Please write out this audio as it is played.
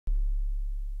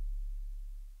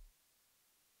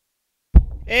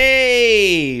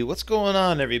Hey, what's going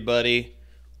on, everybody?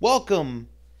 Welcome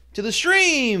to the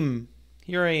stream.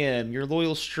 Here I am, your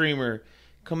loyal streamer,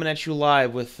 coming at you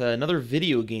live with another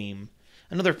video game,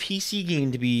 another PC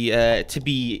game to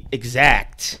be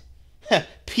exact.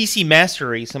 PC Master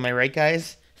Race, am I right,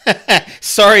 guys?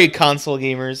 Sorry, console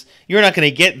gamers, you're not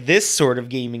gonna get this sort of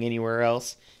gaming anywhere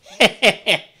else.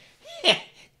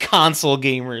 Console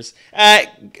gamers,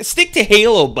 stick to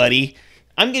Halo, buddy.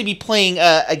 I'm going to be playing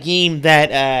a game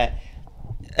that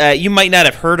you might not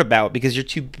have heard about because you're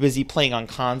too busy playing on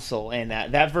console, and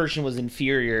that version was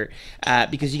inferior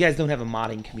because you guys don't have a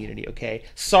modding community, okay?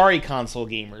 Sorry, console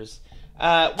gamers.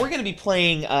 We're going to be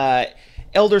playing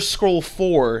Elder Scrolls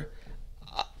 4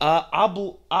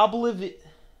 Oblivion.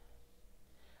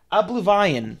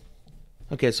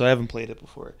 Okay, so I haven't played it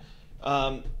before.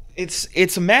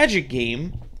 It's a magic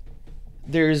game.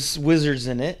 There's wizards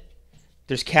in it.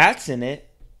 There's cats in it.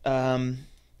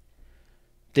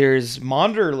 There's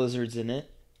monitor lizards in it,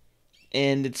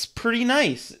 and it's pretty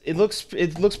nice. It looks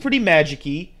pretty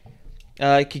magic-y.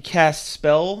 You could cast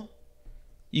spell.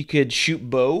 You could shoot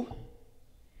bow.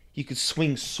 You could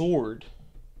swing sword.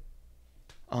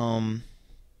 Can't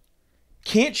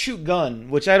shoot gun,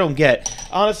 which I don't get.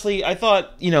 Honestly, I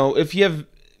thought, if you have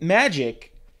magic,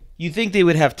 you'd think they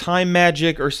would have time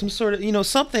magic or some sort of,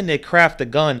 something to craft a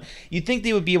gun. You'd think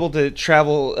they would be able to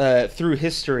travel through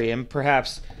history and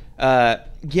perhaps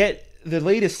get the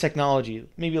latest technology.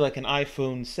 Maybe like an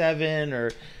iPhone 7 or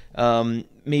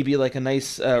maybe like a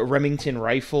nice Remington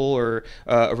rifle or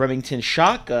a Remington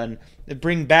shotgun that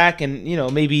bring back and,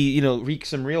 maybe, wreak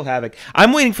some real havoc.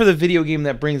 I'm waiting for the video game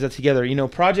that brings that together.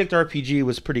 Project RPG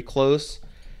was pretty close.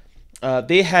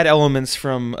 They had elements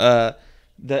from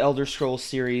the Elder Scrolls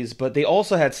series, but they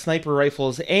also had sniper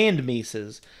rifles and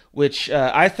maces, which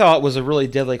I thought was a really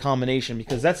deadly combination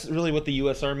because that's really what the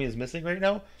U.S. Army is missing right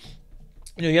now.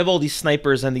 You have all these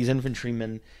snipers and these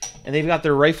infantrymen, and they've got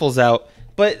their rifles out,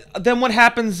 but then what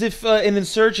happens if an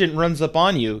insurgent runs up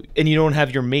on you and you don't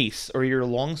have your mace or your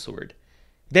longsword?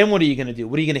 Then what are you going to do?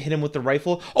 What are you going to hit him with the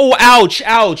rifle? Oh, ouch,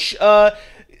 ouch!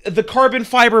 The carbon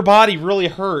fiber body really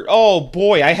hurt. Oh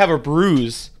boy, I have a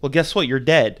bruise. Well, guess what? You're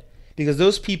dead. Because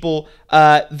those people,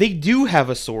 they do have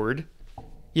a sword.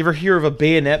 You ever hear of a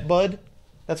bayonet, bud?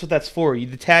 That's what that's for. You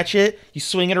detach it, you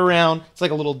swing it around. It's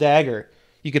like a little dagger.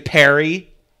 You could parry.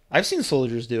 I've seen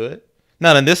soldiers do it.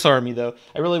 Not in this army, though.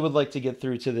 I really would like to get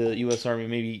through to the U.S. Army,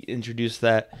 maybe introduce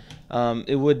that.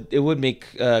 It would make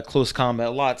close combat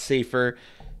a lot safer.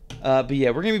 But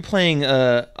yeah, we're going to be playing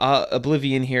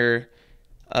Oblivion here.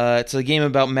 It's a game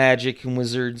about magic and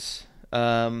wizards.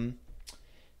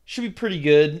 Should be pretty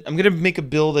good. I'm going to make a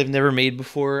build I've never made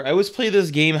before. I always play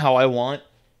this game how I want.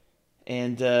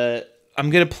 And I'm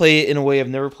going to play it in a way I've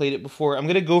never played it before. I'm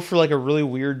going to go for like a really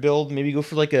weird build. Maybe go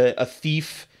for like a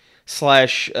thief /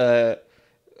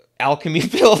 alchemy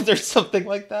build or something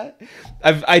like that.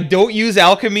 I don't use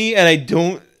alchemy and I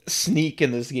don't sneak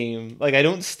in this game. Like, I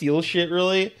don't steal shit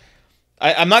really.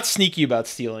 I'm not sneaky about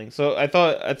stealing. So I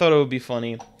thought it would be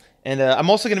funny. And I'm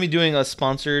also going to be doing a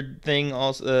sponsored thing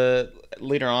also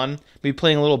later on. We'll be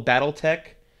playing a little Battletech.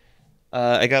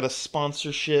 I got a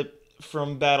sponsorship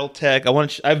from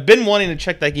Battletech. I've been wanting to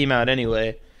check that game out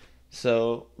anyway.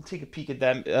 So we'll take a peek at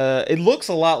that. It looks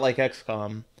a lot like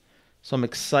XCOM. So I'm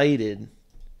excited.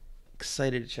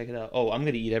 Excited to check it out. Oh, I'm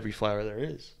going to eat every flower there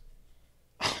is.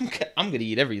 I'm going to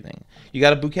eat everything. You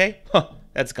got a bouquet? Huh,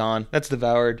 that's gone. That's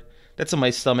devoured. That's in my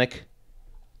stomach.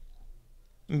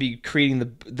 I'm going to be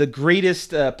creating the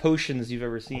greatest potions you've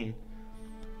ever seen.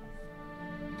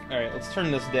 Alright, let's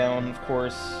turn this down, of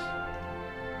course.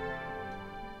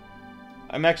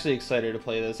 I'm actually excited to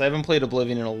play this. I haven't played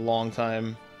Oblivion in a long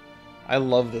time. I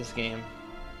love this game.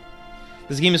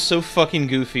 This game is so fucking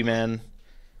goofy, man.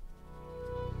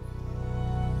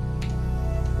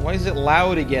 Why is it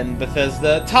loud again,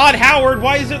 Bethesda? Todd Howard,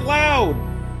 why is it loud?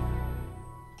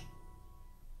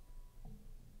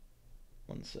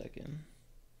 1 second.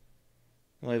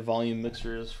 My volume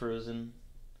mixer is frozen.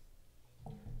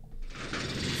 I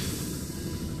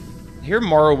hear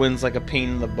Morrowind's like a pain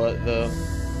in the butt, though.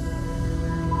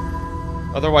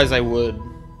 Otherwise, I would.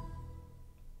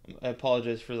 I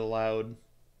apologize for the loud.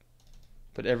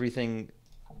 But everything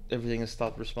has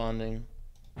stopped responding.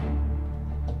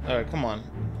 Alright, come on.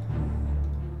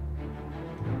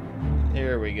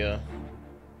 There we go.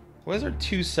 Why is there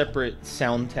 2 separate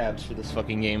sound tabs for this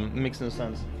fucking game? It makes no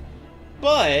sense.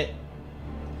 But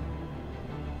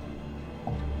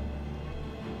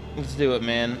let's do it,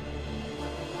 man.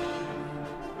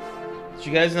 Did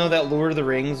you guys know that Lord of the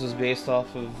Rings was based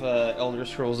off of Elder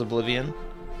Scrolls Oblivion?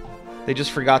 They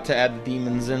just forgot to add the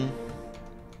demons in.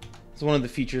 It's one of the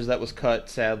features that was cut,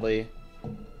 sadly.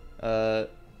 You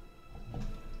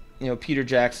know, Peter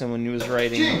Jackson, when he was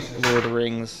writing Lord of the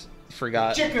Rings,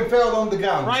 forgot. Chicken fell on the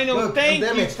ground. Rhino, Look, thank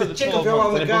you for the 12 fell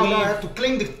on months. the I ground. Now I believe have to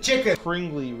clean the chicken.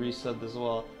 Pringley resubbed as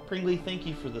well. Pringley, thank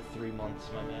you for the 3 months,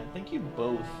 my man. Thank you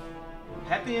both.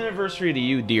 Happy anniversary to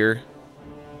you, dear.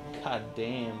 God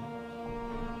damn.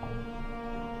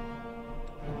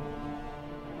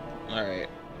 Alright.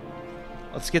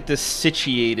 Let's get this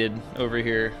situated over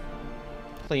here.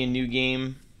 Play a new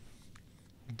game.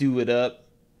 Do it up.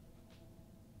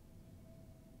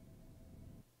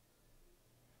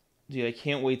 Dude, I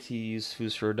can't wait to use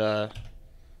Fusroda.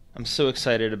 I'm so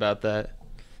excited about that.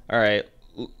 Alright.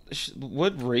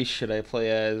 What race should I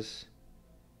play as?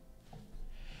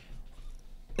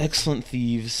 Excellent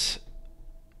Thieves.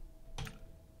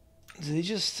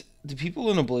 Do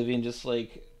people in Oblivion just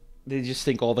like, they just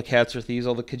think all the cats are thieves,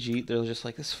 all the Khajiit, they're just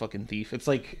like, this fucking thief. It's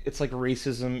like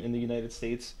racism in the United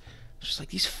States. It's just like,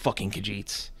 these fucking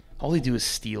Khajiits. All they do is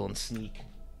steal and sneak.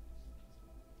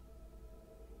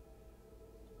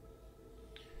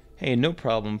 Hey, no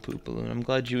problem, Poop Balloon. I'm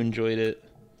glad you enjoyed it.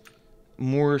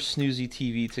 More Snoozy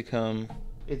TV to come.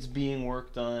 It's being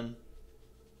worked on.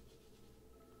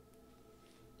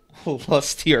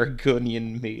 Lusty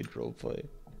Argonian maid roleplay.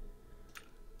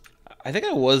 I think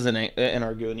I was an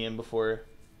Argonian before.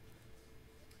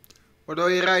 What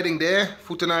are you riding there?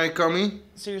 Futanari Kami?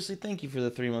 Seriously, thank you for the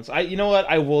 3 months. You know what?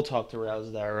 I will talk to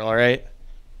Rousdar, alright?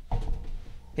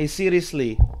 Hey,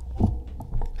 seriously.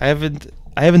 I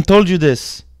haven't told you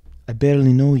this. I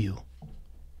barely know you.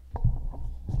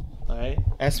 Alright?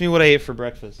 Ask me what I ate for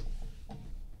breakfast.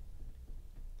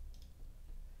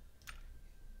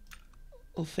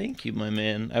 Well, thank you, my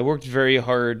man. I worked very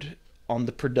hard on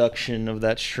the production of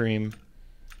that stream.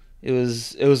 It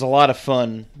was a lot of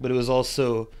fun, but it was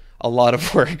also a lot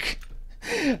of work.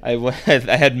 I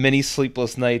had many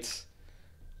sleepless nights.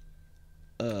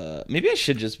 Maybe I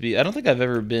should just be... I don't think I've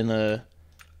ever been a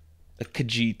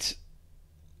Khajiit.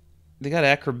 They got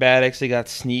acrobatics, they got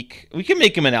sneak. We can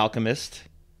make him an alchemist.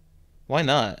 Why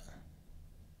not?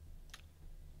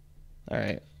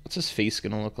 Alright, what's his face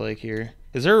gonna look like here?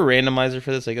 Is there a randomizer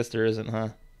for this? I guess there isn't, huh?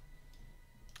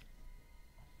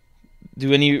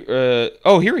 Do any...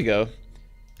 oh, here we go.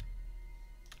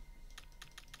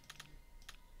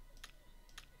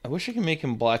 I wish I could make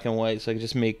him black and white so I could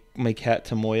just make my cat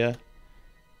Tomoya.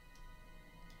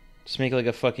 Just make like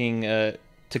a fucking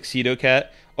tuxedo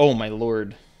cat. Oh my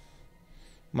lord.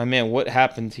 My man, what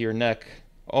happened to your neck?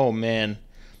 Oh man.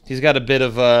 He's got a bit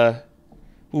of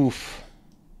oof.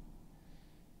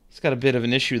 He's got a bit of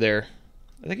an issue there.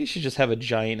 I think he should just have a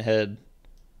giant head.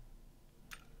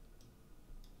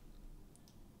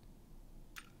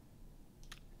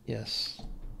 Yes.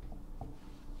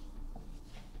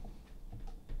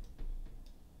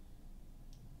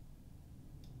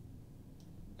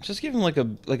 Just give him like a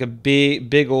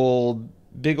big old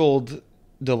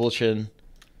double chin.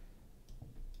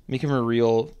 Make him a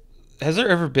real... Has there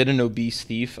ever been an obese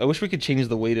thief? I wish we could change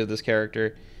the weight of this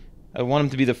character. I want him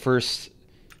to be the first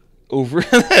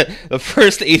the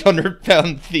first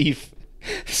 800-pound thief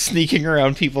sneaking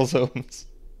around people's homes.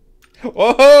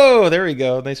 Whoa! There we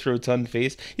go. Nice rotund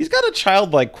face. He's got a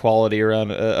childlike quality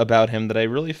around about him that I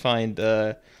really find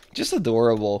just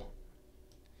adorable.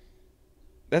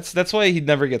 That's why he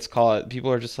never gets caught. People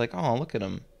are just like, oh, look at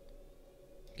him.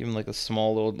 Give him like a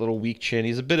small little weak chin.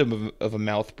 He's a bit of a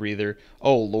mouth breather.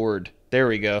 Oh lord, there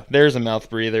we go. There's a mouth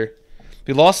breather.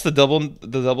 We lost the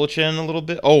double chin a little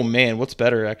bit. Oh man, what's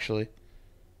better actually?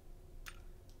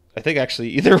 I think actually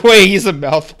either way he's a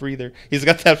mouth breather. He's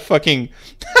got that fucking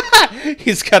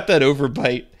he's got that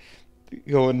overbite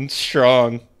going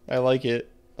strong. I like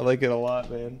it. I like it a lot,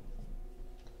 man.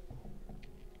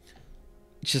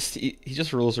 He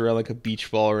just rolls around like a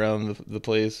beach ball around the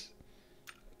place.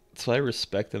 That's why I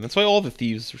respect him. That's why all the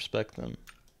thieves respect them.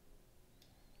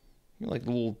 You're like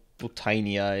little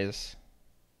tiny eyes.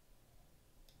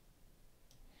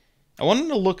 I want him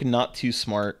to look not too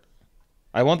smart.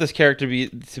 I want this character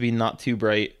to be not too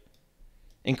bright.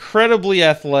 Incredibly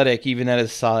athletic even at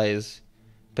his size.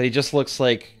 But he just looks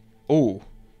like... Oh.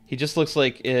 He just looks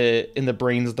like in the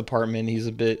brains department he's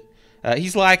a bit...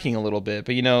 he's lacking a little bit.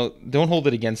 But you know, don't hold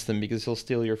it against him because he'll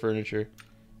steal your furniture.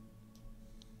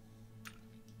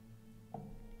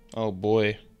 Oh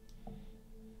boy.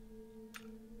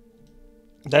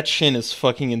 That chin is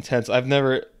fucking intense. I've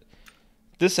never...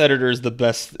 This editor is the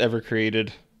best ever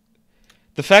created.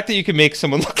 The fact that you can make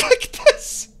someone look like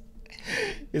this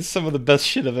is some of the best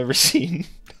shit I've ever seen.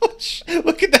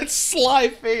 Look at that sly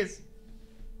face.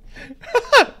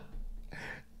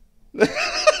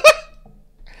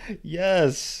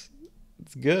 Yes.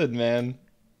 It's good, man.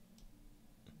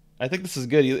 I think this is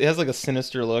good. He has like a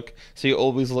sinister look, so he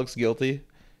always looks guilty.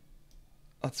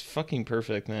 That's fucking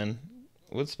perfect, man.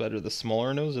 What's better, the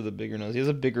smaller nose or the bigger nose? He has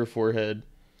a bigger forehead.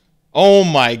 Oh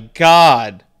my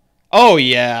god. Oh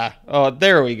yeah. Oh,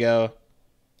 there we go.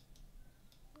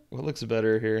 What looks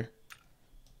better here?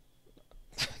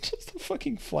 Just a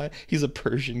fucking fly. He's a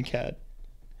Persian cat.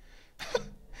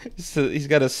 He's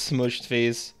got a smushed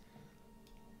face.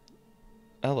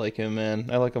 I like him, man.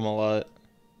 I like him a lot.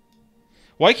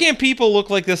 Why can't people look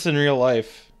like this in real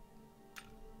life?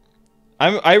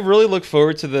 I really look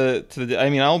forward to the. I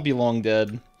mean, I'll be long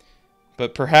dead,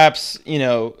 but perhaps, you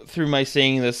know, through my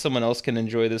saying this, someone else can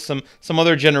enjoy this. Some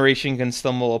other generation can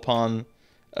stumble upon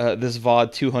this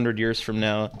VOD 200 years from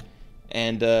now,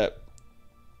 and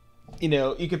you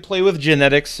know, you could play with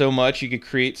genetics so much, you could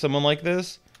create someone like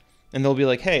this, and they'll be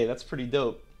like, hey, that's pretty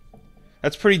dope.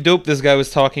 That's pretty dope. This guy was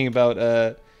talking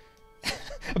about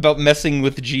about messing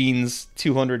with genes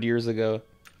 200 years ago.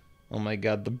 Oh my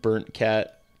god, the burnt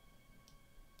cat.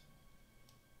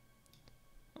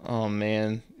 Oh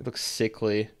man, it looks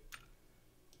sickly.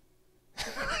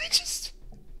 Have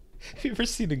you ever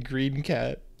seen a green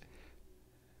cat?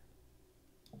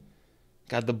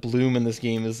 God, the bloom in this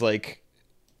game is like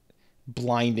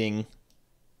blinding.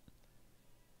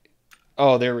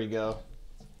 Oh, there we go.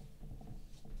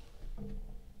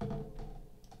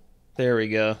 There we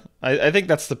go. I think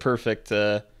that's the perfect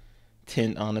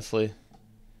tint, honestly.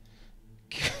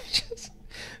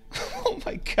 Oh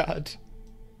my god.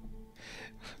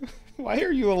 Why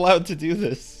are you allowed to do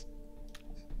this?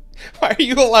 Why are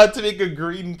you allowed to make a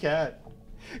green cat?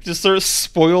 Just sort of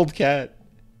spoiled cat.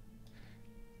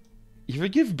 You ever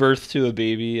give birth to a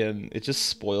baby and it just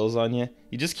spoils on you?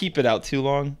 You just keep it out too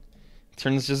long. It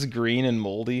turns just green and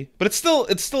moldy. But it's still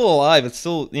alive. It's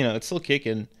still, you know, it's still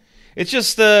kicking. It's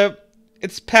just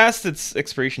it's past its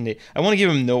expiration date. I want to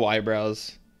give him no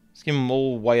eyebrows. Just give him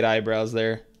old white eyebrows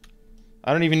there.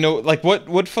 I don't even know, like,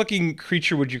 what fucking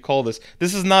creature would you call this?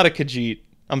 This is not a Khajiit.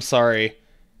 I'm sorry.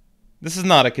 This is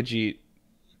not a Khajiit.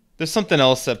 There's something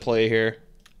else at play here.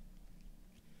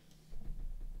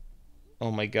 Oh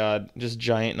my god, just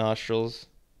giant nostrils.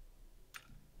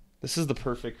 This is the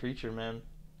perfect creature, man.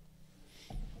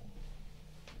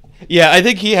 Yeah, I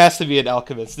think he has to be an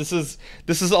alchemist. This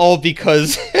is all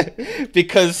because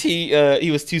because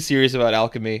he was too serious about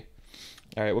alchemy.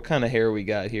 All right, what kind of hair we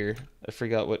got here? I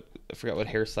forgot what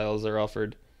hairstyles are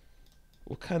offered.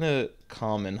 What kind of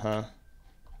common, huh?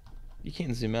 You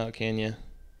can't zoom out, can you?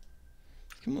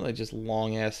 It's kind of like just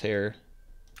long ass hair.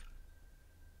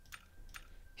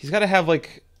 He's got to have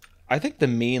like, I think the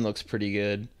mane looks pretty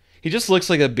good. He just looks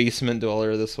like a basement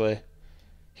dweller this way.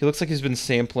 He looks like he's been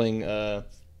sampling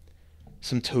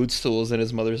some toadstools in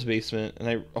his mother's basement.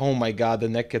 And oh my god, the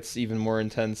neck gets even more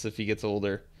intense if he gets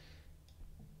older.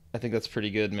 I think that's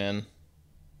pretty good, man.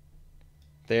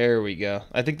 There we go.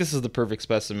 I think this is the perfect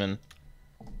specimen.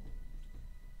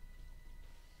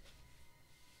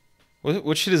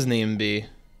 What should his name be?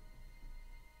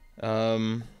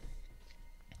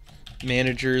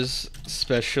 Manager's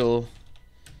Special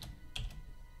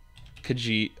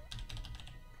Khajiit.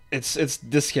 It's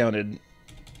discounted.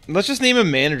 Let's just name him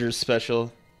Manager's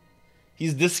Special.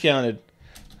 He's discounted.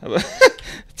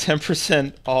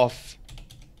 10% off.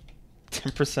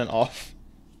 10% off.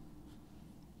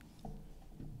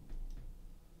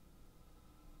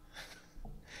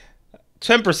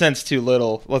 %'s too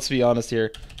little. Let's be honest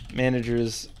here.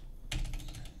 Manager's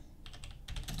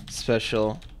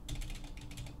Special.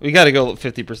 We gotta go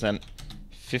 50%.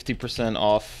 50%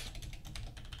 off.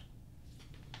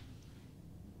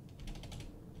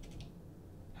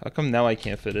 How come now I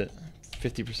can't fit it?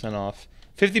 50% off.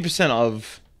 50%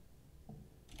 of.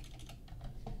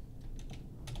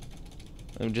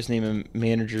 Let me just name him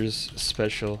Manager's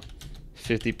Special.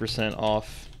 50%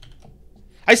 off.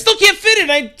 I still can't fit it!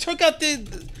 I took out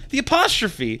the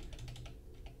apostrophe!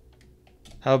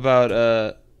 How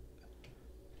about,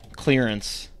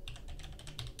 clearance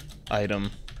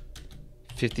item.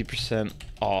 50%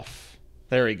 off.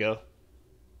 There we go.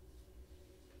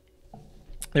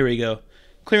 There we go.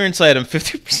 Clearance item,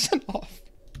 50% off.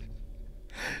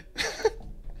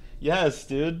 Yes,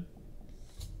 dude.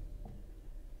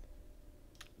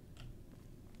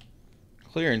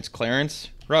 Clarence.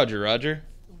 Roger.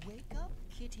 Wake up,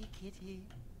 kitty.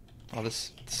 Oh,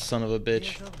 this son of a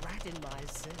bitch. There's a rat in my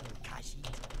cell, Khajiit.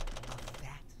 A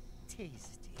fat,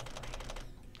 tasty rat.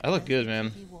 I look good, man.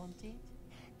 Does the kitty want it?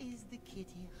 Is the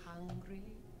kitty hungry?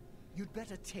 You'd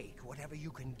better take whatever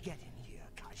you can get in here,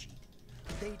 Khajiit.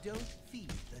 They don't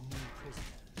feed the new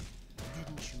prisoners.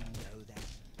 Didn't you know that?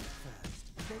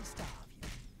 First, they starve you.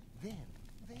 Then,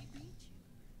 they beat you.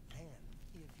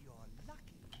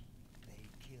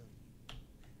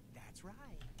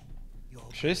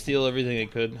 Should I steal everything I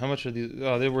could? How much are these?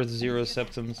 Oh, they're worth 0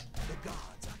 septims. The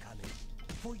guards are coming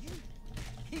for you.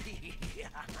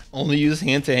 Only use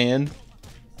hand to hand.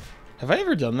 Have I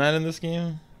ever done that in this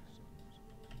game?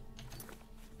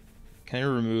 Can I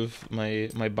remove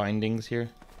my bindings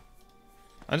here?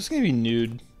 I'm just gonna be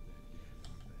nude.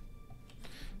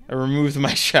 I removed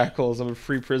my shackles. I'm a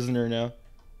free prisoner now.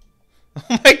 Oh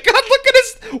my god, look at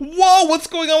his... Whoa, what's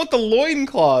going on with the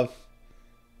loincloth?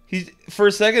 For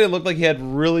a second, it looked like he had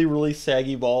really, really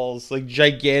saggy balls. Like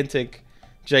gigantic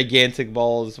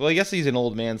balls. Well, I guess he's an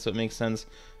old man, so it makes sense.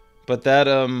 But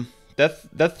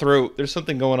that throat, there's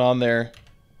something going on there.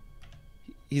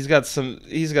 He's got some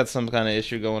kind of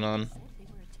issue going on.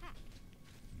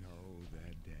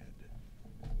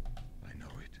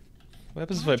 What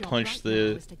happens if I punch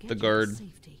the guard?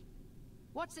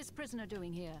 What's this prisoner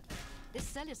doing here? This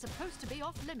cell is supposed to be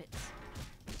off limits.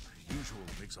 Usual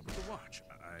mix-up with the watch.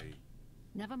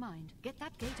 Never mind. Get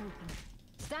that gate open.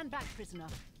 Stand back, prisoner.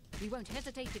 We won't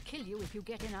hesitate to kill you if you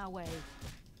get in our way.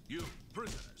 You,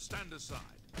 prisoner, stand aside.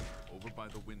 Over by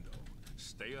the window.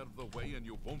 Stay out of the way and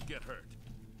you won't get hurt.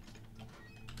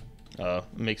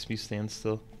 Makes me stand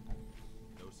still.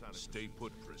 Stay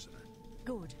put, prisoner.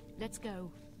 Good. Let's go.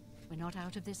 We're not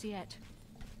out of this yet.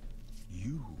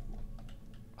 You.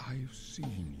 I've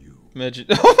seen you. Imagine.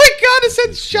 Oh my god, his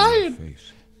head's giant!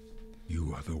 Face.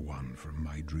 You are the one from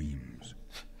my dreams.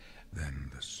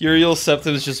 Then the Uriel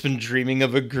Septim's just been dreaming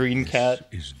of a green cat.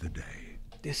 This is the day.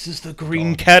 This is the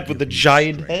green cat with the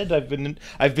giant head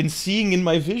I've been seeing in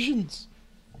my visions.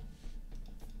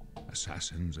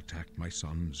 Assassins attacked my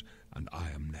sons, and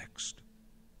I am next.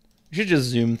 You should just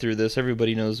zoom through this.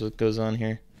 Everybody knows what goes on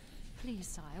here. Please,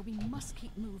 sire, we must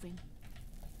keep moving.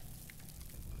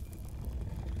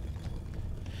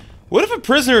 What if a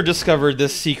prisoner discovered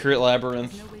this secret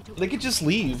labyrinth? They could just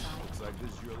leave.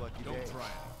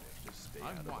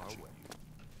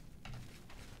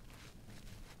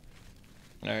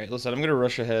 Alright, listen, I'm gonna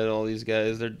rush ahead all these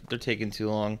guys. They're taking too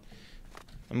long.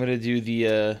 I'm gonna do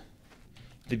the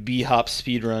B-hop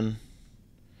speedrun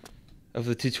of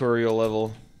the tutorial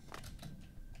level.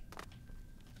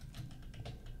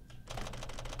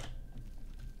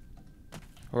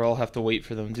 Or I'll have to wait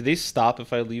for them. Do they stop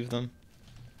if I leave them?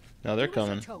 No, they're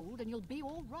coming. Told and you'll be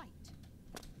all right.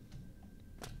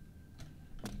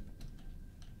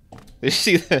 They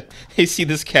see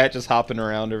this cat just hopping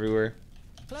around everywhere.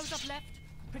 Close up left.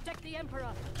 Protect the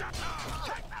Emperor.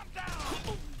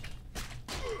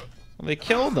 Well, they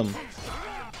killed them.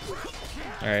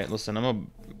 Alright, listen,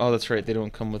 oh, that's right, they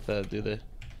don't come with that, do they?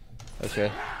 Okay.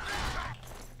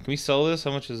 Can we sell this?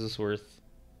 How much is this worth?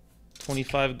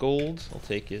 25 gold? I'll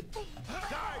take it.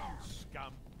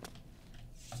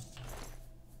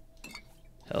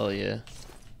 Hell yeah.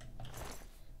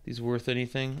 These worth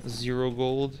anything? 0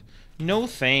 gold? No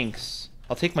thanks.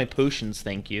 I'll take my potions,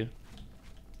 thank you.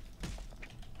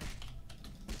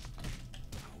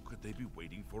 How could they be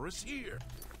waiting for us here?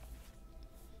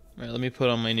 Alright, let me put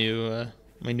on my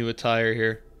new attire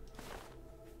here.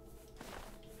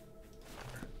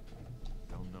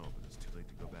 Don't know, but it's too late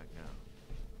to go back now.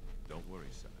 Don't worry,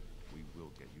 son. We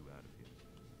will get you out of here.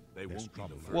 They won't be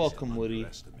the first Welcome, to Woody.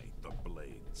 underestimate the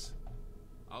blades.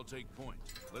 I'll take point.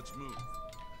 Let's move.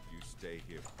 You stay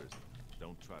here, prisoner.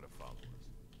 Don't try to follow us.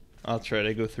 I'll try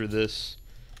to go through this.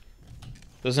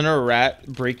 Doesn't a rat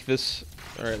break this?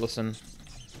 Alright, listen.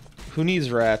 Who needs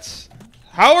rats?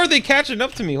 How are they catching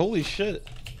up to me? Holy shit.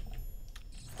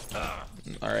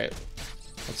 Alright.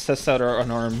 Let's test out our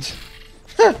unarmed.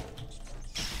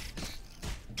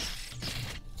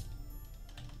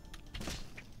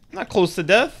 Not close to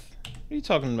death. What are you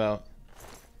talking about?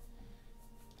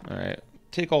 Alright.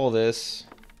 Take all this.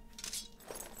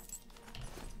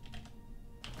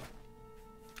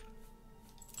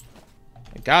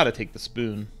 I gotta take the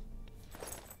spoon.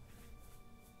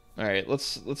 Alright,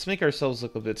 let's make ourselves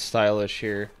look a bit stylish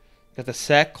here. Got the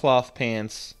sackcloth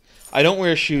pants. I don't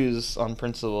wear shoes on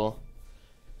principle.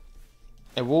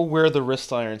 I will wear the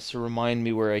wrist irons to remind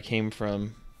me where I came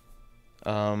from.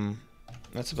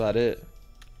 That's about it.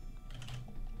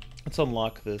 Let's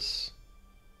unlock this.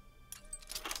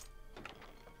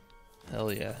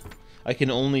 Hell yeah. I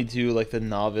can only do like the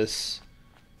novice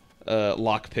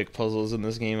lockpick puzzles in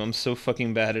this game. I'm so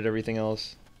fucking bad at everything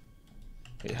else.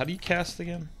 Wait, how do you cast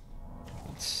again?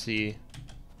 Let's see.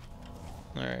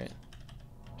 Alright.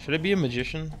 Should I be a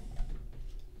magician?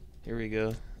 Here we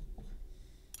go.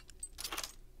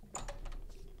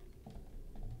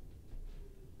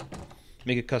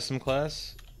 Make a custom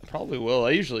class? I probably will.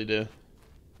 I usually do.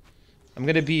 I'm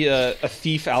gonna be a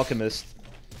thief alchemist.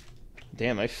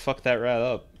 Damn, I fucked that rat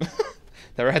up.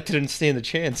 That rat didn't stand a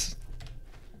chance.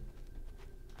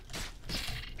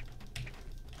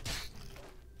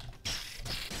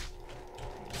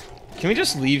 Can we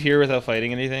just leave here without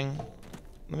fighting anything?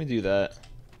 Let me do that.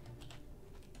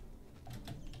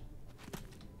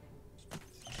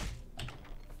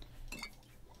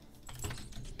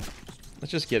 Let's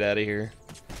just get out of here.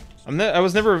 I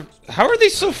was never... How are they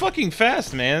so fucking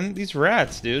fast, man? These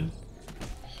rats, dude.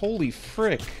 Holy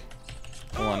frick.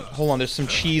 Hold on. There's some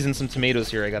cheese and some tomatoes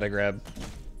here I gotta grab.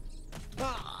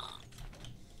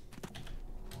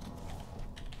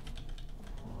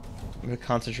 I'm gonna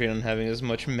concentrate on having as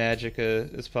much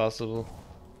magicka as possible.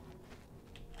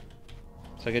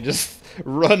 So I can just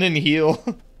run and heal.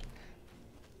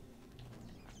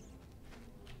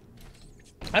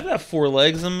 I've got 4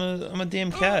 legs. I'm a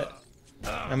damn cat.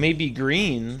 I may be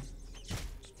green.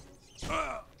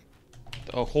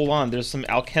 Oh, hold on. There's some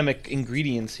alchemic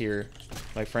ingredients here,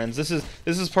 my friends. This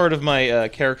is part of my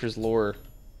character's lore.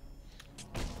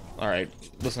 All right,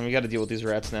 listen. We got to deal with these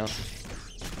rats now.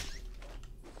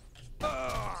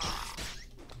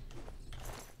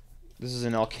 This is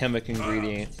an alchemic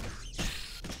ingredient.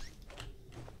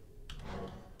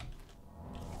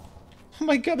 Oh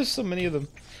my god, there's so many of them.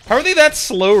 How are they that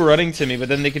slow running to me, but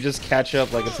then they could just catch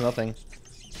up like it's nothing?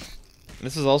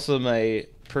 This is also my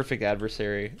perfect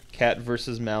adversary. Cat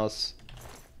versus mouse.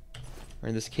 Or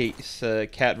in this case,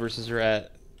 cat versus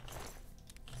rat.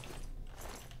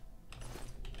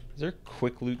 Is there a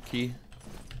quick loot key?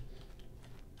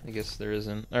 I guess there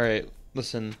isn't. Alright,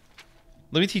 listen.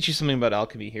 Let me teach you something about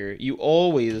alchemy here. You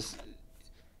always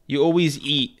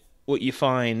eat what you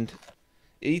find.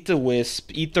 Eat the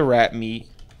wisp, eat the rat meat.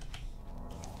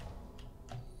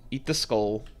 Eat the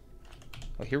skull.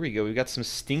 Oh, here we go. We got some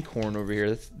stinkhorn over here.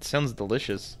 That sounds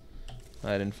delicious.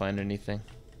 I didn't find anything.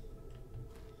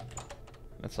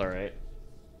 That's alright.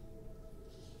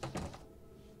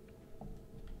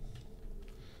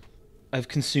 I've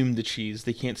consumed the cheese.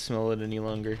 They can't smell it any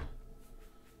longer.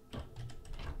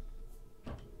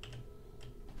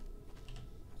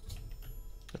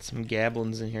 Got some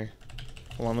goblins in here.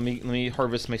 Hold on, let me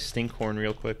harvest my stinkhorn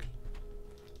real quick.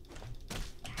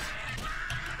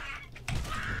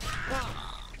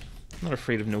 I'm not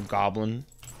afraid of no goblin.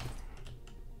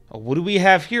 Oh, what do we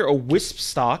have here? A wisp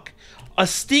stock, a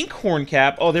stinkhorn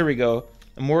cap. Oh, there we go.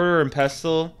 A mortar and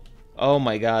pestle. Oh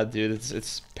my god, dude,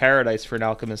 it's paradise for an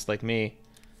alchemist like me.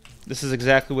 This is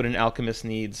exactly what an alchemist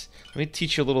needs. Let me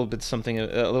teach you a little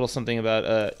something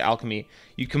about alchemy.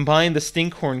 You combine the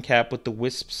stinkhorn cap with the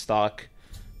wisp stock,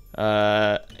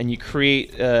 and you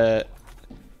create a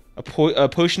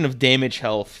potion of damage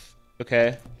health.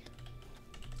 Okay.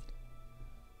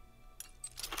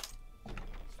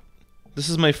 This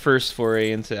is my first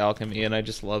foray into alchemy, and I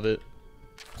just love it.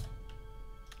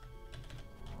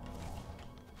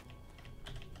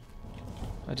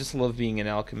 I just love being an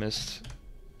alchemist.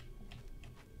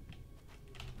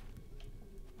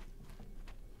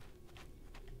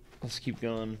 Let's keep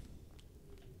going.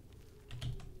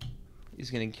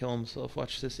 He's gonna kill himself.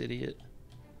 Watch this idiot.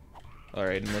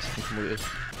 Alright, I missed completely.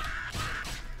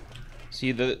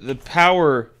 See, the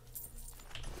power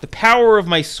of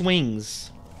my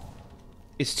swings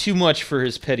is too much for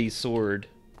his petty sword.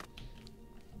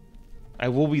 I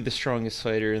will be the strongest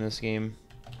fighter in this game.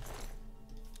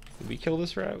 Did we kill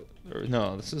this rat? Or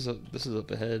no, this is up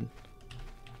ahead.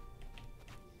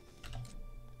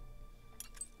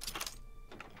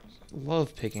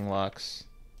 Love picking locks.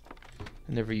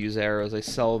 I never use arrows. I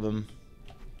sell them.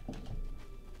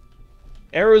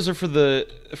 Arrows are for the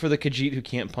Khajiit who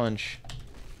can't punch.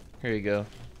 Here you go.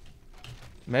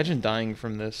 Imagine dying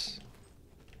from this.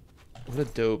 What a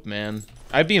dope, man.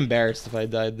 I'd be embarrassed if I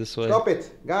died this way. Stop it,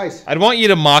 guys. I'd want you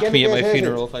to mock Get me at my ahead.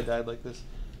 funeral if I died like this.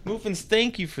 Moofins,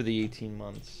 thank you for the 18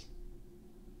 months.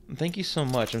 Thank you so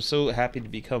much. I'm so happy to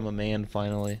become a man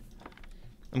finally.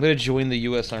 I'm gonna join the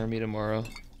US Army tomorrow.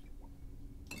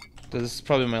 This is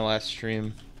probably my last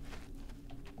stream.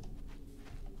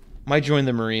 Might join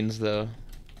the Marines though.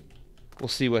 We'll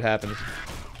see what happens.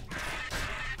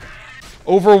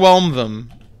 Overwhelm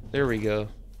them. There we go.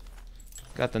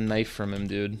 Got the knife from him,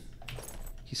 dude.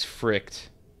 He's fricked.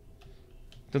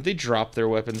 Don't they drop their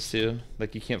weapons too?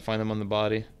 Like you can't find them on the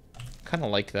body. Kind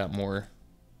of like that more.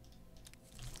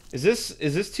 Is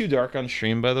this too dark on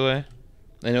stream, by the way?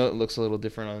 I know it looks a little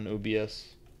different on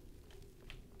OBS.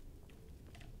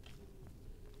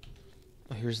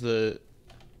 Oh, here's the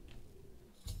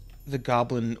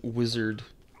goblin wizard.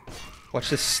 Watch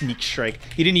this sneak strike.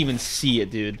 He didn't even see it,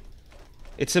 dude.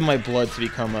 It's in my blood to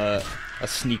become a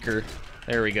sneaker.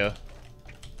 There we go.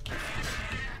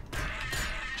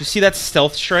 Did you see that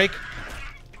stealth strike?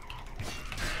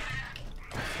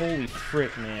 Holy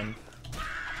frick, man.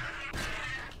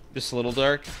 Just a little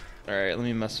dark? Alright, let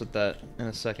me mess with that in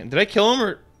a second. Did I kill him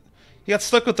or... He got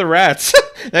stuck with the rats.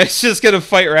 That's just gonna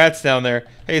fight rats down there.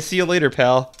 Hey, see you later,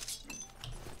 pal.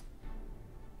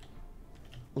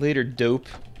 Later, dope.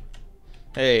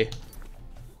 Hey,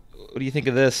 what do you think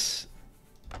of this?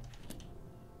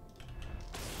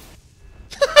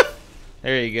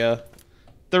 There you go.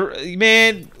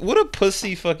 Man, what a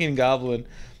pussy fucking goblin.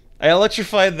 I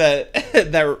electrified that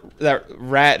that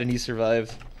rat and he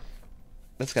survived.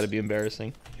 That's gotta be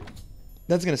embarrassing.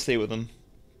 That's gonna stay with him.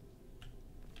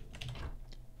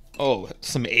 Oh,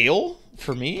 some ale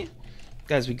for me?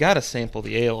 Guys, we gotta sample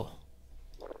the ale.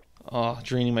 Oh,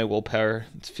 draining my willpower.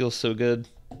 It feels so good.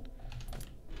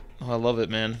 Oh, I love it,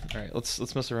 man. Alright,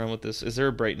 let's mess around with this. Is there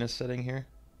a brightness setting here?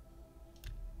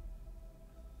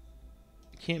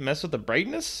 You can't mess with the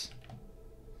brightness?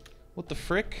 What the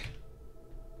frick?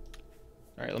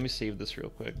 Alright, let me save this real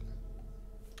quick.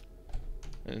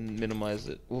 And minimize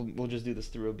it. We'll just do this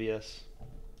through OBS.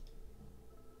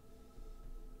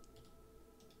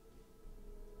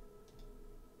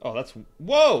 Oh, that's...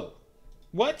 Whoa!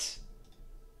 What?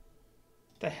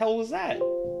 The hell was that?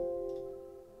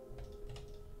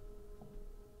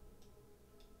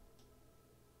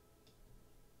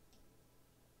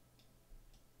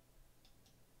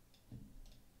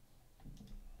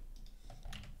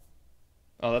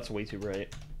 Oh, that's way too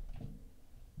bright.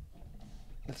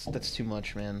 That's too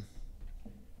much, man.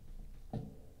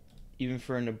 Even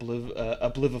for an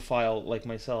oblivophile like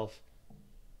myself.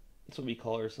 That's what we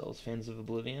call ourselves, fans of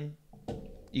Oblivion.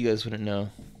 You guys wouldn't know.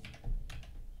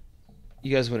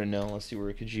 You guys wouldn't know unless you were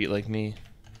a Khajiit like me.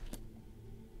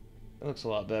 That looks a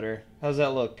lot better. How's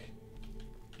that look?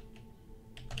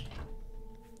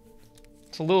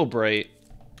 It's a little bright.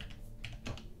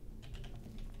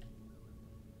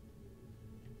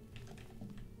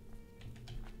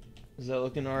 Is that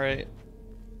looking alright?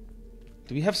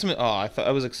 Do we have some... Oh,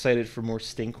 I was excited for more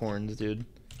stink horns, dude.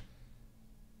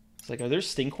 It's like, are there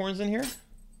stink horns in here?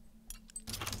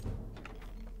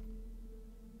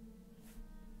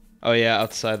 Oh yeah,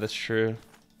 outside, that's true.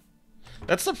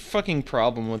 That's the fucking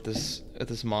problem with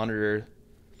this monitor.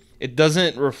 It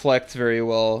doesn't reflect very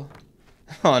well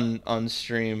on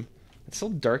stream. It's so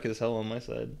dark as hell on my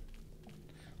side.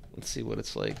 Let's see what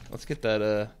it's like. Let's get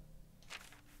that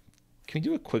Can we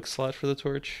do a quick slot for the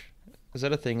torch? Is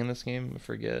that a thing in this game? I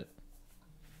forget.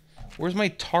 Where's my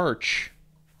torch?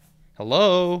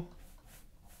 Hello?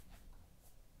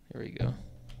 Here we go.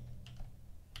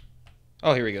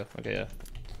 Oh, here we go. Okay, yeah.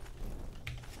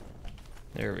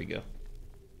 There we go.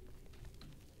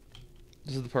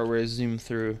 This is the part where I zoom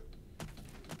through.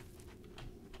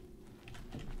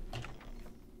 I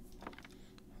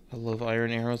love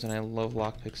iron arrows and I love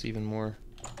lockpicks even more.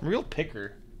 I'm a real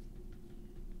picker.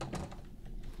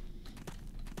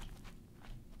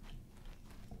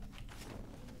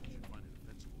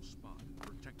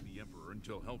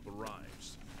 Until help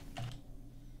arrives.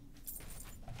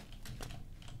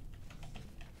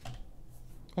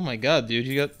 Oh my god, dude,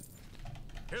 you got...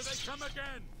 Here they come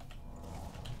again!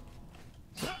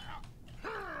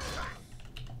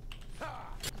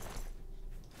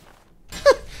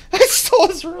 I stole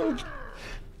his robe! Can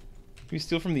we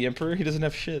steal from the Emperor? He doesn't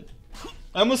have shit.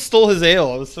 I almost stole his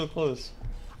ale, I was so close.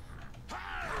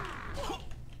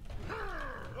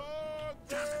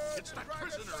 It's that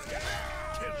prisoner again!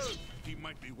 Kill him. He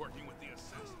might be working with the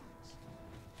assassins.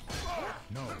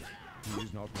 No, he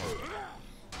is not welcome.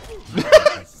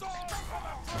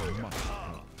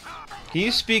 Can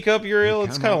you speak up, Uriel?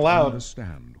 It's kind of cannot loud.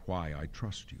 Understand why I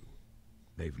trust you.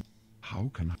 They've. How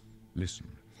can I listen?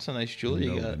 It's a nice jewelry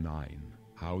you know got. the nine,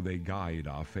 how they guide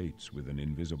our fates with an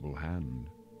invisible hand.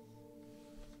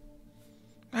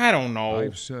 I don't know.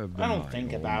 I've served the I don't nine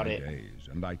think all about my it. days,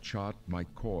 and I chart my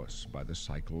course by the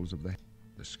cycles of the.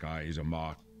 The skies are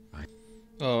marked.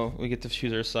 Oh, we get to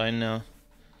choose our sign now.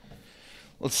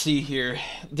 Let's see here.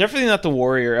 Definitely not the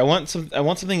warrior. I want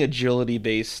something agility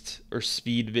based or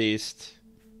speed based.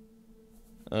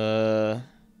 Or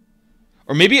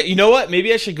maybe, you know what?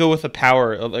 Maybe I should go with a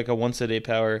power, like a once a day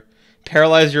power.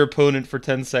 Paralyze your opponent for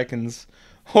 10 seconds.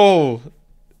 Oh.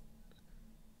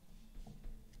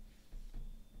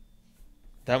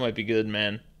 That might be good,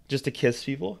 man. Just to kiss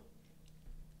people.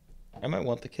 I might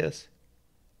want the kiss.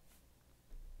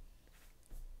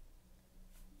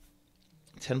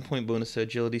 10-point bonus to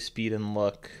agility, speed, and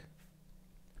luck.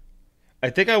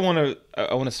 I think I want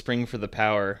to spring for the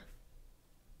power.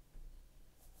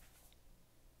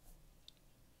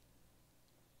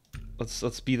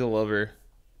 Let's be the lover.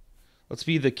 Let's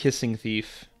be the kissing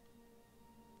thief.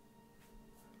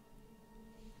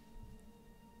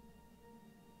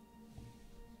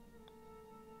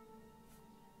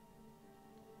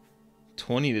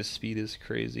 $20 to speed is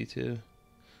crazy too.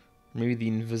 Maybe the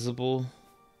invisible.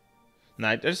 Nah,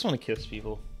 I just want to kiss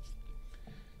people.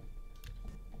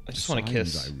 I just want to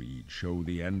Signs kiss. I read show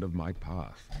the end of my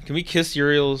path. Can we kiss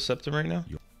Uriel's septum right now?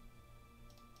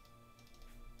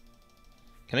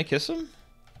 Can I kiss him?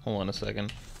 Hold on a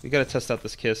second. We gotta test out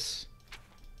this kiss.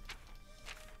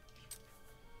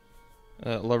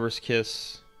 Lover's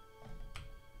kiss.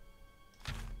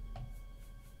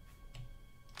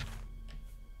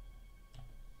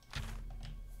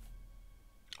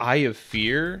 Eye of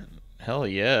Fear? Hell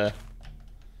yeah.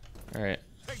 Alright.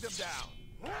 Take them down.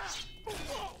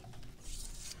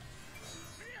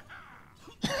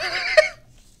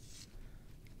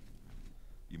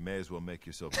 You may as well make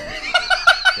yourself useful.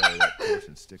 Carry that torch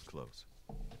and stick close.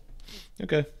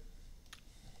 Okay.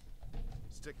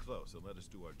 Stick close and let us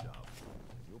do our job.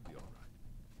 You'll be all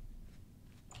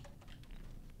right.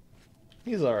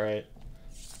 He's alright.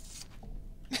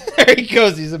 There he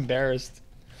goes, he's embarrassed.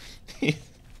 He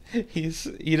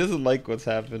doesn't like what's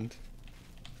happened.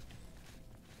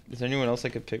 Is there anyone else I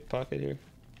could pickpocket here?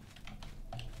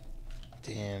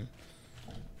 Damn.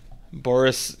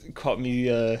 Boris caught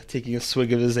me taking a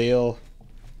swig of his ale.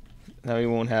 Now he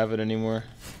won't have it anymore.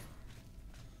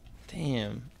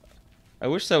 Damn. I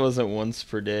wish that wasn't once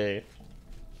per day.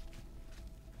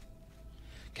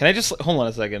 Can I just... Hold on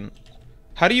a second.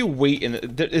 How do you wait in...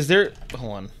 Is there...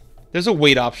 Hold on. There's a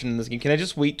wait option in this game. Can I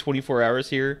just wait 24 hours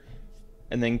here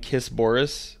and then kiss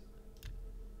Boris?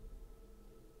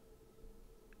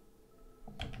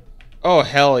 Oh,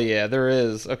 hell yeah. There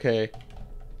is. Okay.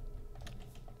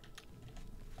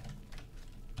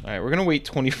 Alright, we're gonna wait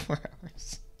 24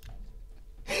 hours.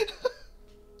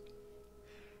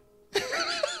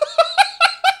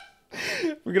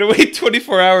 We're gonna wait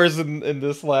 24 hours in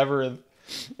this labyrinth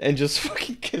and just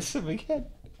fucking kiss him again.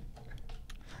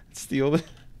 Steal it.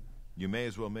 You may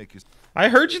as well make your... I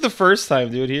heard you the first time,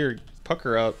 dude. Here,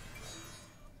 pucker up.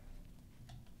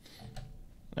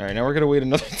 Alright, now we're gonna wait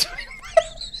another 20 minutes.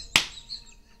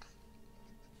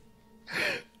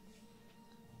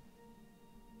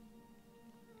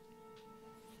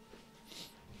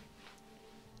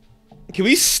 Can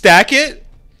we stack it?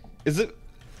 Is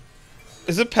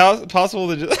it possible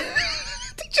to just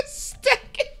to just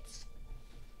stack it?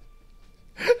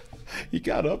 He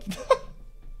got up though.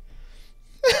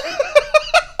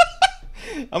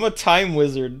 I'm a time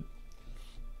wizard.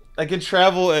 I can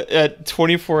travel at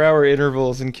 24-hour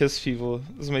intervals and kiss people.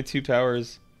 Those are my two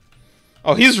powers.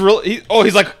 Oh, he's like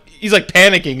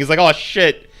panicking. He's like, "Oh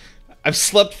shit. I've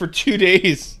slept for 2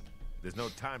 days." There's no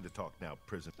time to talk now,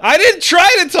 prisoner. I didn't try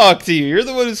to talk to you. You're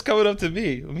the one who's coming up to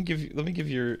me. Let me give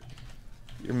your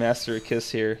master a kiss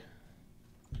here.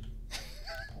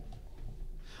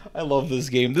 I love this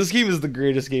game. This game is the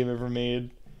greatest game ever made.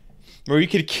 Where you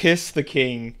could kiss the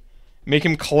king, make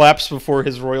him collapse before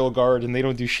his royal guard, and they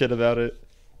don't do shit about it.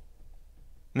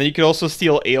 And then you could also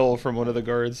steal ale from one of the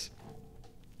guards.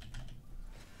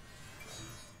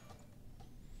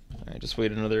 Alright, just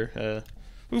wait another...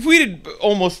 We've waited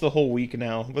almost the whole week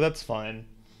now, but that's fine.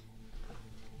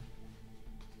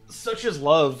 Such is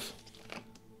love.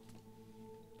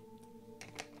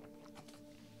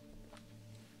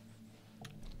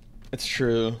 It's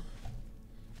true.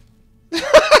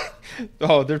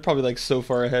 Oh, they're probably like so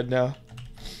far ahead now.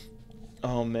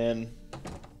 Oh man.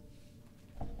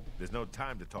 There's no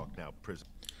time to talk now, prisoner.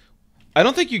 I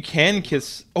don't think you can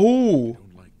kiss. Oh.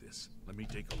 Don't like this. Let me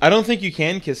take a look. I don't think you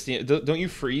can kiss the. Don't you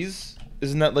freeze?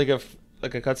 Isn't that like a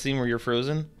cutscene where you're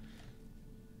frozen?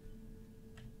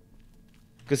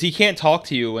 Because he can't talk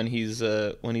to you when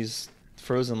he's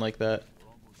frozen like that.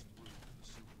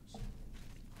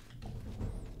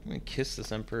 I'm gonna kiss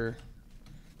this emperor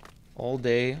all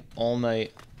day, all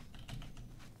night.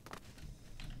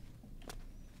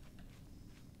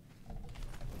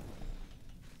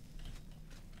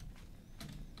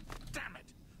 Damn it!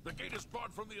 The gate is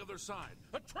barred from the other side.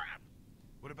 A trap!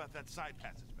 What about that side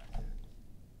passage back there?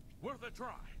 Worth a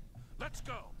try. Let's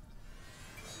go.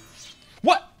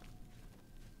 What?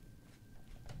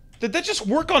 Did that just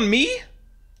work on me?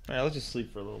 Alright, let's just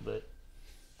sleep for a little bit.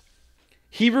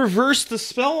 He reversed the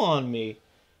spell on me.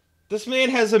 This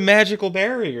man has a magical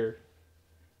barrier.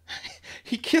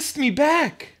 He kissed me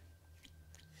back.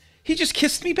 He just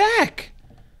kissed me back.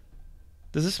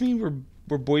 Does this mean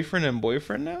we're boyfriend and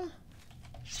boyfriend now?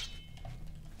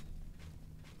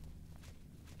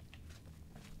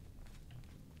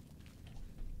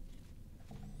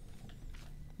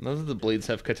 None of the blades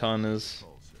have katanas.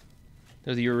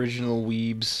 They're the original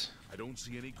weebs. I don't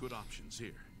see any good options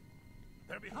here.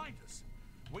 They're behind us.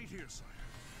 Wait here, sire.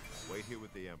 Wait here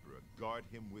with the Emperor. Guard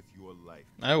him with your life.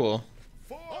 I will.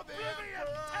 For Oblivion,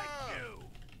 take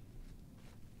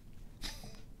you!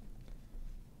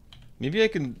 Maybe I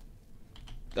can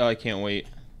Oh, I can't wait.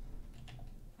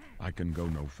 I can go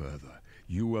no further.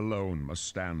 You alone must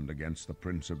stand against the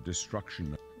Prince of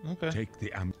Destruction. Okay. Take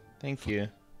the am. Thank you.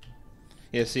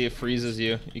 Yeah, see, it freezes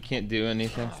you. You can't do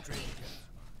anything.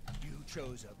 You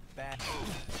chose a bad.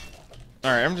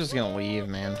 Alright, I'm just gonna leave,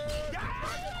 man.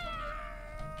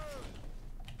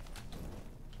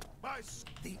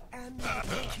 The amulet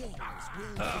kings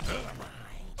will be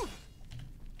mine.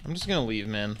 I'm just gonna leave,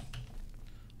 man.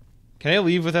 Can I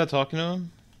leave without talking to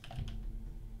him?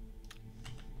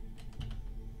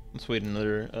 Let's wait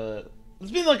another,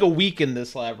 it's been like a week in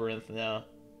this labyrinth now.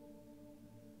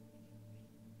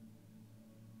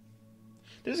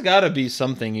 There's gotta be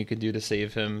something you could do to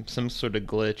save him. Some sort of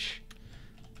glitch.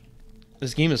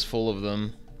 This game is full of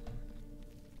them.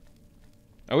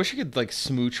 I wish I could, like,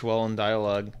 smooch while in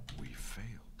dialogue. We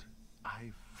failed.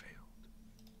 I failed.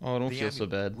 Oh, I don't feel so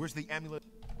bad. Where's the amulet?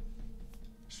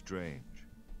 Strange.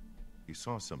 He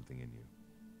saw something in you.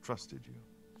 Trusted you.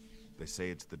 They say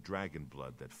it's the dragon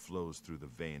blood that flows through the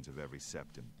veins of every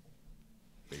septim.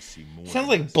 They see more. Sounds than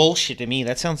like this. bullshit to me.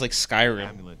 That sounds like The Skyrim.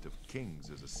 amulet of kings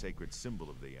is a sacred symbol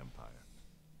of the empire.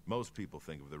 Most people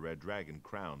think of the red dragon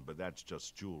crown, but that's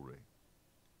just jewelry.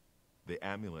 The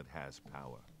amulet has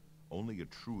power. Only a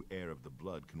true heir of the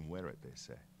blood can wear it, they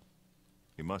say.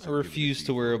 He must I have given it refuse you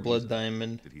to for wear a blood reason.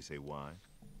 diamond. Did he say why?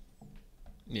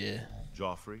 Yeah.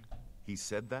 Joffrey? He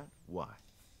said that? Why?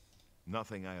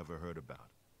 Nothing I ever heard about.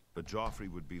 But Joffrey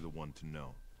would be the one to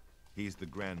know. He's the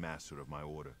Grand Master of my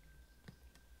order.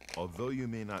 Although you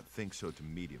may not think so to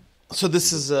meet him. So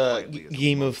this he is lives a quietly as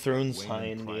Game of monk at Thrones Wayne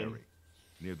tie-in Priory, game.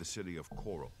 near the city of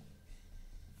Coral.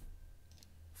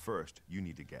 First, you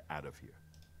need to get out of here.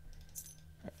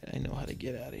 I know how to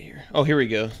get out of here. Oh, here we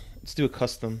go. Let's do a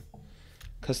custom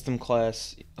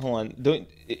class. Hold on. Don't,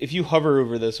 if you hover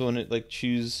over this, won't it like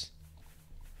choose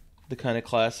the kind of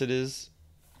class it is?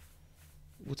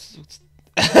 What's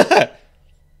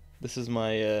This is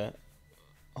my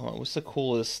hold on, what's the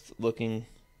coolest looking?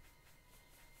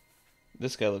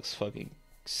 This guy looks fucking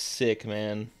sick,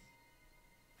 man.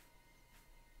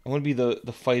 I want to be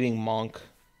the fighting monk.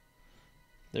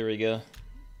 There we go.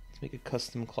 Let's make a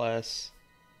custom class.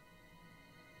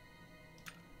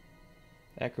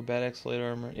 Acrobatics, light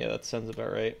armor. Yeah, that sounds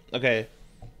about right. Okay.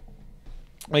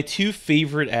 My two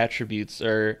favorite attributes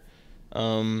are,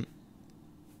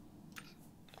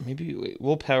 maybe wait,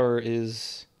 willpower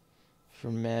is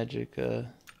for magic.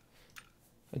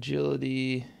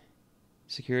 Agility,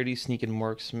 security, sneak, and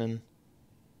marksman.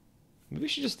 Maybe we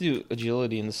should just do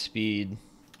agility and speed.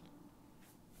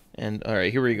 And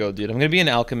alright, here we go, dude. I'm gonna be an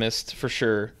alchemist for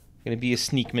sure. I'm gonna be a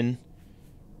sneakman.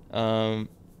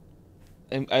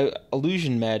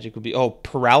 Illusion magic would be... Oh,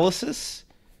 paralysis?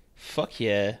 Fuck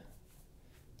yeah.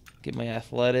 Get my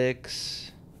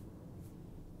athletics.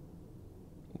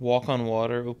 Walk on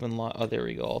water, open lot. Oh, there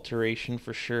we go. Alteration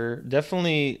for sure.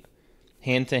 Definitely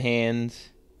hand-to-hand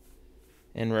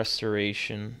and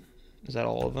restoration. Is that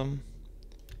all of them?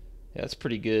 Yeah, that's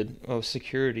pretty good. Oh,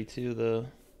 security too, though.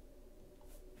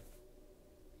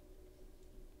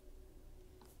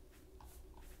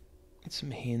 Get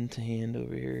some hand-to-hand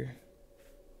over here.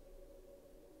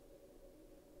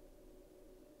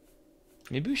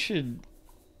 Maybe we should...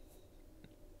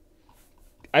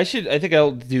 I think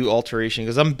I'll do alteration,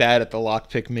 because I'm bad at the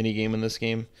lockpick minigame in this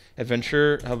game.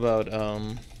 Adventure, how about,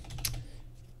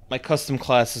 my custom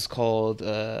class is called,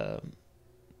 what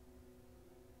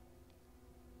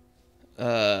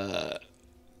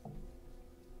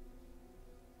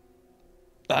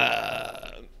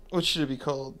should it be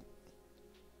called?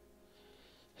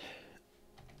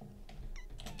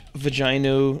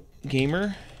 Vagino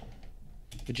Gamer?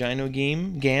 Vagino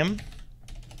Gam?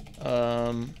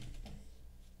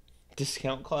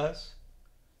 Discount class?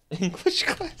 English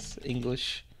class?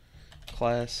 English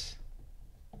class.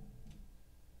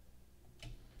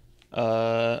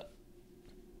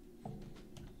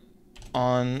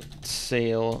 On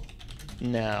sale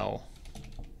now.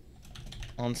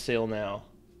 On sale now.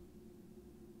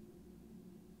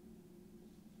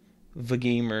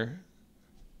 Vagamer.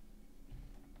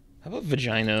 How about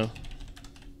Vagino?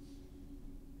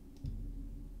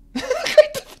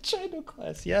 Create the Vagino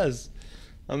class, yes.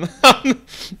 I'm the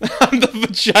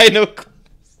Vagino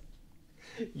class.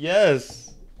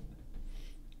 Yes.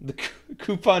 The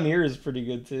Couponeer is pretty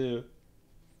good too.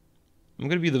 I'm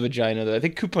gonna be the Vagina though. I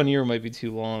think Couponeer might be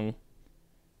too long.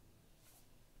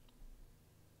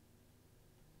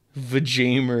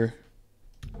 Vajamer.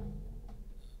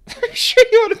 Are you sure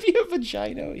you want to be a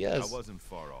Vagino? Yes. I wasn't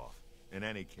far off. In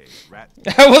any case, rat.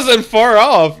 I wasn't far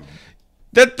off.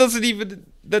 That doesn't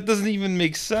even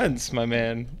make sense, my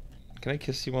man. Can I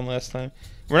kiss you one last time?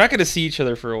 We're not gonna see each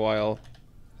other for a while.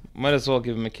 Might as well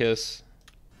give him a kiss.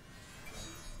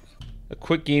 A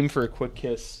quick game for a quick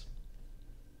kiss.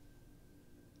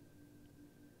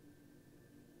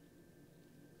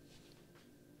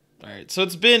 Alright, so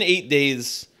it's been 8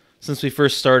 days since we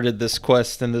first started this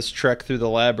quest and this trek through the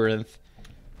labyrinth.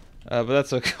 But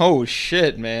that's okay. Oh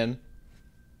shit, man.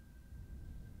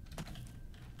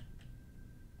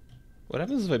 What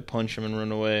happens if I punch him and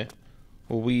run away?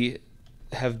 Will we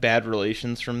have bad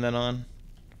relations from then on?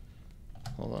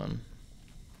 Hold on.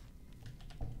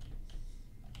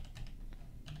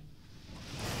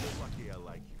 You're lucky I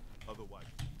like you. Otherwise,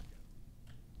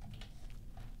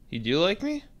 You do like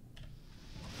me?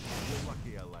 you're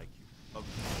lucky I like you. Otherwise,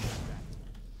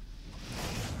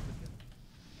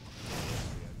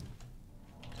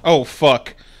 Oh,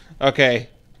 fuck. Okay.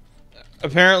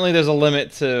 Apparently there's a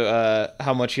limit to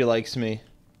how much he likes me.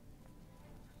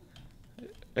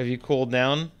 Have you cooled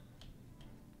down?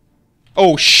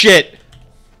 Oh, shit!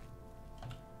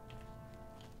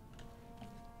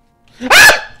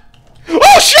 Ah!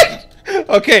 Oh, shit!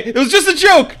 Okay, it was just a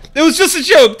joke! It was just a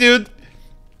joke, dude!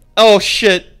 Oh,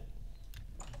 shit.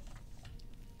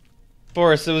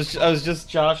 Boris, I was just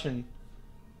joshing.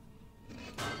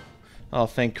 Oh,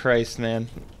 thank Christ, man.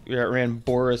 We outran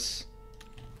Boris.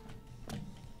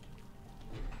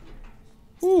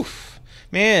 Oof.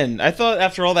 Man, I thought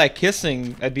after all that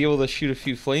kissing, I'd be able to shoot a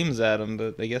few flames at him,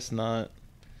 but I guess not. I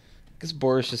guess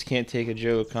Boris just can't take a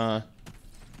joke, huh?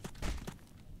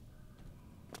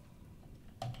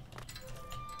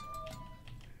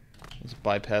 Let's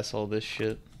bypass all this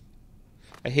shit.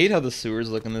 I hate how the sewers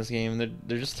look in this game.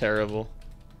 They're just terrible.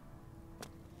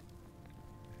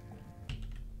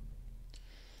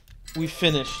 We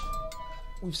finished.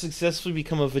 We've successfully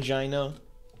become a vagina.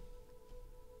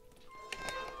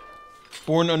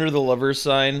 Born under the lover's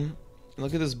sign.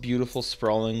 Look at this beautiful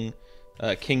sprawling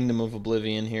kingdom of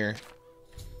Oblivion here.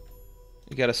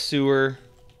 We got a sewer.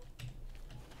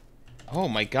 Oh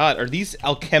my god, are these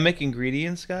alchemic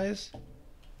ingredients, guys?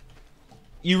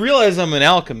 You realize I'm an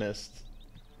alchemist.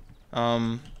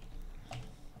 Someone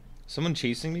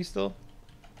chasing me still?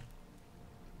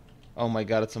 Oh my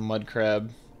god, it's a mud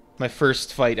crab. My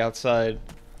first fight outside.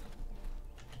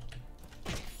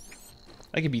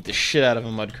 I could beat the shit out of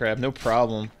a mud crab, no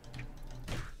problem.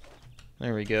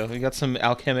 There we go. We got some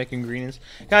alchemic ingredients.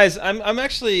 Guys, I'm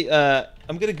actually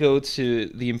I'm gonna go to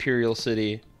the Imperial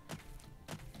City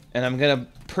and I'm gonna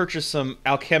purchase some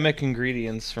alchemic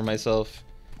ingredients for myself.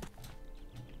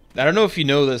 I don't know if you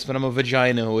know this, but I'm a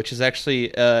vagina, which is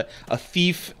actually a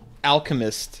thief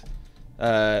alchemist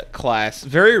class.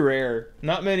 Very rare.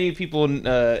 Not many people in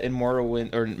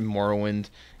Morrowind,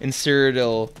 in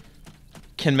Cyrodiil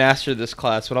can master this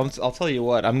class, but I'll tell you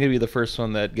what, I'm gonna be the first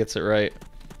one that gets it right.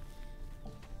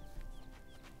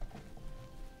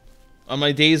 On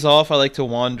my days off, I like to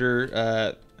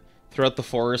wander throughout the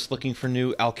forest looking for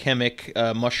new alchemic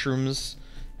mushrooms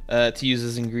to use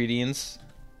as ingredients.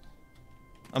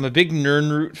 I'm a big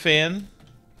Nirnroot fan.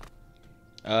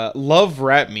 Love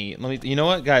rat meat. You know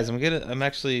what, guys? I'm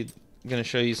actually gonna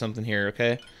show you something here.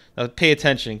 Okay, now pay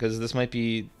attention because this might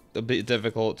be a bit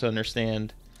difficult to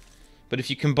understand. But if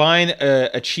you combine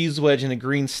a cheese wedge and a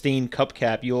green stained cup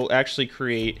cap, you'll actually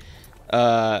create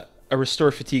a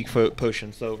restore fatigue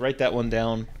potion. So write that one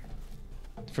down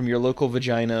from your local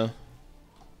vagina.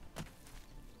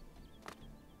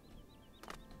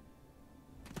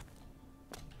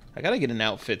 I gotta get an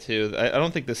outfit too. I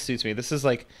don't think this suits me. This is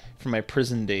like for my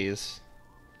prison days.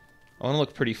 I want to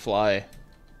look pretty fly.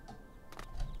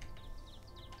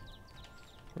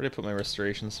 Where did I put my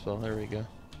restoration spell? There we go.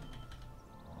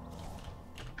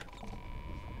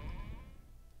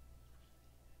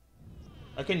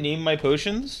 I can name my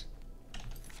potions?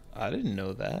 I didn't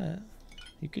know that.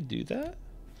 You could do that?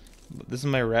 This is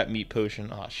my rat meat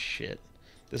potion. Oh shit.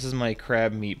 This is my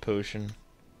crab meat potion.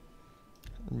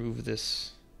 Remove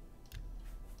this.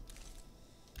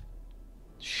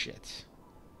 Shit.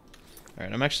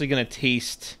 Alright, I'm actually gonna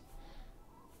taste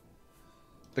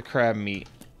the crab meat.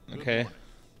 Okay?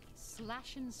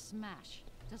 Slash and smash.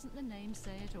 Doesn't the name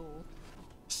say it all?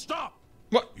 Stop!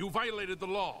 What? You violated the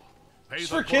law. Pay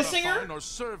Just the for kissing her? fine or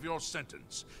serve your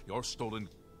sentence. Your stolen...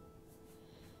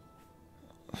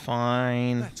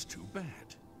 Fine. That's too bad.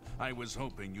 I was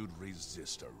hoping you'd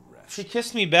resist arrest. She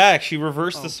kissed me back. She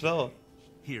reversed the spell.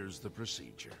 Here's the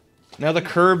procedure. Now the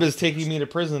curb is taking me to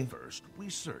prison. First, we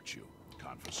search you,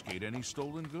 confiscate any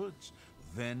stolen goods.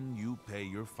 Then you pay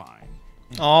your fine.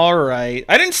 Alright.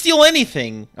 I didn't steal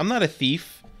anything. I'm not a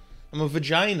thief. I'm a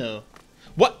vagina.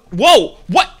 What? Whoa!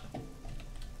 What?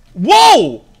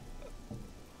 Whoa!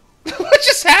 What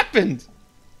just happened?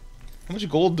 How much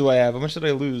gold do I have? How much did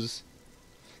I lose?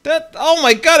 That, oh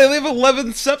my god, I only have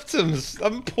 11 septims.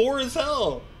 I'm poor as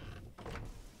hell.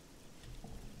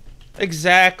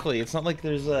 Exactly. It's not like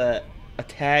there's a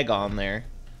tag on there.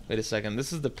 Wait a second.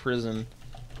 This is the prison.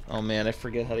 Oh man, I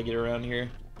forget how to get around here.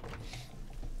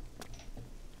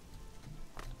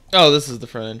 Oh, this is the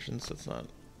front entrance. That's not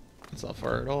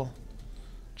far at all.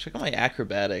 Check out my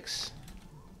acrobatics.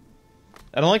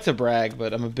 I don't like to brag,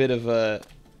 but I'm a bit of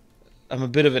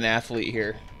an athlete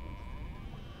here.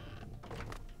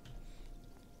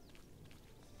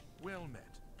 Well met.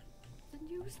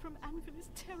 The news from Anvil is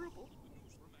terrible.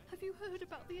 Have you heard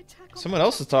about the attack on Someone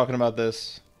else is talking about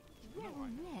this. Well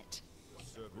met.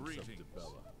 Greetings.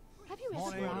 Have you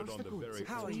ever browsed the goods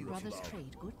How are Three you, Brothers Flo?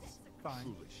 trade goods?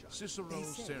 Fine. Cicero They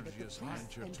say that the Sergius priests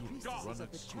Ancher and to priestesses run of a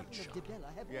the sweet Chapel shop. of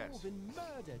Dibella have Yes. all been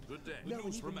murdered. Good day. No one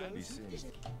News even from knows Be Andy. who did seen.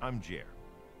 it. I'm Jer.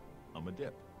 I'm a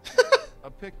dip.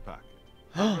 A pickpocket.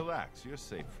 Relax, you're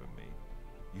safe from me.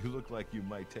 You look like you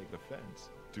might take offense.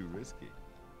 Too risky.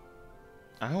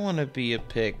 I want to be a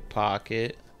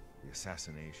pickpocket. The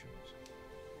assassinations.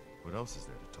 What else is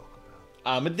there to talk about?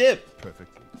 I'm a dip.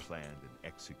 Perfectly planned and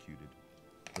executed.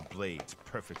 The blades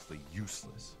perfectly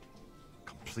useless.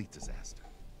 Complete disaster.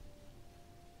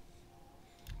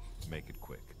 Make it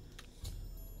quick.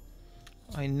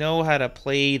 I know how to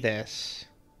play this.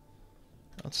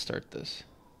 Let's start this.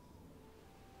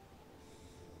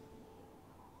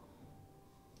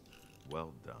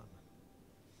 Well done.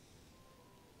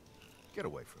 Get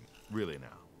away from me. Really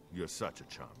now. You're such a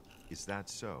chum. Is that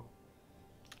so?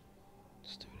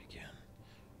 Let's do it again.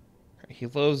 Alright, he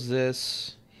loves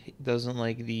this. He doesn't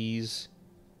like these.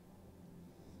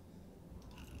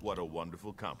 What a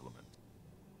wonderful compliment.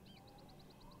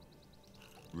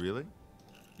 Really?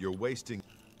 You're wasting...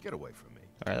 Get away from me.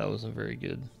 Alright, that wasn't very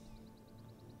good.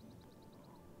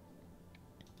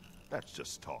 That's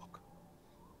just talk.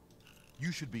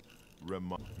 You should be...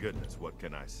 Goodness, what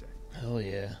can I say? Hell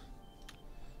yeah.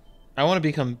 I want to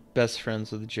become best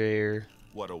friends with Jair.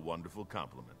 What a wonderful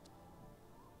compliment.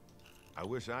 I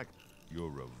wish I could...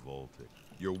 You're revolting.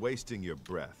 You're wasting your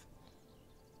breath.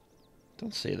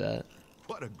 Don't say that.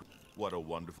 What a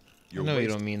wonderful... I know you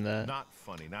don't mean that. Not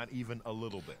funny, not even a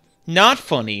little bit. Not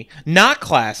funny. Not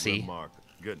classy. Remark.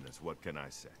 Goodness, what can I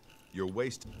say? You're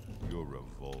wasting... You're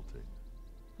revolting.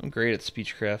 I'm great at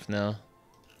speechcraft now.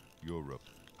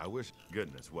 I wish...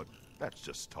 Goodness, what... That's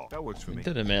just talk. That works for me.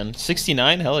 Did it, man.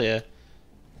 69? Hell yeah.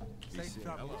 Safe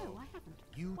travel. No, I haven't.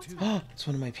 You too. It's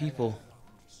one of my people.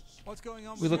 What's going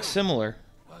on? We look similar.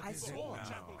 I saw a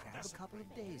crab a couple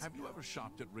of days Have ago. you ever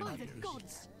shopped at By the Ringgit?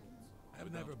 gods.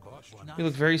 I've never bought one. We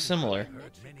look very similar.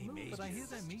 But I hear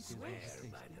their meat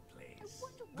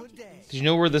Good day. Did you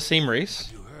know we're the same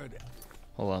race? You heard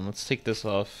Hold on, let's take this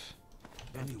off.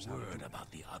 any word about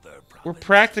the other We're province?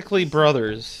 practically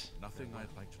brothers. Nothing I'd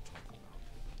like to talk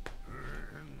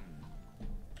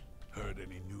about. Heard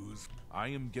any news? I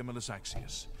am Gemellus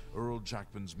Axius, Earl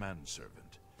Jackman's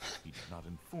manservant. He did not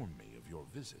inform me of your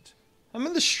visit. I'm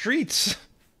in the streets.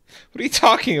 What are you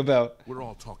talking about? We're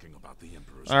all talking about the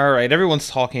Emperor's... Alright, everyone's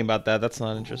talking about that. That's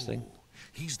not interesting. Oh,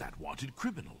 he's that wanted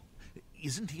criminal.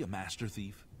 Isn't he a master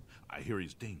thief? I hear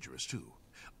he's dangerous, too.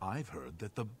 I've heard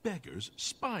that the beggars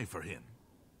spy for him.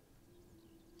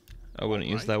 I wouldn't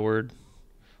use that word.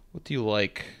 What do you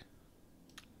like?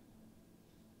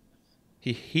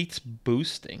 He hates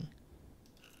boosting.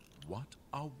 What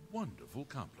a wonderful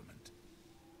compliment.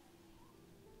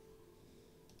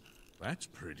 That's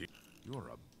pretty. You're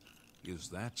a... Is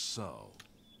that so?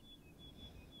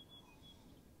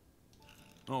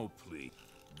 Oh, please.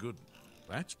 Good.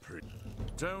 That's pretty.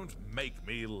 Don't make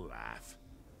me laugh.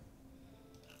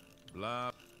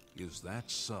 Blah. Is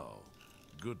that so?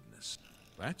 Goodness.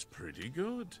 That's pretty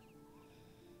good.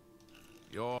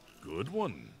 You're a good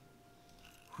one.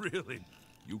 Really?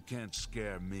 You can't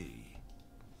scare me.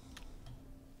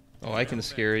 Oh, I can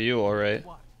scare you, alright.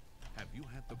 What? Have you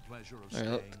had the pleasure of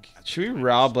Alright, staying at should we the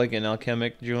rob like an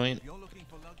alchemic joint? You're looking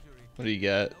for luxury. What do you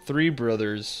got? 3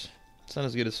 brothers. It's not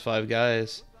as good as 5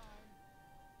 guys.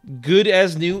 Good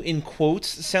as new in quotes.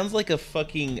 Sounds like a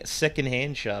fucking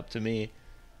second-hand shop to me.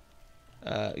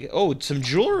 Oh, some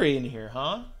jewelry in here,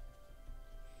 huh?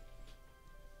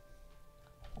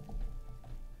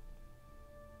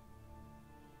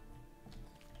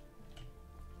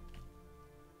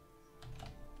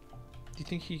 Do you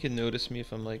think he can notice me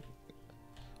if I'm like...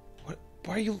 What?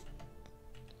 Why are you...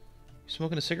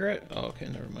 Smoking a cigarette? Oh, okay,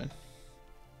 never mind.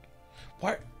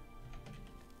 Why...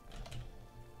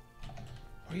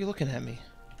 Why are you looking at me?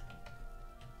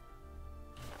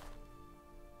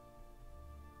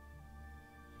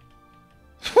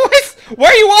 What? Why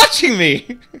are you watching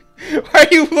me? Why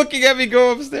are you looking at me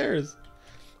go upstairs?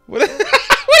 What,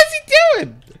 what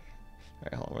doing?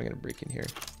 Alright, hold on. We're gonna break in here.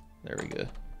 There we go.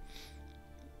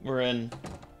 We're in.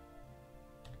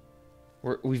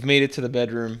 We've made it to the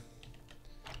bedroom.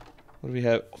 What do we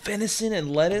have? Venison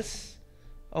and lettuce?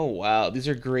 Oh, wow. These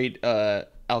are great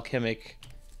alchemic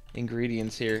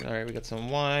ingredients here. Alright, we got some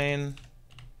wine.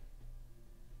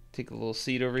 Take a little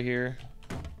seat over here.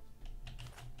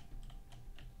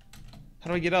 How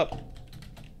do I get up?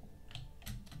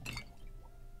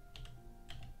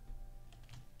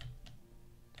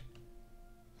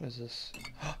 What is this?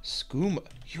 Skooma.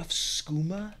 You have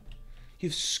skooma? You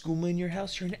have skooma in your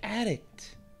house? You're an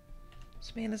addict.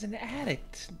 This man is an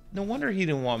addict. No wonder he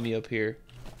didn't want me up here.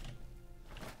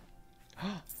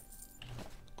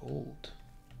 Gold.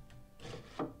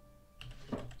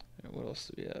 What else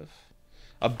do we have?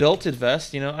 A belted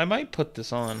vest. You know, I might put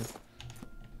this on.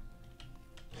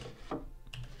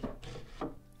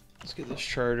 Let's get this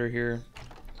charter here.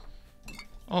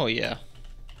 Oh, yeah.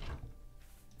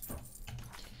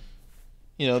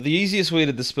 You know, the easiest way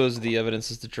to dispose of the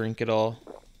evidence is to drink it all.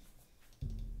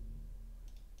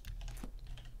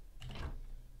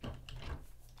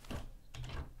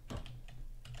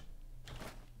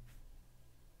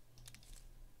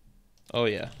 Oh,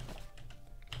 yeah.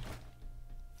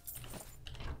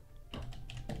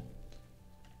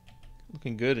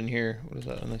 Looking good in here. What is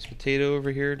that? A nice potato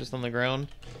over here just on the ground.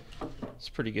 It's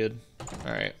pretty good.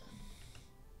 Alright.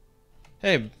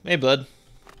 Hey, bud.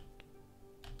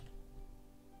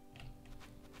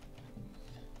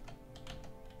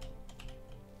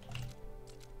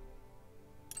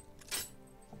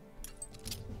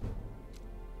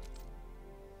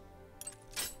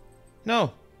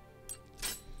 No.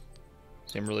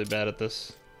 See, I'm really bad at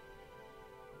this.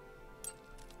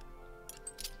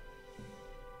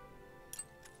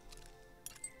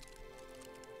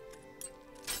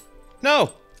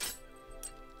 No!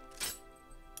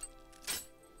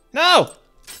 No!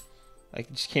 I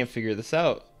just can't figure this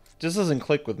out. Just doesn't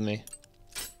click with me.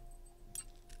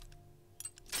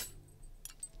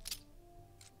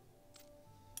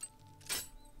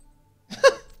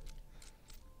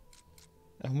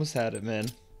 I almost had it, man.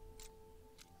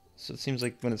 So it seems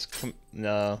like when it's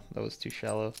no, that was too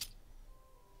shallow.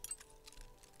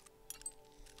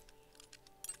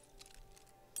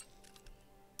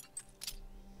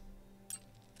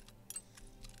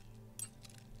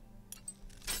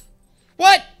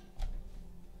 What?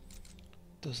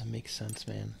 Doesn't make sense,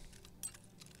 man.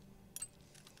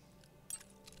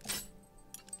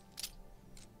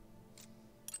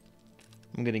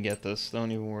 I'm gonna get this.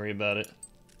 Don't even worry about it.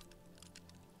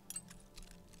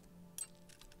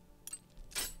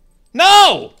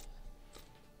 No!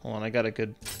 Hold on, I got a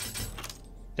good...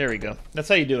 There we go. That's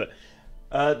how you do it.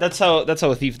 That's how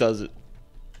a thief does it.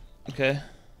 Okay.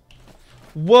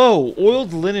 Whoa!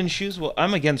 Oiled linen shoes? Well,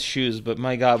 I'm against shoes, but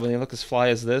my god, when they look as fly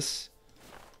as this...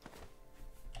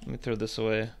 Let me throw this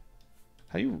away.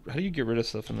 How do you get rid of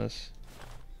stuff in this?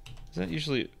 Is that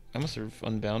usually... I must have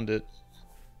unbound it.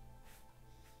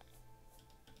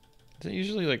 Is it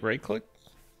usually, like, right-click?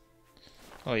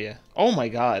 Oh, yeah. Oh, my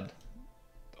god.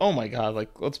 Oh my god,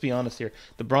 like, let's be honest here.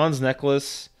 The bronze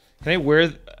necklace. Can I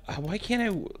wear... Why can't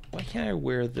I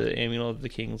wear the Amulet of the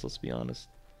Kings, let's be honest.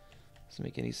 Doesn't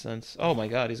make any sense. Oh my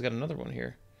god, he's got another one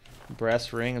here.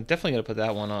 Brass ring. I'm definitely going to put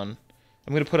that one on.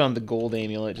 I'm going to put on the gold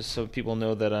amulet just so people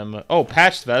know that I'm... Oh,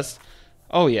 patched vest.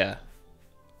 Oh yeah.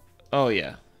 Oh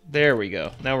yeah. There we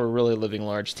go. Now we're really living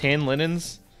large. Tan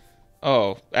linens.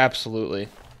 Oh, absolutely.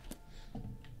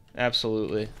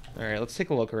 Absolutely. Alright, let's take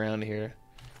a look around here.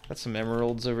 Got some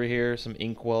emeralds over here, some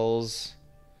inkwells.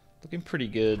 Looking pretty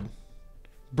good.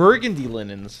 Burgundy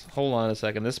linens. Hold on a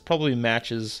second. This probably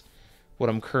matches what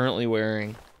I'm currently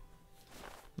wearing.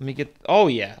 Let me get... Oh,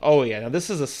 yeah. Oh, yeah. Now, this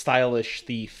is a stylish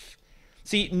thief.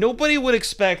 See, nobody would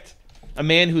expect a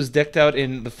man who's decked out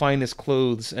in the finest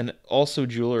clothes and also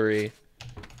jewelry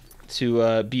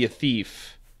to be a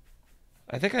thief.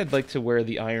 I think I'd like to wear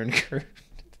the Iron Curtain.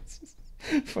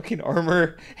 Fucking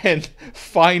armor and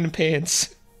fine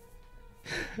pants.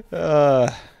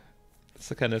 That's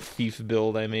the kind of thief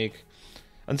build I make.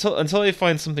 Until I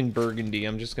find something burgundy,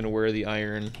 I'm just gonna wear the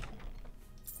iron.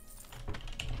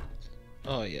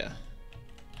 Oh yeah.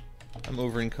 I'm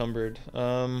over encumbered.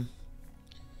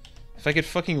 If I could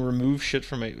fucking remove shit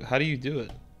from my... How do you do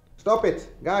it? Stop it,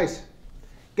 guys.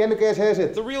 Can guess has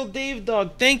it? The real Dave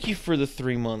Dog, thank you for the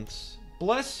 3 months.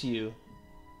 Bless you.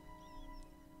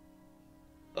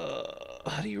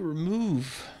 How do you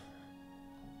remove?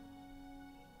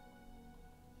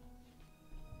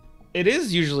 It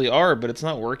is usually R, but it's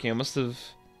not working. I must have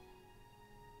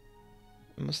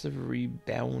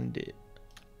rebound it.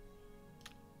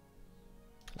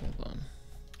 Hold on.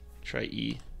 Try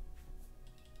E.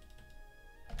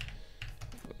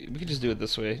 we could just do it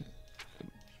this way.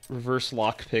 Reverse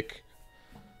lockpick.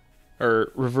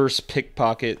 Or reverse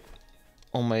pickpocket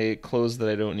all my clothes that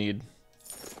I don't need.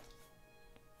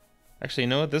 Actually, you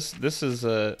know what? This is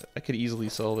I could easily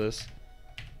sell this.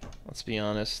 Let's be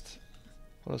honest.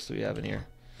 What else do we have in here?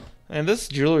 Man, this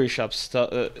jewelry shop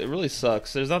it really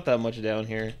sucks. There's not that much down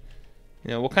here. You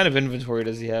know, what kind of inventory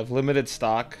does he have? Limited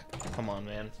stock? Come on,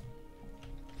 man.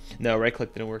 No, right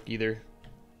click didn't work either.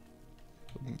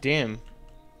 Damn.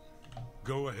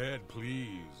 Go ahead,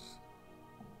 please.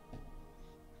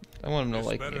 I want him to This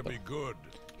like me. better be good.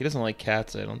 He doesn't like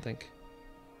cats, I don't think.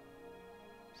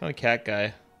 He's not a cat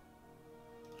guy.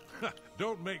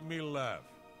 Don't make me laugh.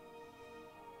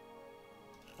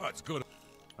 That's good.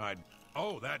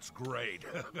 Oh, that's great.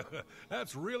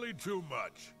 That's really too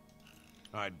much.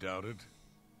 I doubt it.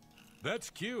 That's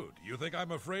cute. You think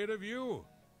I'm afraid of you?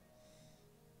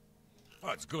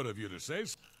 That's good of you to say.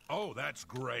 Oh, that's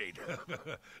great.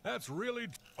 That's really...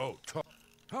 Oh,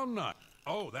 how not?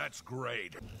 Oh, that's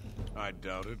great. I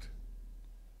doubt it.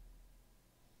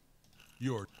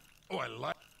 You're... Oh, I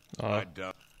like... I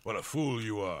doubt... What a fool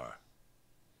you are.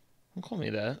 Don't call me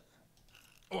that.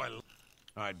 Oh,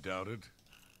 I doubt it.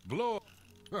 Blow...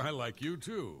 I like you,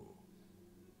 too.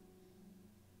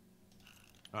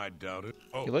 I doubt it.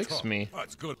 Oh, He likes me.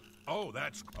 That's good. Oh,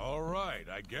 that's... All right,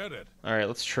 I get it. Alright,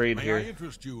 let's trade May here. I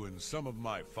interest you in some of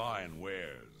my fine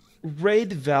wares?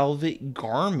 Red velvet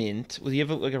garment. Will you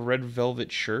have like a red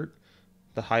velvet shirt?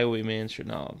 The highwayman shirt.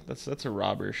 No, that's a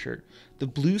robber shirt. The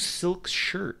blue silk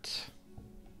shirt.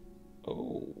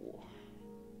 Oh.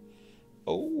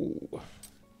 Oh.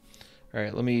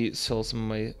 Alright, let me sell some of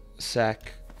my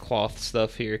sackcloth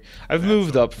stuff here. I've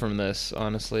moved up from this,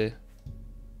 honestly.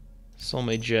 Sell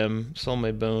my gem, sell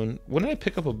my bone. When did I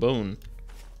pick up a bone?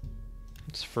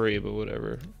 It's free, but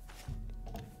whatever.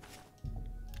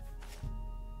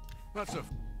 That's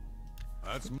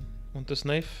Want this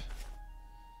knife?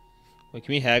 Wait,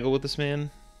 can we haggle with this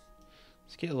man?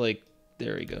 Let's get like...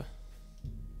 There we go.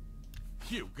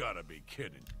 You gotta be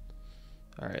kidding.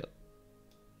 Alright.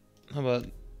 How about...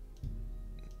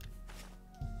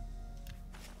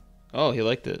 Oh, he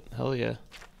liked it. Hell yeah.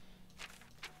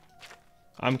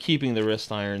 I'm keeping the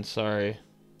wrist iron, sorry.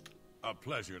 A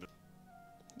pleasure to...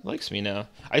 He likes me now.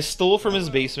 I stole from his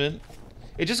basement.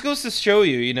 It just goes to show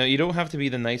you, you know, you don't have to be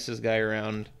the nicest guy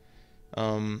around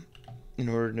in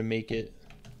order to make it.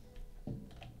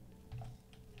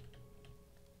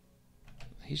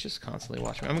 He's just constantly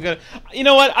watching me. I'm gonna... You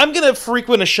know what? I'm gonna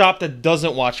frequent a shop that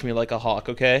doesn't watch me like a hawk,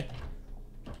 okay?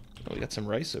 Oh, we got some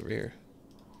rice over here.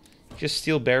 Just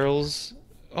steal barrels.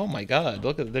 Oh my god,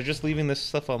 look at... They're just leaving this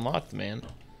stuff unlocked, man.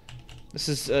 This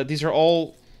is... these are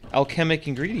all alchemic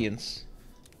ingredients.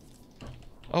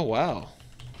 Oh, wow.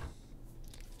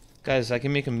 Guys, I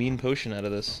can make a mean potion out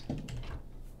of this.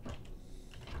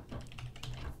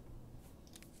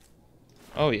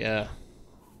 Oh, yeah.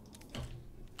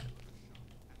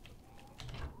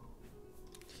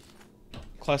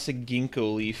 Classic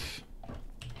ginkgo leaf.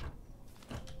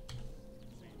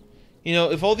 You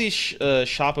know, if all these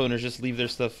shop owners just leave their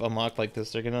stuff unlocked like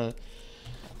this, they're gonna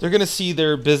see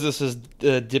their businesses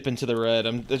dip into the red.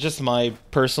 It's just my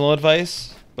personal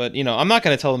advice, but you know, I'm not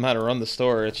gonna tell them how to run the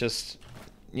store. It's just,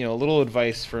 you know, a little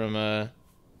advice from a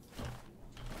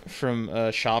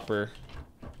shopper.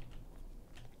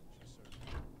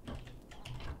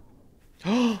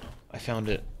 Oh, I found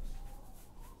it.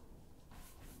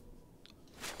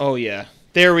 Oh yeah,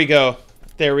 there we go.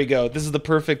 There we go. This is the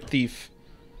perfect thief.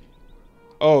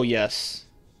 Oh, yes.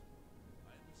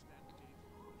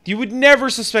 You would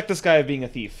never suspect this guy of being a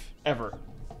thief. Ever.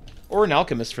 Or an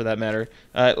alchemist, for that matter.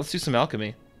 Let's do some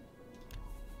alchemy.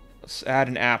 Let's add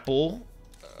an apple.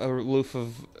 A loaf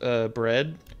of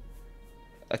bread.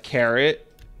 A carrot.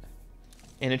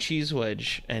 And a cheese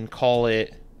wedge. And call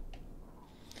it...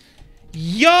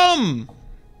 Yum!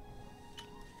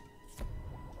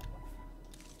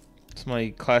 It's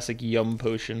my classic yum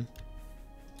potion.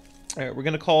 Alright, we're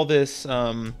gonna call this,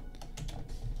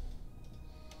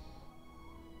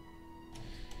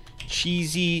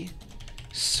 cheesy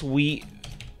sweet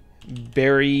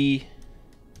berry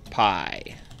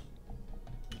pie.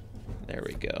 There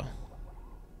we go.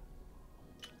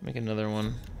 Make another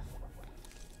one.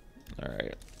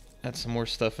 Alright, add some more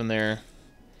stuff in there.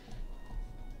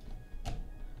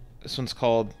 This one's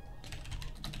called...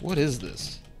 What is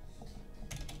this?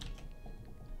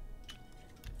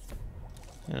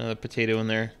 Another potato in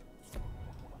there.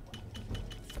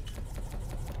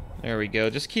 There we go.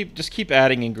 Just keep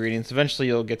adding ingredients. Eventually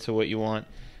you'll get to what you want.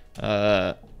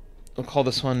 We'll call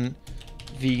this one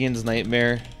Vegan's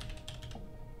Nightmare.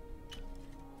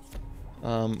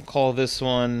 Call this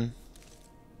one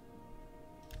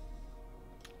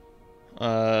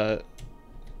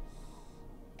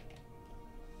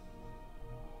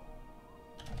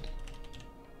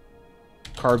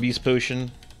Carby's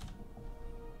potion.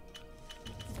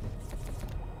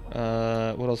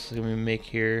 What else can we make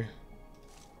here?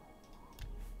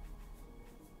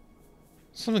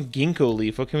 Some ginkgo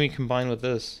leaf. What can we combine with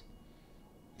this?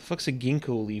 What the fuck's a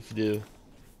ginkgo leaf do?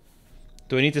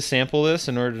 Do I need to sample this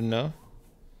in order to know?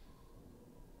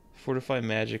 Fortify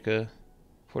magicka.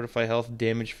 Fortify health,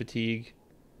 damage, fatigue.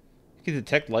 You can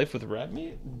detect life with rat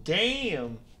meat?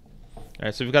 Damn!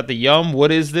 Alright, so we've got the yum.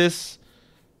 What is this?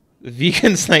 The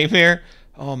vegan's nightmare?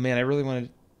 Oh man, I really want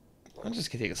to... I'm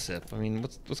just gonna take a sip. I mean,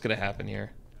 what's gonna happen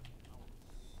here?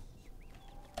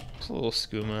 Just a little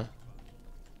skooma.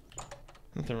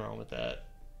 Nothing wrong with that.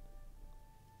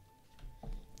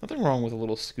 Nothing wrong with a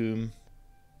little scoom.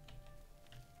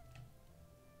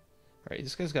 Alright,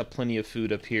 this guy's got plenty of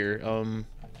food up here.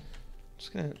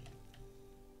 Just gonna...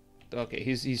 Okay,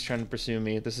 he's trying to pursue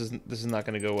me. This is not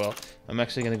gonna go well. I'm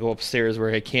actually gonna go upstairs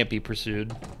where I can't be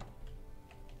pursued.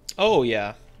 Oh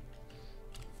yeah.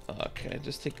 Can I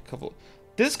just take a couple?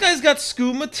 This guy's got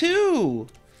skooma too.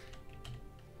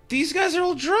 These guys are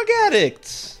all drug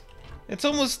addicts. It's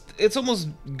almost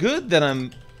good that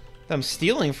I'm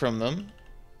stealing from them.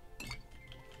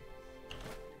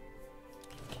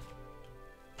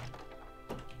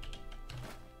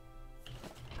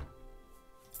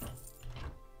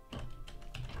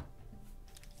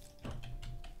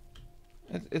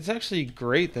 It's actually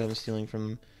great that I'm stealing from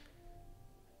them.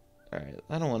 Alright,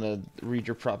 I don't want to read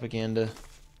your propaganda.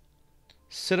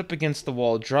 Sit up against the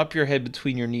wall, drop your head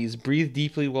between your knees, breathe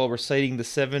deeply while reciting the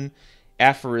 7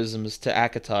 aphorisms to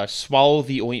Akatosh. Swallow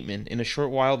the ointment. In a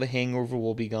short while, the hangover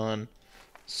will be gone.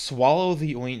 Swallow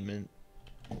the ointment.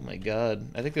 Oh my god.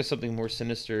 I think there's something more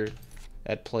sinister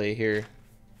at play here.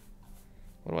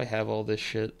 Why do I have all this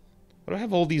shit? Why do I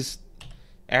have all these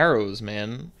arrows,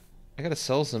 man? I gotta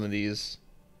sell some of these.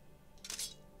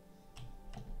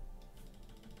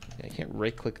 I can't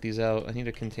right-click these out. I need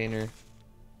a container.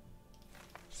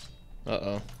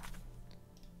 Uh-oh.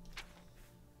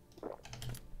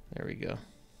 There we go.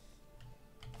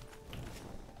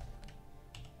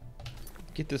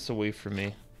 Get this away from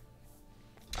me.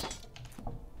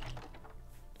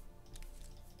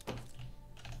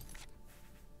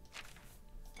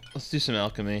 Let's do some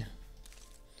alchemy.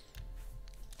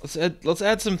 Let's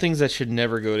add some things that should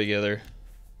never go together.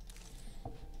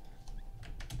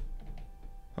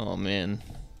 Oh man.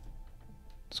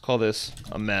 Let's call this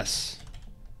a mess.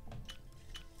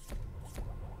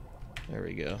 There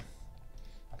we go.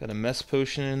 Got a mess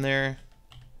potion in there.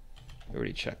 I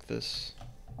already checked this.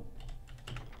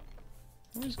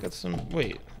 I just got some...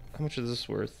 Wait, how much is this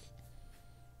worth?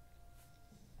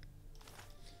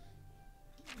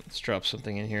 Let's drop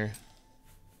something in here.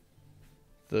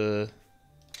 The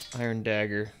iron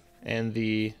dagger and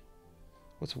the...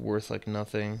 What's worth like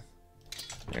nothing?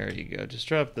 There you go. Just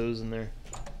drop those in there.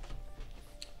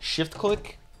 Shift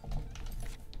click.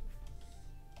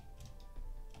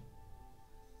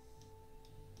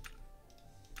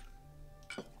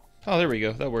 Oh, there we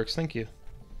go. That works. Thank you.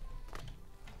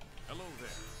 Hello there.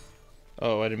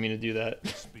 Oh, I didn't mean to do that.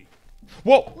 Speak.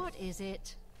 Whoa! What is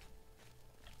it?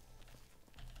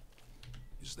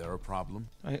 Is there a problem?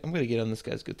 I'm gonna get on this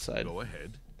guy's good side. Go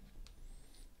ahead.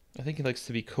 I think he likes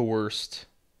to be coerced.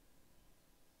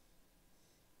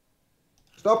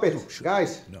 Stop it,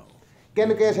 guys. No.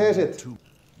 Can guess has it?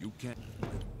 You can't.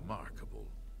 Remarkable.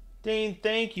 Dane,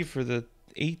 thank you for the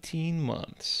 18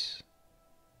 months.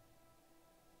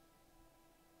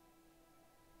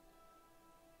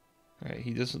 Alright,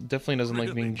 he definitely doesn't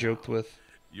like being joked with.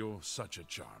 You're such a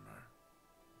charmer.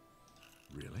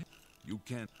 Really? You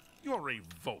can't. You're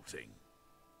revolting.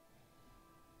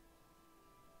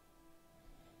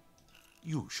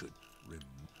 You should.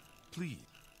 Please.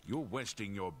 You're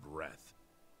wasting your breath.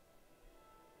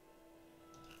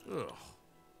 Ugh.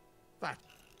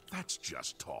 That's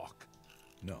just talk.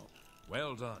 No.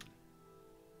 Well done.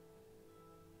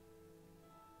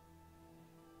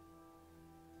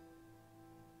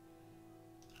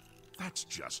 That's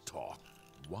just talk.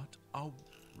 What a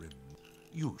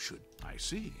you should. I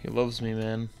see. He loves me,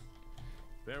 man.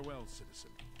 Farewell, citizen.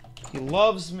 He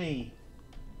loves me.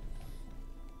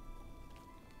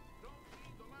 Don't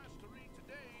need the last to read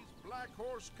today's Black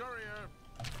Horse Courier.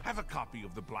 Have a copy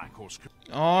of the Black Horse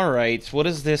Courier. All right. What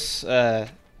does this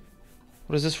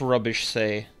rubbish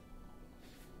say?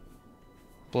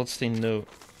 Bloodstained note.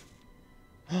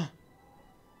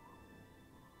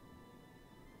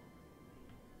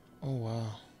 Oh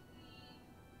wow.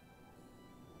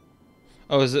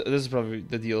 Oh, this is probably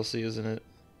the DLC, isn't it?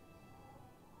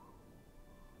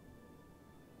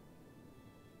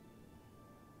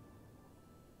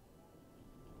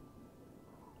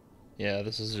 Yeah,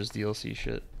 this is just DLC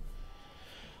shit.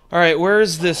 Alright, where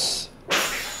is this?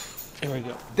 There we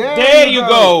go. There you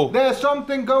go! There's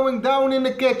something going down in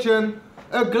the kitchen.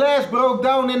 A glass broke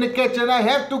down in the kitchen. I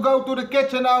have to go to the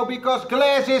kitchen now because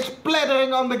glass is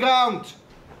splattering on the ground.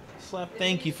 Slap,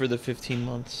 thank you for the 15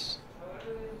 months.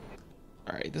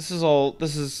 Alright, this is all...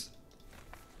 This is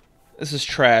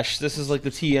trash. This is like the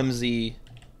TMZ.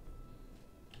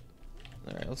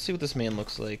 Alright, let's see what this man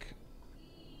looks like.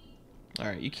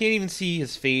 Alright, you can't even see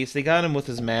his face. They got him with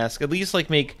his mask. At least, like,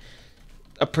 make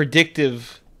a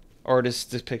predictive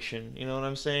artist depiction. You know what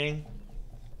I'm saying?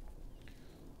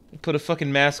 Put a fucking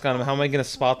mask on him. How am I gonna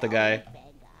spot the guy? Oh,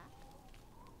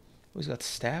 he's got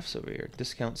staffs over here.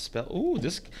 Discount spell. Ooh,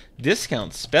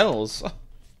 discount spells.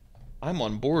 I'm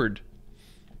on board.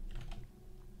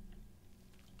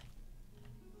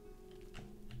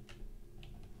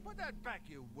 Put that back,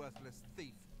 you worthless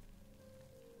thief.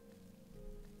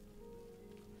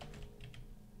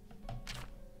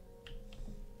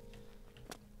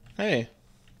 Hey.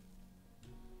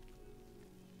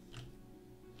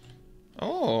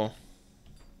 Oh.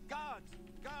 Guards!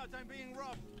 Guards, I'm being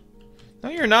robbed. No,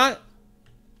 you're not.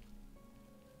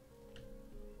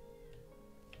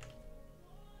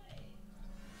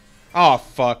 Oh,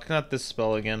 fuck. Not this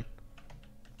spell again.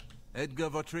 Edgar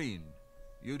Vautrin,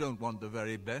 you don't want the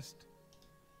very best.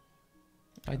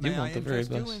 I do want the very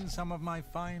best. May I interest you in some of my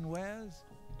fine wares?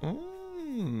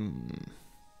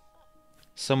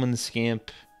 Summon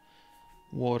Scamp.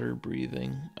 Water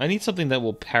breathing. I need something that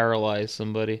will paralyze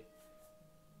somebody.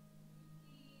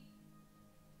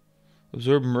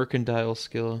 Absorb mercantile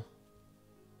skill.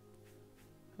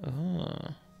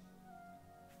 Ah.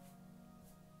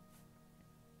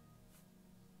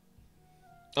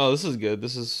 Oh, this is good.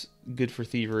 This is good for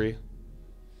thievery.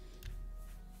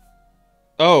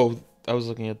 Oh, I was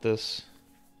looking at this.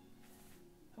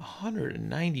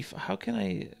 195. How can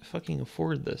I fucking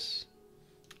afford this?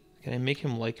 Can I make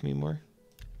him like me more?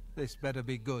 This better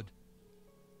be good.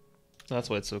 That's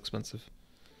why it's so expensive.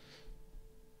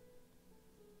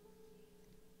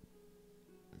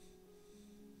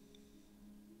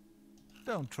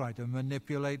 Don't try to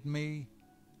manipulate me.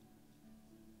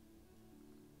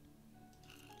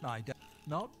 Not?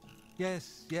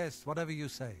 Yes, yes, whatever you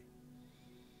say.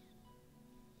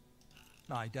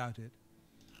 I doubt it.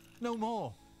 No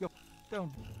more.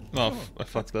 Don't. Oh, I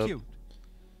fucked up. Cute.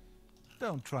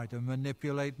 Don't try to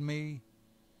manipulate me.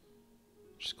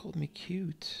 Just called me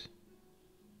cute.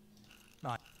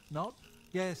 Not?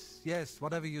 Yes, yes,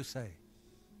 whatever you say.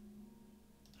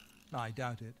 I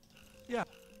doubt it. Yeah,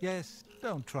 yes,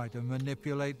 don't try to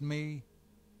manipulate me.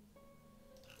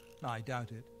 I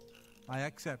doubt it. I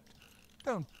accept.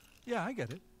 Don't. Yeah, I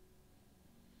get it.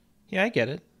 Yeah, I get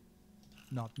it.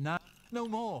 Not now. No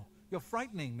more. You're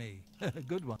frightening me.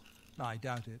 Good one. I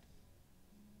doubt it.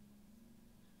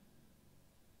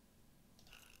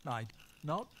 Not.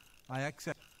 I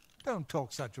accept. Don't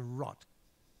talk such rot.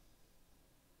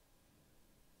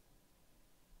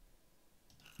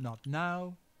 Not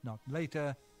now, not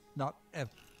later, not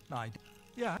ever.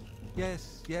 Yeah.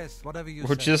 Yes, yes, whatever you say.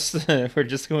 We're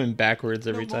just going backwards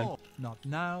every time. More. Not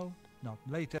now, not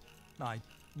later. Not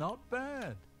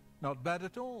bad. Not bad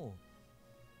at all.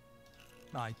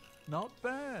 Not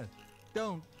bad.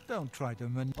 Don't try to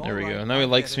There we go. Now he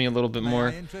likes me a little bit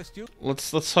more.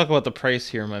 Let's talk about the price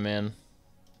here, my man.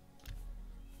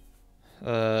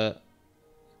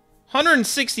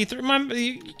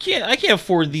 163. I can't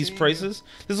afford these prices.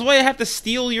 This is why I have to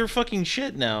steal your fucking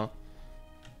shit now.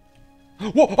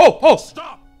 Whoa! Oh!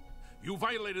 Stop! You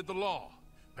violated the law.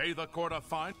 Pay the court a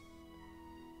fine.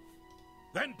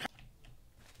 Then pay.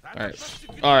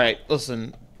 All right.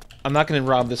 Listen, I'm not gonna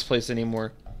rob this place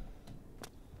anymore.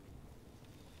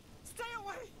 Stay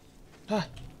away!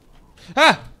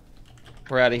 Ah!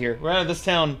 We're out of here. We're out of this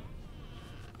town.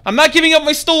 I'm not giving up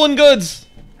my stolen goods.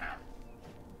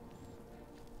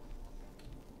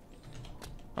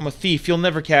 I'm a thief. You'll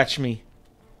never catch me.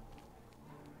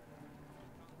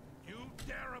 You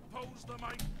dare oppose the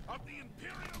might of the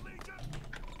Imperial Legion?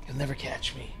 You'll never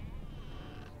catch me.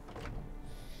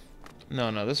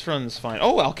 No, this run is fine.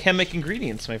 Oh, alchemic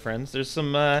ingredients, my friends. There's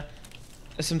some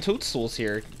toadstools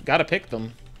here. Gotta pick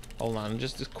them. Hold on,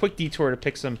 just a quick detour to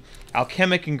pick some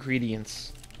alchemic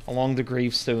ingredients along the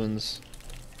gravestones.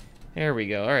 There we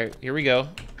go. All right, here we go.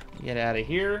 Get out of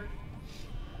here.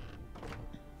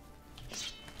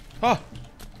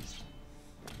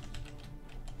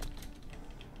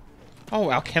 Oh,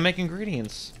 alchemic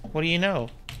ingredients. What do you know?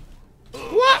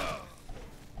 What?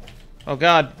 Oh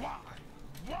God.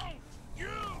 Won't you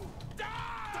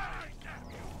die?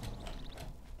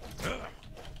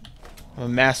 I'm a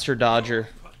master dodger.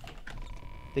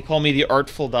 They call me the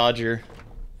Artful Dodger.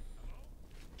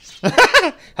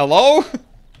 Hello?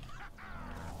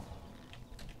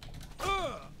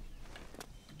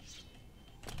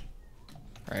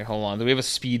 Alright, hold on. Do we have a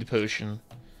speed potion?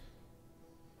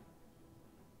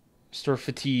 Restore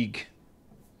fatigue.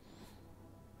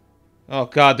 Oh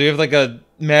god, do we have like a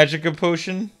magicka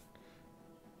potion?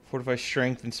 Fortify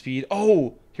strength and speed.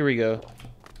 Oh! Here we go.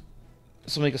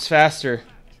 This will make us faster.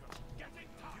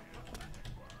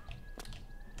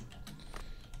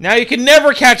 Now you can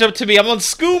never catch up to me. I'm on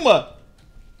skooma.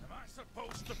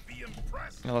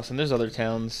 Now listen, there's other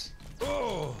towns.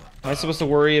 Am I supposed to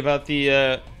worry about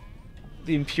the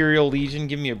Imperial Legion?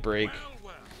 Give me a break.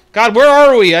 God, where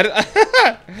are we?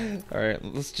 Alright,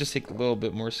 let's just take a little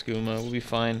bit more skooma. We'll be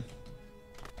fine.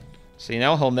 See,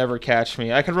 now he'll never catch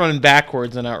me. I can run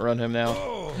backwards and outrun him now.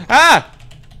 Ah!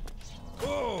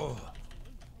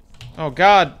 Oh,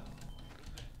 God.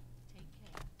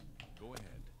 Go ahead.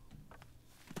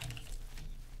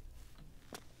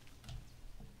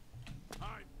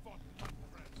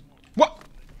 What?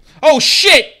 Oh,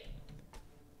 shit!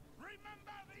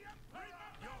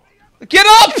 Get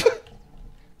up!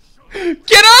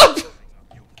 Get up!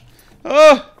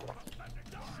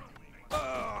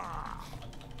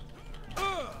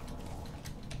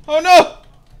 Oh no!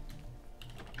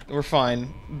 We're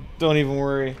fine. Don't even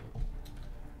worry.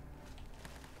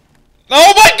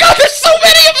 Oh my god, there's so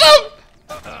many of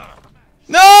them!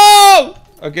 No!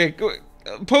 Okay, go.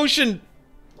 Potion.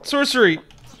 Sorcery.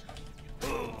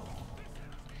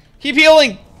 Keep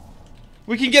healing!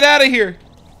 We can get out of here!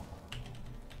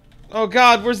 Oh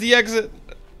god, where's the exit?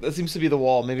 That seems to be the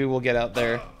wall. Maybe we'll get out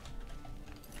there.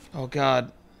 Oh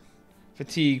god.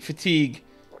 Fatigue, fatigue.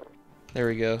 There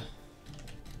we go.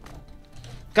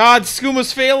 God,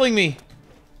 Skooma's failing me!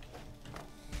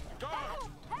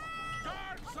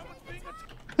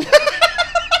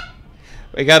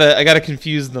 I gotta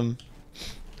confuse them.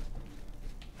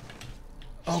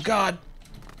 Oh god!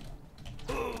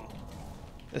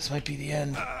 This might be the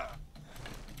end.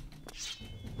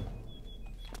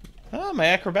 Oh, my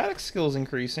acrobatic skill is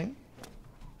increasing.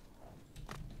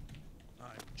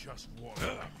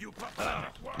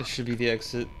 This should be the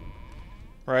exit.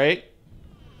 Right?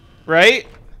 Right?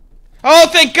 Oh,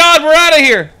 thank God, we're out of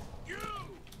here!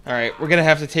 Alright, we're gonna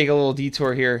have to take a little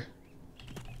detour here.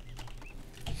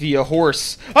 Via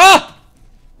horse. Ah!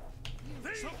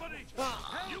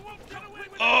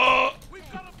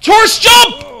 Horse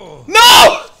jump!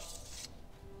 No!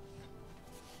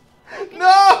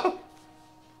 No!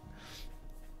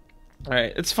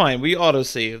 Alright, it's fine. We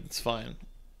autosave. It's fine.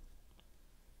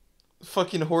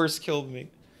 Fucking horse killed me.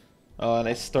 Oh, and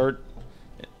I start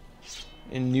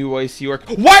in New Icy York.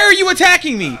 Why are you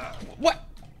attacking me? What?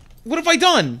 What have I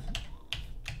done?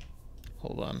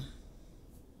 Hold on.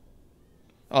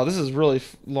 Oh, this is really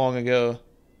long ago.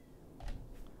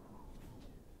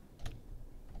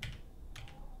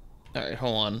 Alright,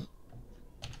 hold on.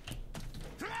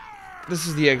 This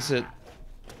is the exit.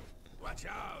 Watch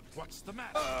out! What's the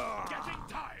matter? Getting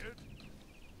tired?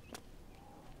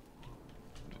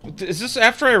 Is this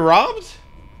after I robbed?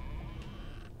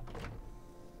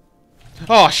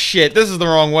 Oh shit, this is the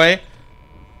wrong way.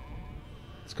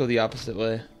 Let's go the opposite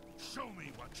way. Show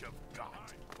me what you've got.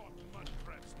 I fought mud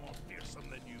crabs more fearsome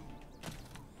than you.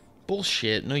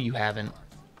 Bullshit, no you haven't.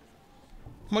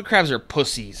 Mud crabs are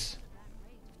pussies.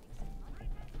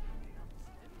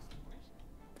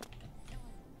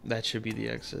 That should be the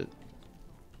exit.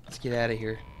 Let's get out of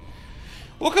here.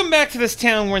 We'll come back to this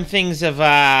town when things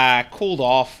have cooled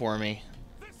off for me.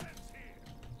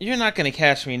 You're not gonna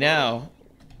catch me now.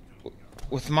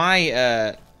 With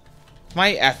my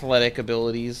my athletic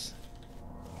abilities.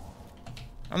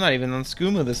 I'm not even on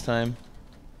skooma this time.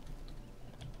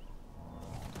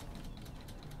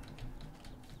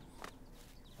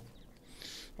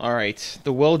 Alright,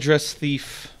 the well-dressed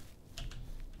thief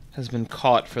has been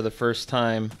caught for the first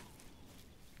time.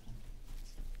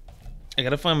 I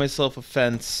gotta find myself a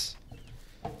fence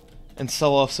and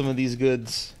sell off some of these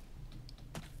goods.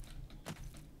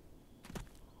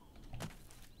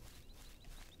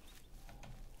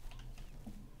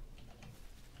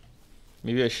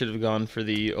 Maybe I should have gone for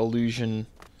the illusion,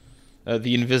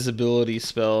 the invisibility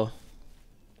spell.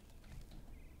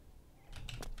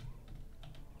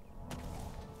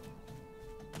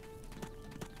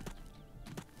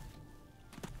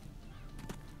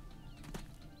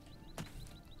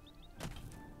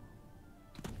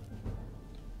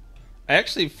 I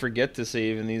actually forget to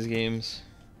save in these games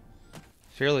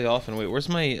fairly often. Wait, where's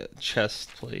my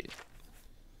chest plate?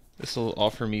 This will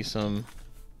offer me some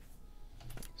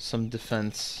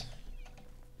defense.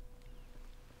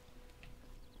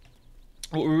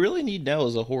 What we really need now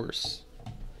is a horse.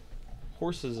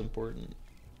 Horse is important.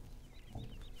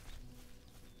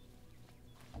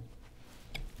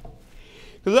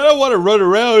 Because I don't want to run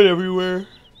around everywhere.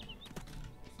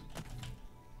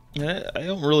 I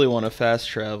don't really want to fast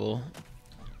travel.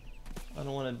 I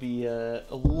don't want to be a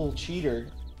little cheater.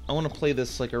 I want to play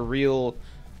this like a real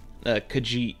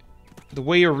Khajiit. The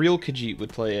way a real Khajiit would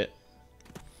play it.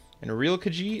 And a real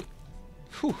Khajiit,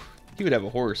 whew, he would have a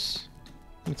horse.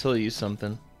 Let me tell you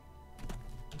something.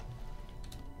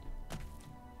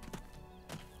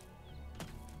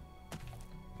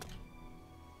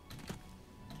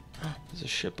 There's a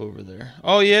ship over there.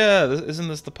 Oh yeah, isn't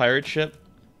this the pirate ship?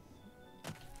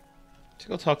 Let's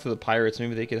go talk to the pirates.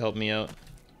 Maybe they could help me out.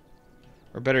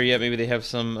 Or better yet, maybe they have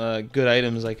some good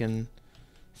items I can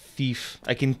thief.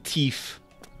 I can thief.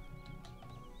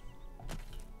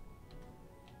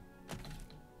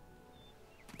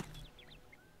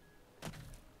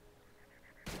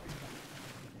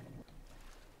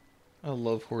 I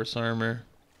love horse armor.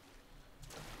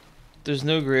 There's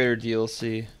no greater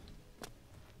DLC.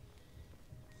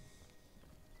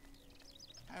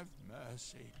 Have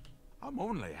mercy. I'm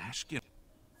only asking.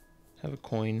 Have a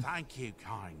coin. Thank you,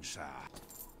 kind sir.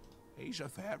 He's a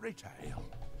fairy tale.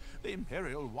 The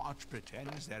Imperial Watch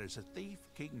pretends there is a thief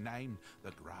king named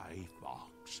the Grey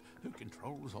Fox who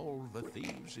controls all the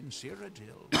thieves in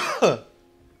Cyrodiil.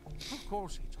 Of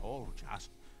course, it's all just...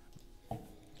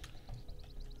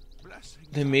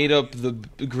 They made up the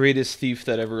greatest thief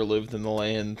that ever lived in the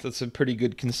land. That's a pretty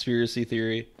good conspiracy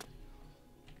theory.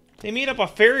 They made up a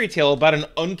fairy tale about an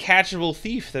uncatchable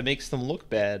thief that makes them look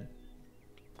bad.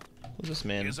 What's this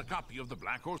man? Here's a copy of the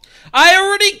Black Horse. I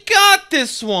already got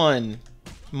this one!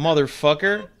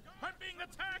 Motherfucker. I'm being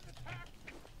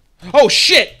attacked! Oh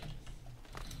shit!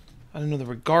 I didn't know there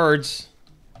were guards.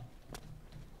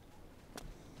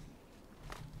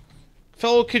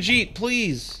 Fellow Khajiit,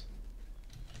 please.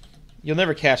 You'll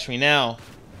never catch me now.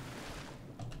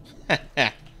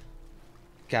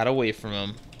 Got away from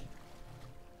him.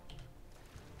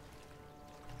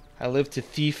 I live to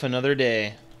thief another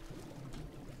day.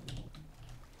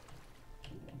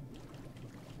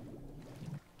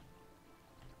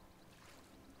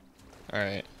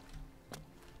 Alright.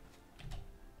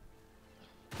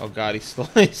 Oh god,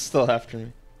 he's still after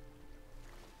me.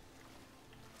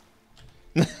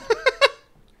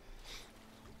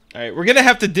 Alright, we're gonna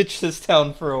have to ditch this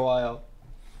town for a while.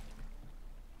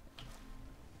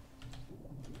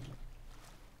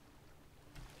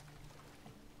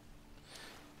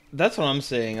 That's what I'm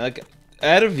saying. Like,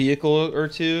 add a vehicle or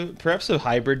two, perhaps a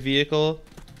hybrid vehicle,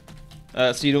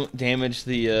 so you don't damage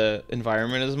the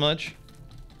environment as much.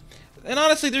 And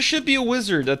honestly, there should be a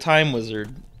wizard, a time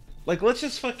wizard. Like, let's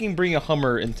just fucking bring a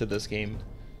Hummer into this game.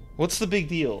 What's the big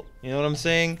deal? You know what I'm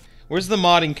saying? Where's the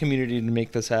modding community to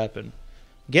make this happen?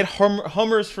 Get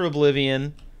Hummers for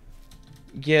Oblivion.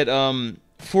 Get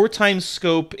 4x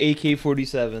scope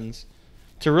AK-47s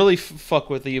to really fuck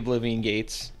with the Oblivion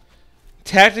gates.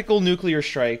 Tactical nuclear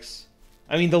strikes.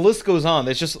 I mean, the list goes on.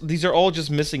 There's just these are all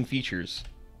just missing features.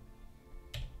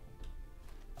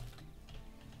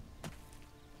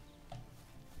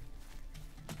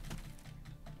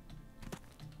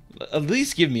 At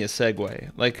least give me a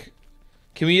Segway. Like,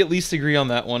 can we at least agree on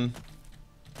that one?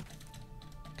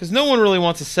 Because no one really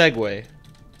wants a Segway.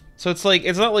 So it's like,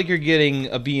 it's not like you're getting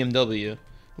a BMW.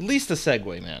 At least a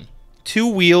Segway, man. 2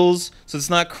 wheels, so it's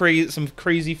not some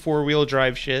crazy 4-wheel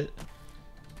drive shit.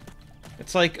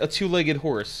 It's like a 2-legged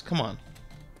horse. Come on.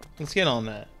 Let's get on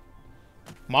that.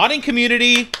 Modding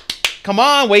community! Come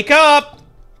on, wake up!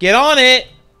 Get on it!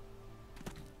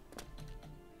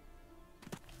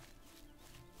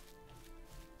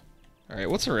 Alright,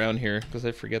 what's around here? Because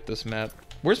I forget this map.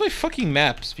 Where's my fucking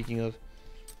map, speaking of?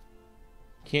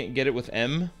 Can't get it with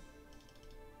M?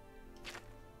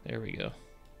 There we go.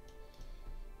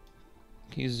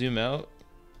 Can you zoom out?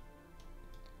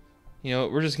 You know,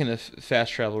 we're just gonna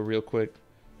fast travel real quick.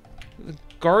 The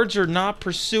guards are not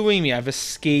pursuing me. I've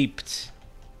escaped.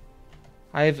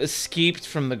 I have escaped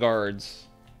from the guards.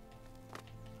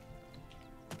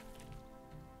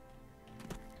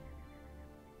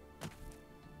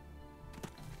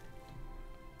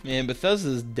 Man,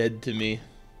 Bethesda's dead to me.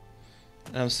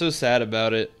 And I'm so sad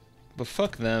about it. But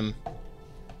fuck them.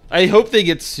 I hope they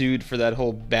get sued for that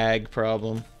whole bag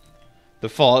problem. The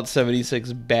Fallout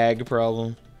 76 bag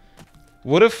problem.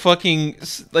 What a fucking...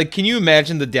 Like, can you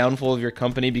imagine the downfall of your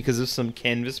company because of some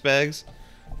canvas bags?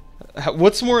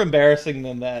 What's more embarrassing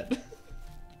than that?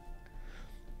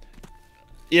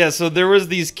 Yeah, so there was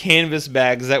these canvas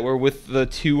bags that were with the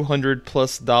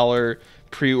 $200+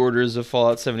 pre-orders of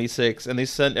Fallout 76, and they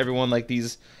sent everyone like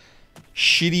these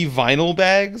shitty vinyl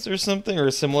bags or something, or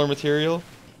a similar material.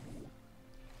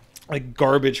 Like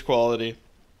garbage quality.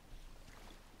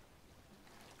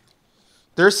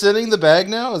 They're sending the bag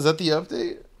now? Is that the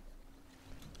update?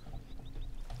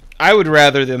 I would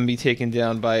rather them be taken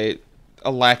down by a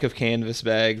lack of canvas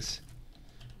bags.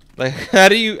 Like, how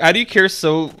do you care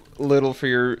so little for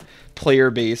your player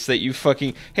base that you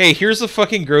fucking... Hey, here's a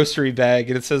fucking grocery bag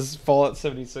and it says Fallout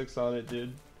 76 on it,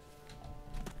 dude.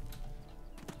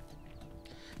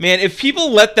 Man, if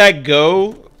people let that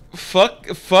go,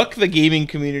 fuck the gaming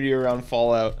community around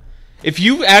Fallout. If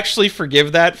you actually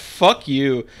forgive that, fuck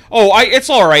you. Oh, it's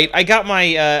all right. I got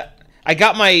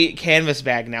my canvas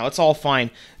bag now. It's all fine.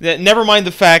 Never mind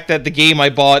the fact that the game I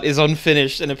bought is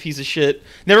unfinished and a piece of shit.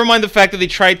 Never mind the fact that they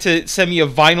tried to send me a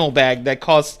vinyl bag that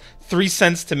costs 3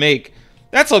 cents to make.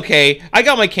 That's okay. I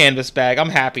got my canvas bag. I'm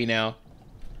happy now.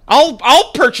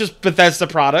 I'll purchase Bethesda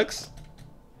products.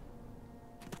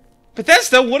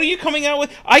 Bethesda, what are you coming out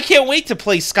with? I can't wait to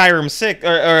play Skyrim 6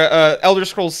 or Elder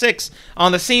Scrolls 6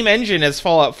 on the same engine as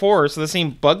Fallout 4, so the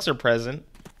same bugs are present.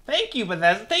 Thank you,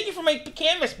 Bethesda. Thank you for my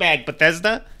canvas bag,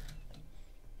 Bethesda.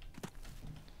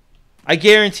 I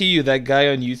guarantee you that guy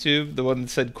on YouTube, the one that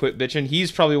said quit bitching,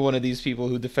 he's probably one of these people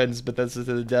who defends Bethesda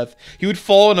to the death. He would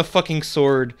fall on a fucking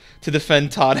sword to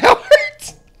defend Todd Howard.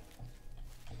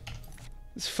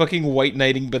 This fucking white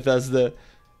knighting Bethesda.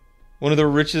 One of the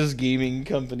richest gaming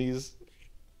companies.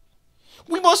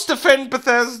 We must defend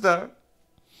Bethesda.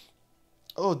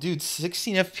 Oh, dude,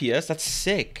 16 FPS? That's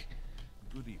sick.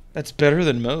 That's better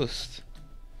than most.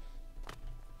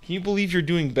 Can you believe you're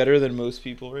doing better than most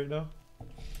people right now?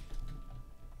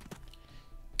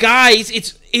 Guys,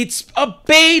 it's a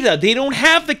beta. They don't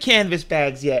have the canvas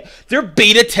bags yet. They're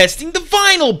beta testing the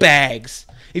vinyl bags.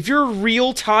 If you're a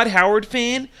real Todd Howard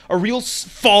fan, a real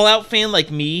Fallout fan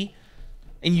like me,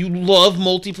 and you love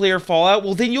multiplayer Fallout,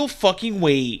 well then you'll fucking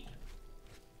wait.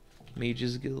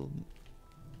 Mages Guild.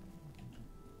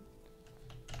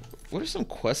 What are some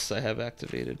quests I have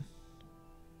activated?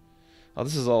 Oh,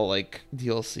 this is all like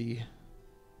DLC.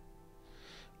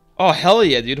 Oh, hell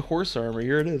yeah, dude. Horse armor.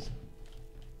 Here it is.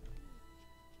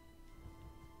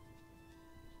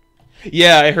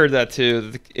 Yeah, I heard that too.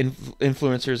 The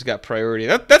influencers got priority.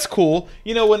 That's cool.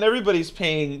 You know, when everybody's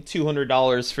paying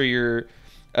 $200 for your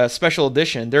special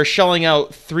edition, they're shelling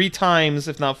out 3 times,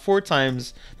 if not 4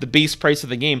 times, the base price of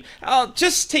the game.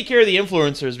 Just take care of the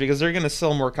influencers because they're going to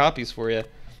sell more copies for you.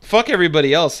 Fuck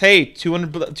everybody else. Hey,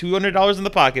 $200 in the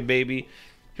pocket, baby.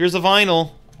 Here's a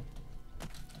vinyl.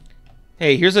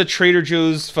 Hey, here's a Trader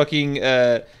Joe's fucking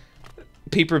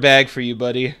paper bag for you,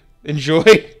 buddy. Enjoy.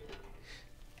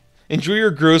 Enjoy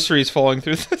your groceries falling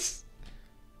through this.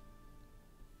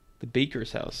 The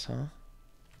baker's house, huh?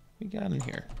 What we got in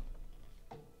here?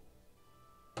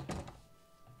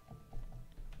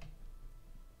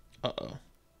 Uh-oh.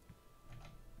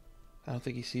 I don't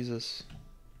think he sees us.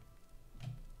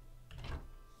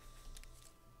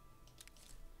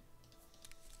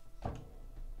 He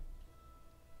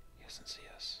doesn't see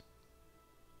us.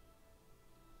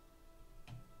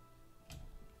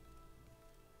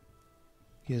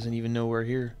 He doesn't even know we're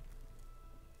here.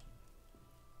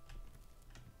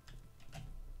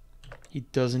 He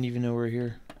doesn't even know we're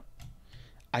here.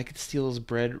 I could steal his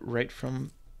bread right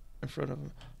from in front of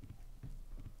him.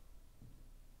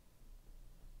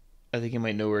 I think he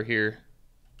might know we're here.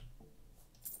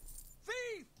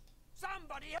 Thief!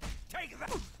 Somebody take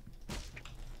that.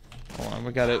 Hold on,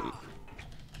 we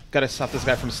gotta stop this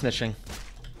guy from snitching.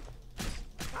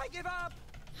 I give up.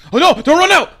 Oh no! Don't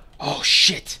run out! Oh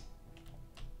shit!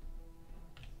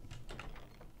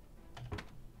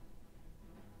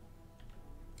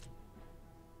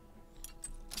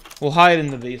 We'll hide in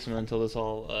the basement until this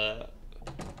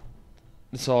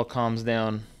all calms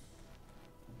down.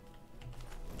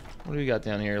 What do we got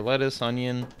down here? Lettuce,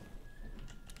 onion.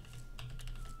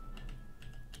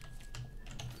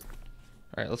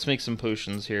 Alright, let's make some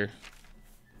potions here.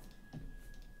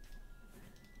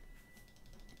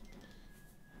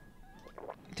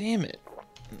 Damn it.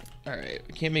 Alright,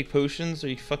 we can't make potions? Are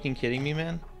you fucking kidding me,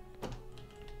 man? At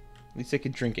least I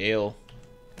could drink ale.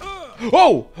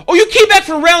 Oh! Oh, you came back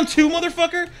for round 2,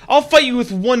 motherfucker? I'll fight you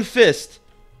with one fist.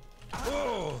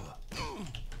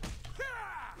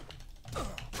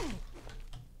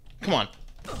 Come on.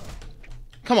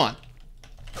 Come on.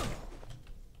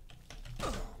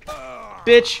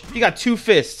 Bitch, you got 2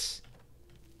 fists.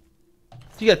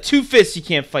 You got 2 fists, you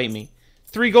can't fight me.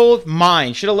 3 gold,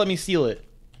 mine. Should've let me steal it.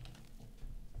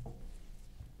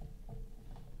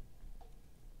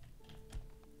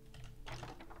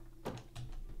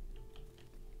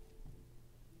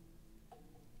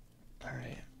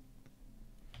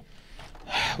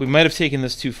 We might have taken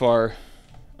this too far.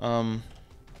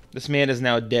 This man is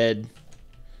now dead.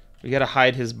 We gotta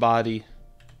hide his body.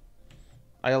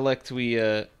 I elect we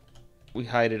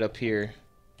hide it up here.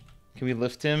 Can we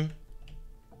lift him?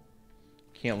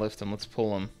 Can't lift him. Let's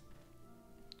pull him.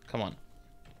 Come on.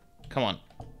 Come on.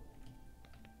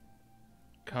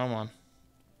 Come on.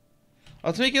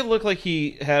 Let's make it look like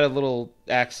he had a little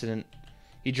accident.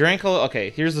 He drank a little... Okay,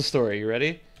 here's the story. You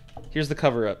ready? Here's the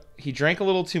cover-up. He drank a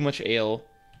little too much ale.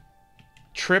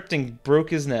 Tripped and broke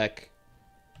his neck.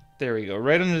 There we go.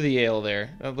 Right under the ale there.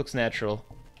 That looks natural.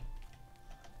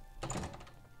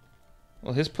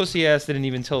 Well, his pussy ass didn't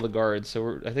even tell the guards,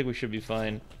 so I think we should be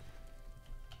fine.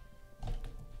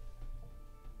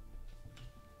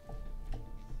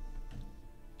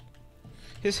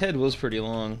 His head was pretty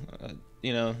long.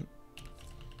 You know,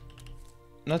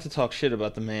 not to talk shit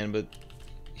about the man, but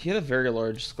he had a very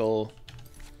large skull.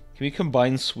 Can we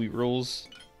combine sweet rolls?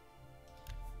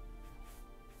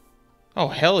 Oh,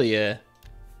 hell yeah.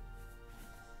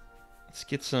 Let's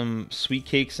get some sweet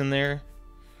cakes in there.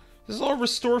 This is all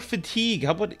restore fatigue.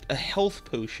 How about a health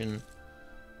potion?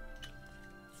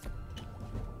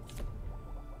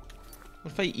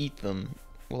 What if I eat them?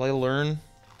 Will I learn?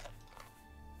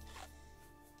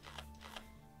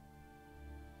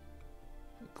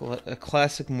 A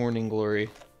classic morning glory.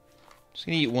 Just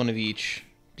gonna eat one of each.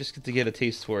 Just to get a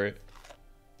taste for it.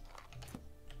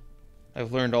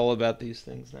 I've learned all about these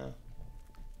things now.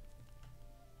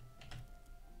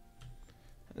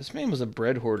 This man was a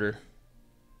bread hoarder.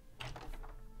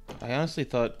 I honestly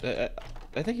thought... I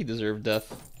think he deserved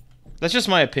death. That's just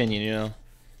my opinion, you know.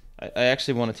 I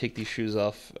actually want to take these shoes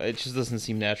off. It just doesn't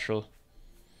seem natural.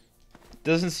 It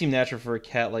doesn't seem natural for a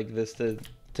cat like this to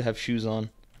have shoes on.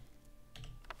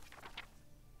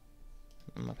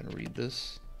 I'm not going to read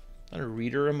this. I'm not a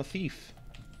reader, I'm a thief.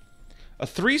 A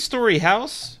 3-story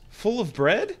house full of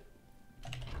bread?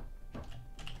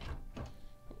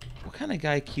 What kind of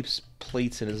guy keeps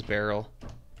plates in his barrel?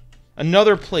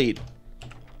 Another plate.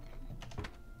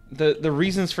 The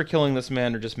reasons for killing this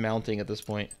man are just mounting at this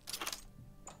point.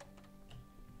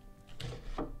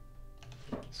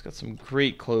 He's got some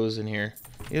great clothes in here.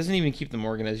 He doesn't even keep them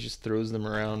organized, he just throws them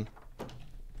around.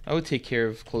 I would take care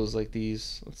of clothes like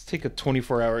these. Let's take a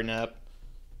 24-hour nap.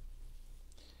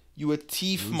 You a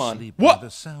thief, man.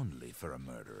 What? Soundly for a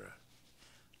murderer.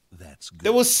 That's good.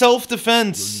 That was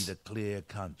self-defense. You'll need a clear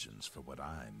conscience for what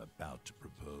I'm about to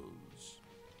propose.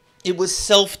 It was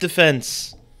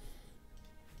self-defense.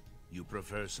 You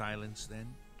prefer silence,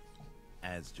 then?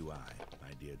 As do I,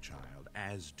 my dear child.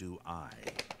 As do I.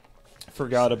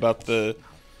 Forgot about the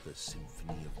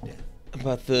symphony of death.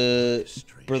 About the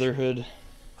Brotherhood.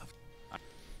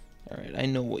 Alright, I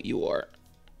know what you are.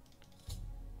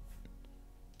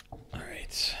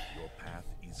 Alright. Your path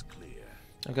is clear.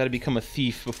 I've got to become a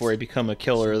thief before I become a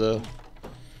killer, though.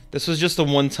 This was just a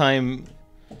one-time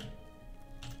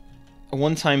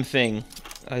thing.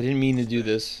 I didn't mean to do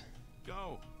this.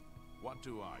 Go. What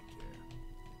do I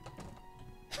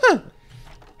care?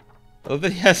 I love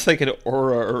that he has like an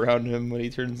aura around him when he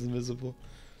turns invisible.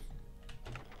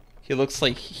 He looks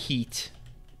like heat.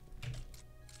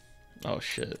 Oh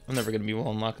shit, I'm never gonna be able to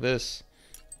unlock this.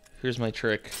 Here's my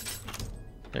trick.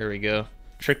 There we go.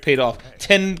 Trick paid off.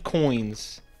 10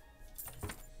 coins.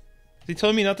 Is he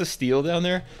telling me not to steal down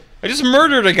there? I just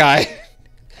murdered a guy!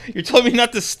 You're telling me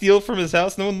not to steal from his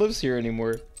house? No one lives here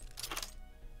anymore.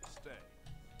 Stay.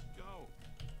 Go.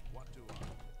 What do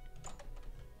I?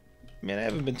 Man, I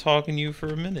haven't been talking to you for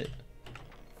a minute.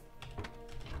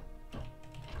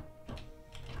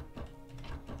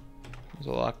 There's a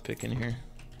lockpick in here.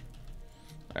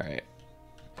 Alright.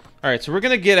 Alright, so we're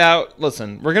gonna get out.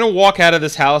 Listen, we're gonna walk out of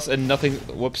this house and nothing...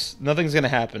 Whoops. Nothing's gonna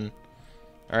happen.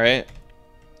 Alright?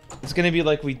 It's gonna be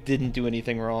like we didn't do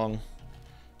anything wrong.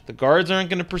 The guards aren't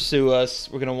gonna pursue us.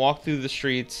 We're gonna walk through the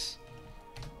streets.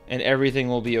 And everything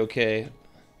will be okay.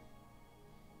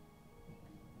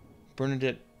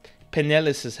 Bernadette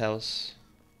Pinellas' house.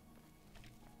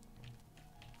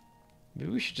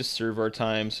 Maybe we should just serve our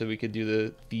time so we could do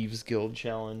the Thieves Guild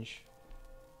challenge.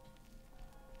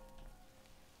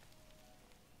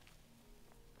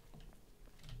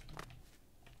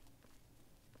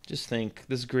 Just think,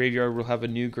 this graveyard will have a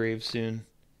new grave soon.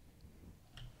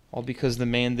 All because the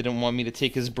man didn't want me to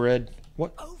take his bread.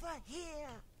 What? Over here.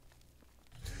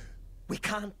 We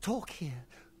can't talk here.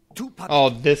 Oh,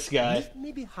 this guy. Meet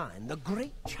me behind the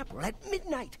great chapel at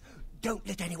midnight. Don't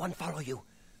let anyone follow you.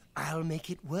 I'll make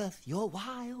it worth your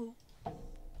while.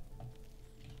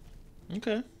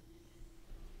 Okay.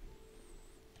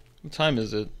 What time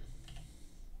is it?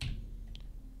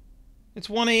 It's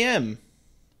 1 a.m.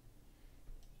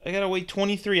 I gotta wait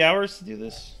 23 hours to do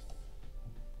this?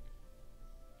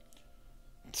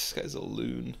 This guy's a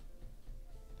loon.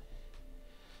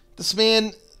 This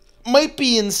man might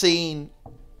be insane.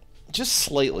 Just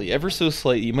slightly, ever so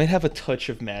slightly. You might have a touch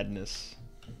of madness.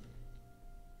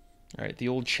 Alright, the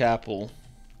old chapel.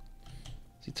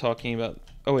 Is he talking about...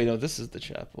 Oh wait, no, this is the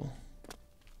chapel.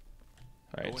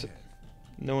 Alright, so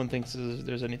no one thinks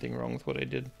there's anything wrong with what I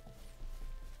did.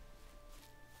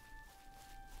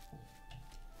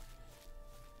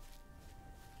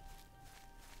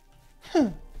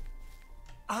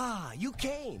 Ah, you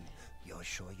came. You're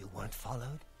sure you weren't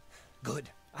followed? Good.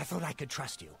 I thought I could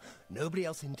trust you. Nobody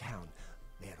else in town.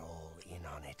 They're all in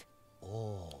on it.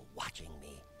 All watching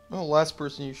me. Well, last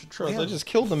person you should trust. Well, I just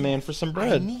killed the man for some I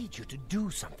bread. need you to do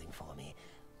something for me.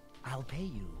 I'll pay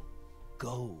you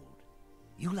gold.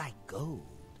 You like gold,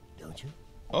 don't you?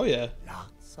 Oh, yeah.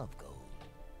 Lots of gold.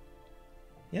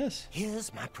 Yes.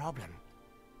 Here's my problem.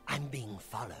 I'm being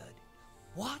followed.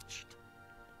 Watched.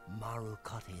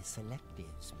 Marukote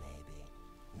selectives, maybe.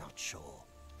 Not sure.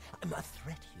 I'm a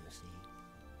threat, you see,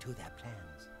 to their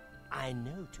plans. I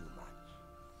know too much.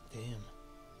 Damn.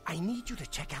 I need you to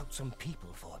check out some people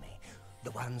for me.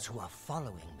 The ones who are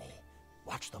following me.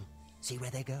 Watch them. See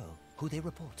where they go. Who they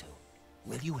report to.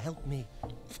 Will you help me?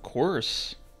 Of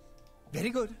course.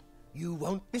 Very good. You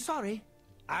won't be sorry.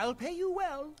 I'll pay you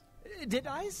well. Did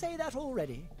I say that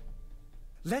already?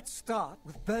 Let's start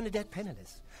with Bernadette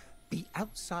Penniless. Be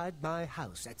outside my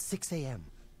house at 6 a.m.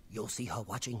 You'll see her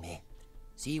watching me.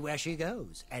 See where she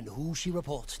goes and who she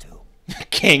reports to.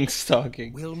 Gang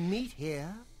stalking. We'll meet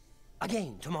here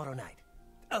again tomorrow night.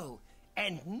 Oh,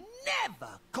 and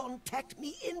never contact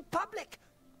me in public.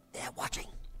 They're watching.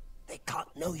 They can't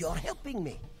know you're helping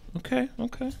me. Okay,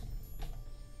 okay.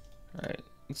 Alright,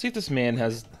 let's see if this man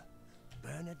has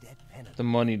the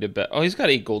money to bet. Oh, he's got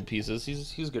 8 gold pieces.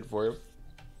 He's good for it.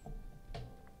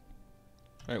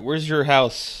 Alright, where's your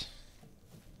house?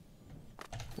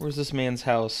 Where's this man's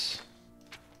house?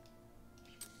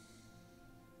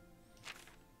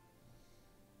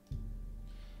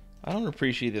 I don't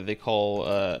appreciate that they call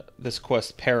this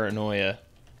quest paranoia.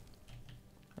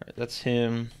 Alright, that's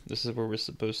him. This is where we're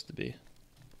supposed to be.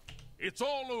 It's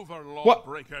all over,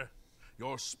 lawbreaker.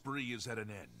 Your spree is at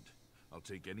an end. I'll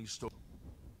take any story.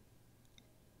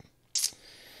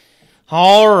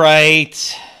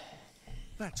 Alright.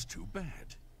 That's too bad.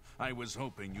 I was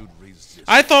hoping you'd resist.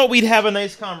 I thought we'd have a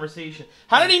nice conversation.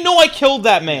 How did he know I killed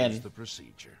that man? Here's the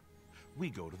procedure. We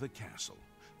go to the castle.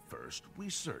 First, we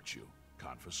search you,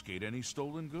 confiscate any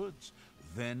stolen goods.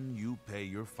 Then you pay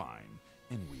your fine,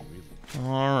 and we release.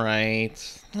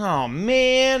 Alright. Oh,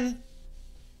 man.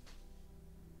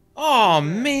 Oh,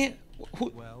 man.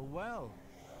 Well, well.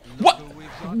 What?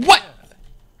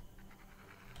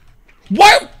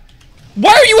 What?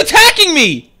 Why are you attacking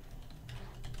me?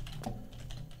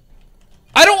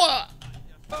 I don't.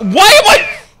 Why am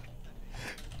I?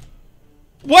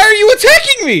 Why are you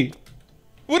attacking me?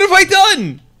 What have I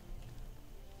done?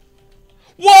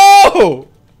 Whoa!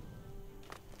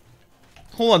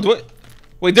 Hold on. Do I?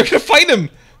 Wait, they're gonna fight him.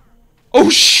 Oh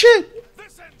shit!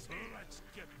 Let's get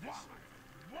this.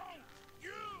 Won't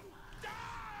you die?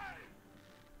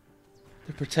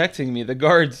 They're protecting me. The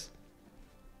guards.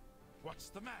 What's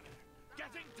the matter?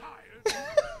 Getting tired?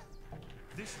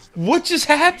 This is the What just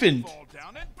happened? fall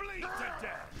down and bleed to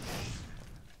death.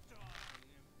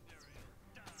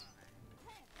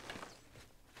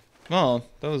 Oh,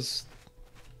 that was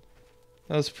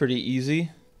pretty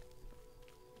easy.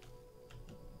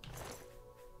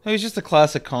 Oh, he's just a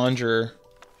classic conjurer.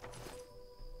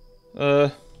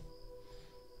 Don't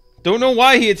know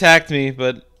why he attacked me,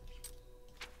 but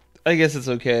I guess it's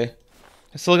okay.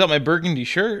 I still got my burgundy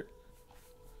shirt,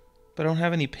 but I don't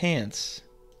have any pants.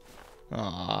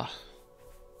 Ah.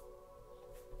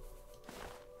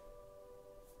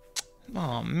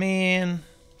 Oh man.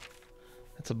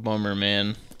 That's a bummer,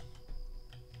 man.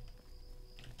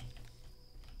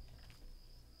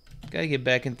 Gotta get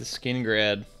back into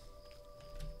Skingrad.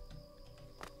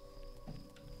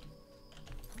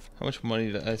 How much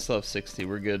money do I still have? 60.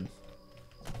 We're good.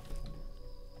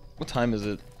 What time is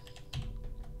it?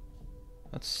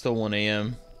 That's still 1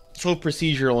 a.m. This whole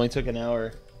procedure only took an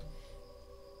hour.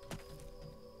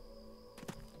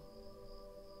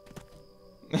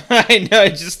 I know, I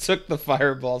just took the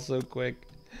fireball so quick.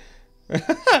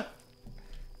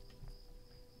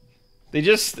 They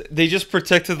just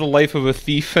protected the life of a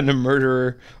thief and a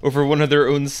murderer over one of their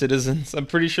own citizens. I'm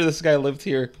pretty sure this guy lived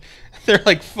here. They're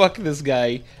like, fuck this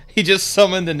guy. He just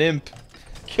summoned an imp.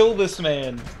 Kill this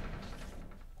man.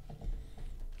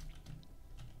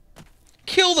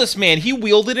 Kill this man. He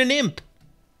wielded an imp.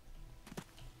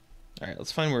 Alright,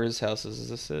 let's find where his house is. Is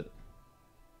this it?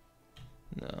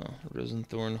 No.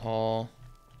 Rosenthorn Hall.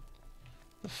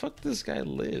 The fuck does this guy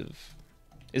live?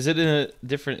 Is it in a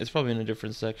different... It's probably in a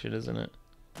different section, isn't it?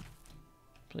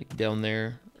 Like down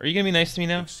there. Are you gonna be nice to me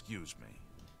now? Excuse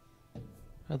me.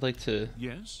 I'd like to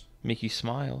Yes? make you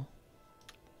smile.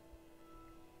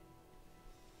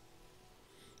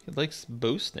 He likes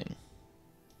boasting.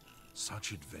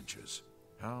 Such adventures.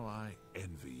 How I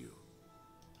envy you.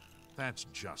 That's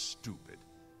just stupid.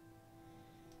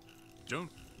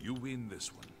 Don't you win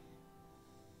this one.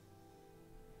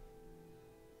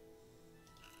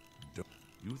 Don't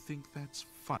you think that's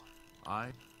fun?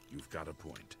 You've got a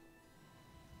point.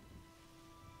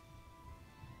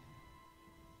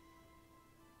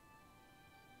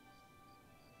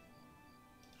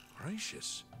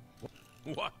 Gracious.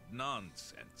 What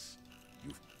nonsense.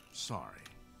 Sorry,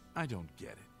 I don't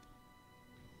get it.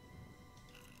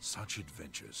 Such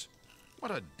adventures.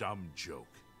 What a dumb joke.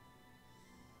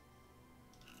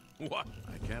 What?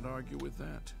 I can't argue with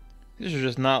that. These are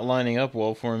just not lining up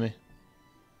well for me.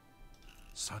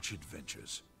 Such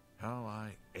adventures. How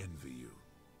I envy you.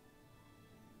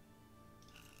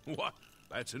 What?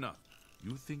 That's enough.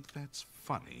 You think that's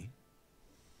funny?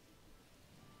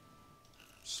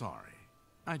 Sorry,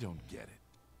 I don't get it.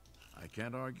 I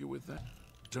can't argue with that.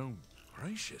 Don't.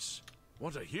 Gracious.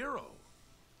 What a hero.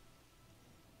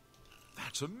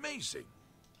 That's amazing.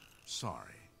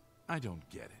 Sorry, I don't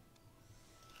get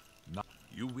it. Not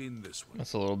you win this one.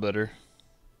 That's a little better.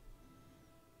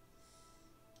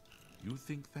 You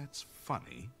think that's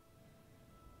funny?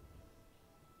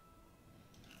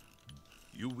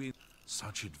 You win.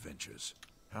 Such adventures.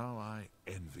 How I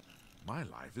envy. My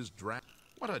life is drab.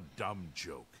 What a dumb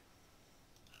joke.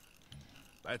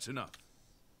 That's enough.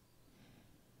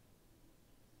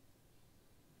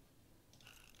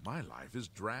 My life is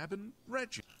drab and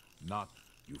wretched. Not.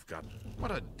 You've got.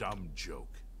 What a dumb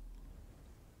joke.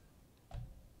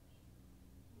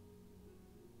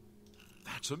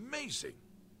 That's amazing.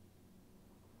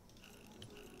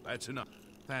 That's enough.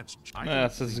 That's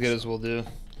as good as we'll do.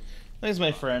 He's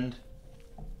my friend.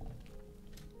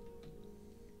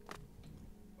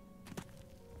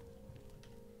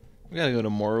 We gotta go to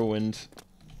Morrowind.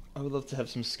 I would love to have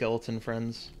some skeleton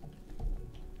friends.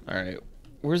 Alright.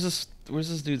 Where's this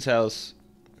dude's house?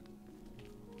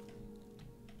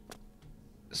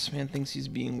 This man thinks he's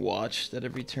being watched at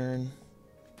every turn.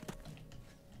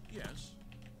 Yes.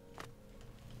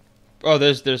 Oh,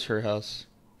 there's her house.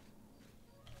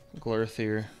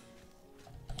 Glorthir.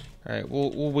 Alright,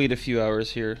 we'll wait a few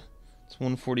hours here. It's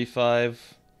 1:45. He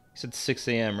said 6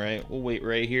 a.m., right? We'll wait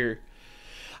right here.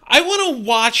 I want to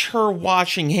watch her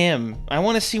watching him. I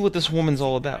want to see what this woman's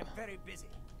all about.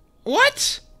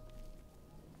 What?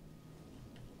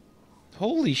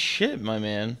 Holy shit, my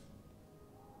man.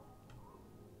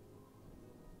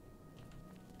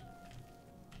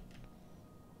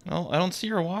 Well, I don't see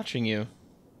her watching you.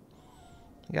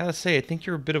 I gotta say, I think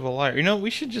you're a bit of a liar. You know, we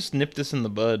should just nip this in the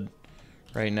bud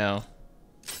right now.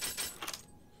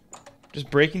 Just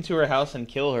break into her house and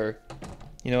kill her.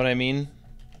 You know what I mean?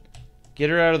 Get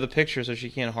her out of the picture so she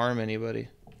can't harm anybody.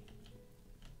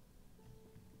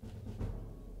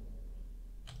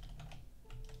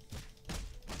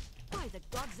 By the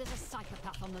gods, there's a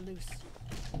psychopath on the loose.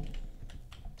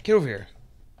 Get over here.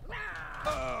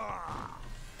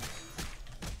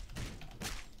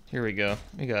 Here we go.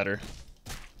 We got her.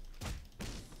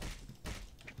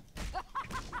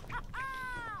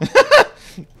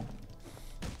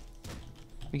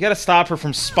 We gotta stop her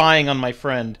from spying on my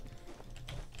friend.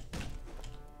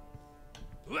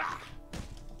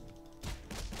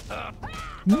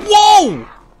 Whoa!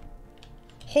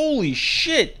 Holy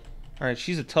shit! Alright,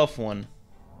 she's a tough one.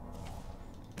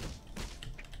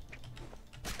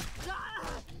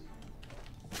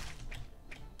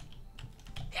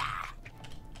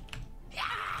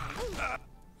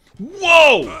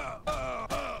 Whoa!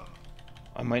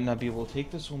 I might not be able to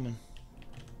take this woman.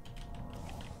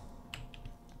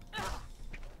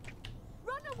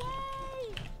 Run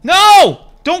away! No!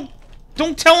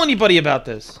 Don't tell anybody about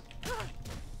this.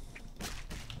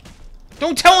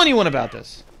 Don't tell anyone about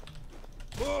this.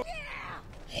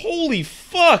 Holy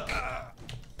fuck!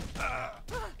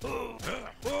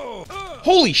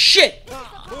 Holy shit!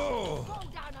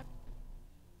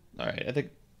 Alright, I think...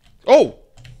 Oh!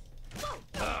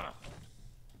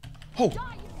 Oh!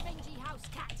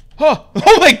 Huh!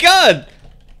 Oh my god!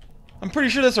 I'm pretty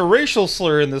sure that's a racial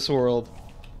slur in this world.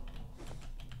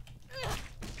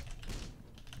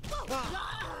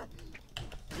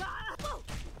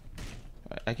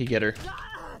 I could get her.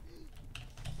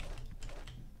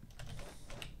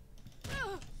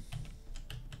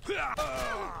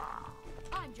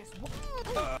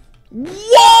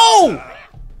 Whoa!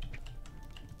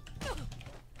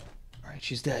 Alright,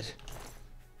 she's dead.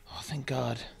 Oh, thank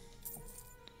God.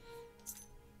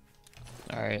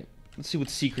 Alright, let's see what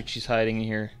secret she's hiding in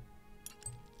here.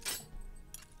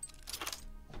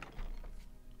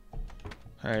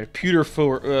 Alright, pewter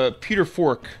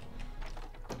fork.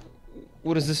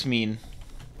 What does this mean?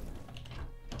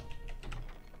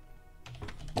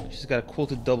 She's got a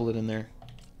quilted doublet in there.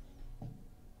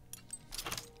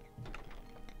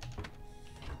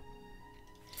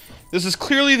 This is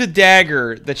clearly the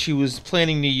dagger that she was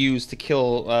planning to use to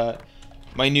kill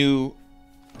my new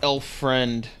elf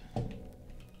friend.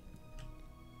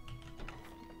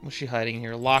 What's she hiding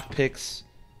here? Lockpicks.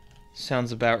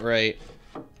 Sounds about right.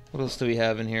 What else do we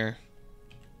have in here?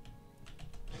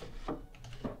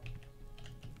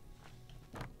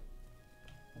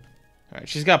 Alright,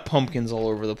 she's got pumpkins all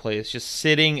over the place. Just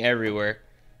sitting everywhere.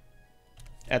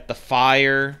 At the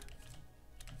fire.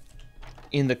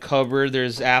 In the cupboard,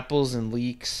 there's apples and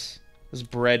leeks. There's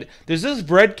bread. There's this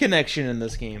bread connection in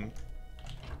this game.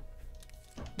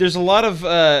 There's a lot of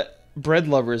bread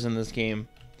lovers in this game.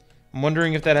 I'm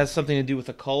wondering if that has something to do with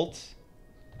a cult.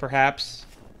 Perhaps.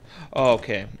 Oh,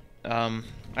 okay. I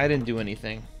didn't do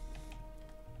anything.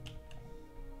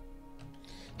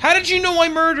 How did you know I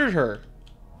murdered her?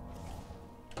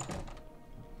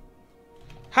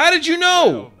 How did you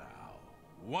know? Well, now,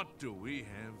 what do we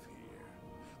have here?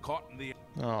 Caught in the...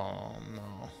 Oh,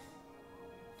 no.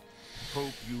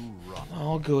 Hope you run.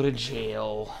 I'll go to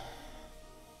jail.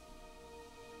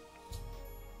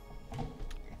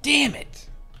 Damn it!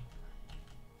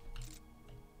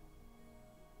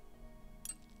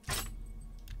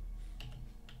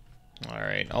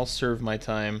 Alright, I'll serve my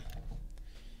time.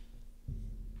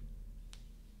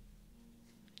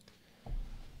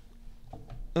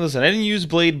 Listen, I didn't use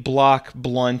blade, block,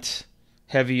 blunt,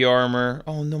 heavy armor.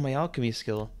 Oh no, my alchemy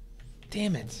skill.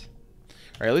 Damn it.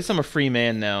 Alright, at least I'm a free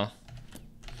man now.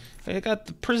 I got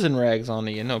the prison rags on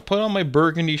me, you know. Put on my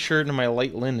burgundy shirt and my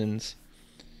light linens.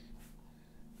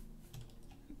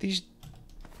 These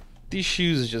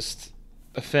shoes just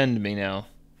offend me now.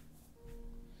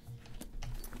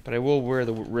 But I will wear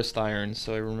the wrist irons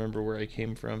so I remember where I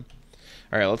came from.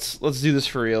 Alright, let's do this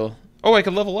for real. Oh, I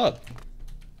can level up.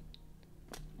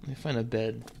 Let me find a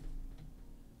bed.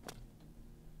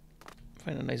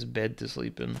 Find a nice bed to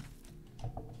sleep in.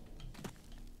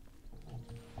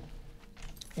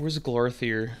 Where's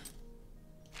Glorthier?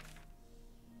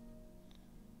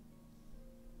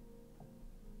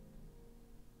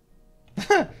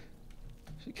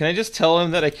 Can I just tell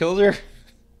him that I killed her?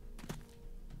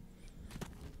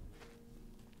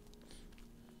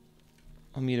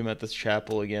 I'll meet him at this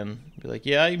chapel again. Be like,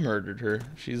 yeah, I murdered her.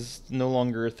 She's no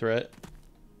longer a threat.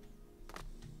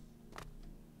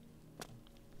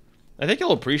 I think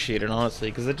he'll appreciate it,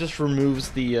 honestly, because it just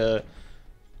removes the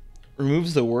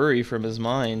worry from his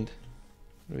mind.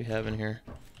 What do we have in here?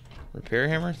 Repair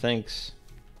hammer? Thanks.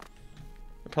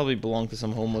 It probably belonged to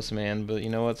some homeless man, but you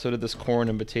know what? So did this corn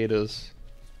and potatoes.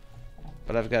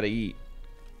 But I've got to eat.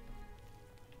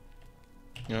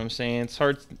 You know what I'm saying? It's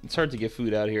hard to get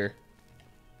food out here.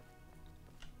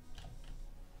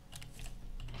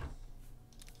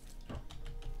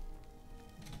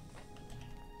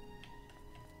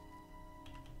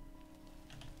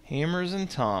 Hammers and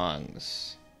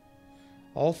tongs.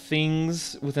 All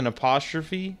things with an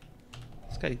apostrophe?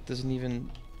 This guy doesn't even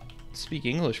speak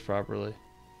English properly.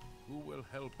 Who will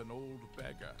help an old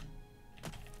beggar?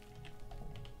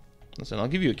 Listen, I'll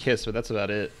give you a kiss, but that's about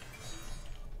it.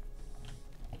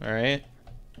 Alright.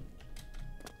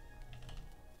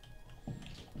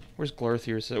 Where's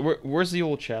Glorthier? Where's the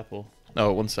old chapel?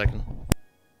 Oh, 1 second.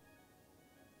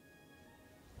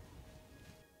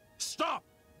 Stop!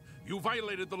 You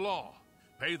violated the law.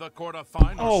 Pay the court a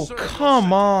fine or Oh, serve your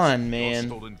come on, sentence. man. Your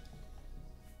stolen...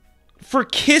 For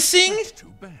kissing? That's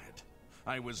too bad.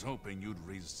 I was hoping you'd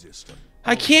resist him.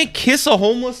 I can't kiss a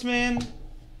homeless man.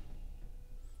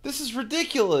 This is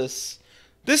ridiculous.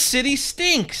 This city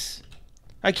stinks.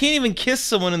 I can't even kiss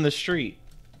someone in the street.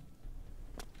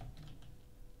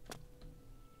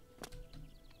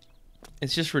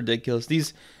 It's just ridiculous.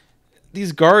 These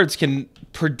guards can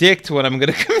predict when I'm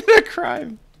gonna commit a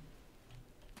crime.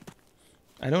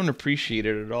 I don't appreciate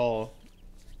it at all.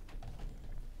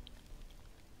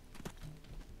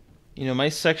 You know, my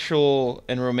sexual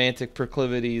and romantic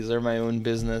proclivities are my own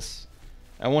business.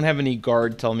 I won't have any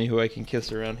guard tell me who I can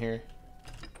kiss around here.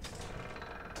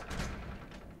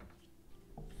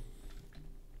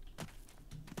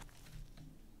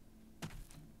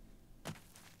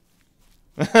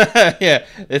 Yeah,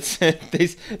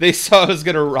 they saw I was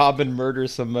gonna rob and murder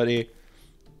somebody.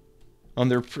 On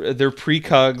their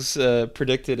precogs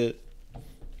predicted it.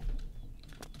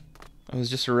 I was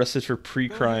just arrested for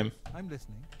pre-crime. I'm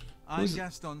listening. I'm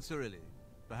Gaston Cirilli.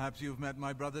 Perhaps you've met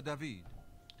my brother David.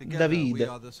 Together, David. we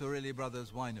are the Cirilli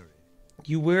Brothers Winery.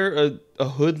 You wear a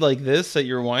hood like this at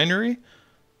your winery?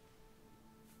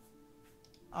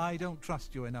 I don't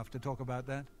trust you enough to talk about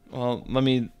that. Well, let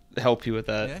me help you with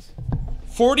that. Yes?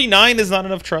 49 is not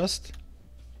enough trust.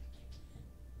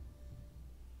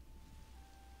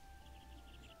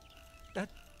 That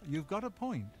you've got a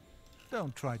point.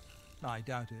 Don't try. I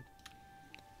doubt it.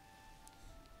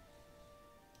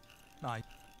 I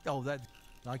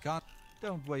can't.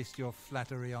 Don't waste your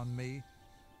flattery on me.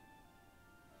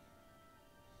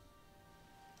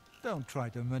 Don't try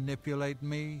to manipulate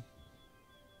me.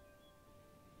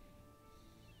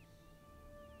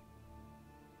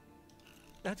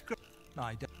 That's great.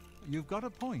 You've got a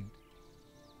point.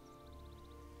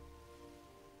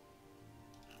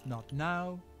 Not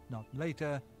now, not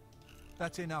later.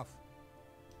 That's enough.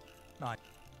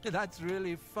 That's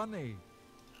really funny.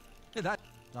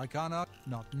 I can't.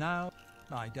 Not now.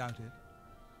 I doubt it.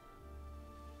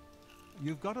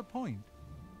 You've got a point.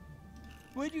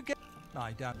 Where'd you get?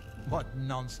 I doubt it. What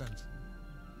nonsense.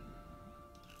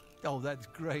 Oh, that's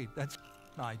great.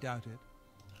 I doubt it.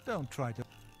 Don't try to.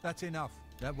 That's enough.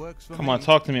 That works for me. Come on,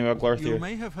 talk to me about Glarthier. You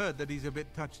may have heard that he's a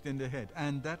bit touched in the head,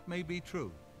 and that may be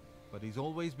true. But he's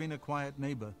always been a quiet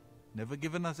neighbor. Never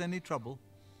given us any trouble.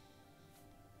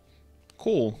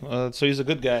 Cool. So he's a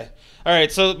good guy.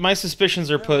 Alright, so my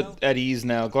suspicions are put at ease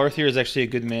now. Glarthier is actually a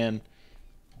good man.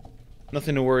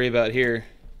 Nothing to worry about here.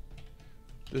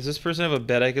 Does this person have a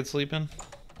bed I could sleep in?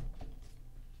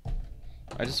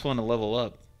 I just want to level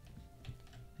up.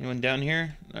 Anyone down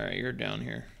here? Alright, you're down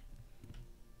here.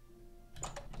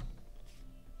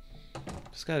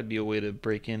 There's gotta be a way to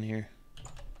break in here.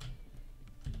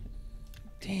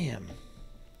 Damn.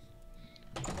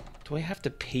 Do I have to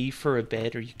pay for a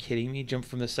bed? Are you kidding me? Jump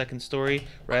from the second story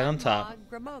right on top.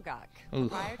 Gramogok,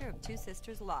 proprietor of Two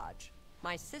Sisters Lodge.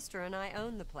 My sister and I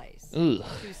own the place. Ugh.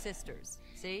 Two sisters.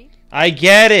 See? I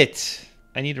get it.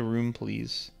 I need a room,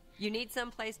 please. You need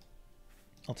someplace.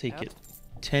 I'll take it.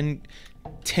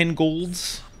 10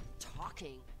 golds.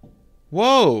 Talking.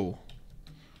 Whoa.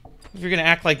 If you're gonna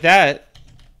act like that.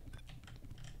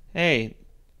 Hey,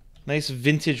 nice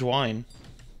vintage wine.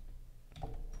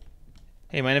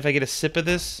 Hey, mind if I get a sip of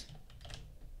this?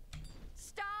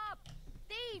 Stop!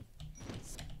 Thief!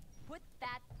 Put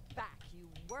that back, you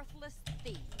worthless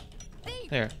thief! Thief!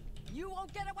 There. You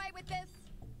won't get away with this!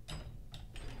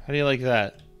 How do you like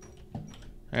that?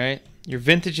 Alright. Your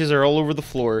vintages are all over the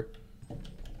floor.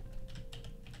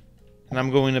 And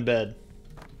I'm going to bed.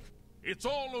 It's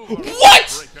all over.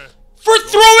 What?! For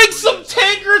throwing some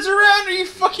tankers around? Are you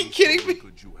fucking kidding me?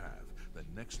 Could you have? The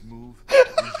next move is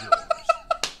yours.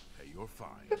 Pay your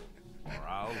fine, or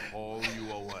I'll haul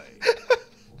you away.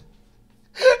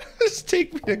 Just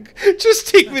take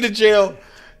me to jail.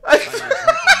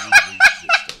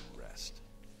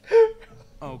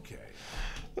 Okay.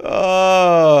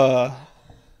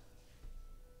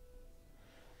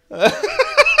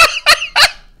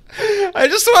 I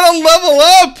just want to level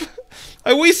up.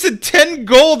 I wasted 10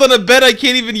 gold on a bed I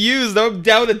can't even use. Now I'm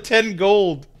down to 10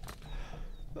 gold.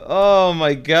 Oh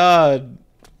my god.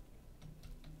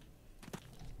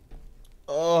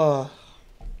 Oh.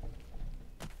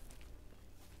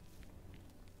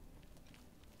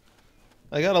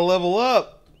 I gotta level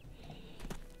up.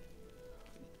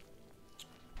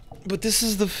 But this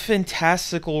is the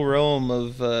fantastical realm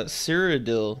of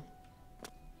Cyrodiil.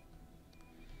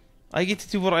 I get to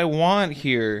do what I want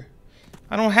here.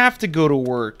 I don't have to go to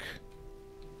work.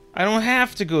 I don't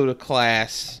have to go to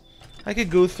class. I could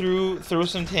go through, throw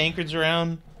some tankards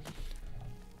around.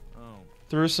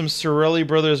 Throw some Cirilli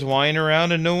Brothers wine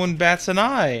around and no one bats an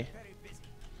eye.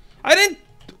 I didn't...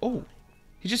 Oh.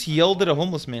 He just yelled at a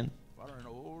homeless man. For an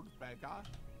old beggar?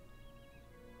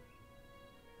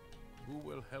 Who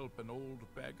will help an old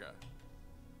beggar?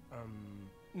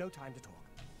 No time to talk.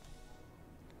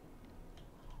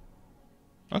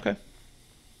 Okay.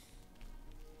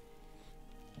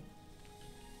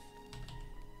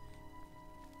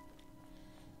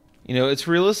 You know, it's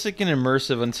realistic and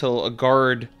immersive until a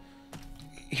guard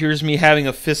hears me having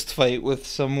a fist fight with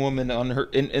some woman on her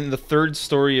in the third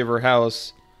story of her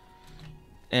house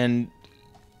and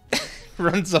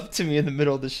runs up to me in the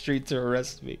middle of the street to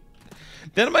arrest me.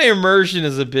 Then my immersion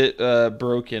is a bit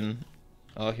broken.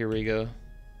 Oh, here we go.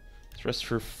 Let's rest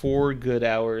for 4 good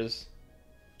hours.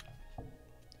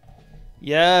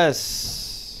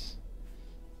 Yes.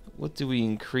 What do we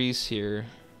increase here?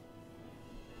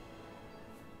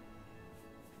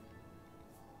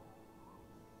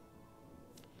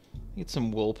 Get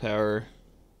some willpower.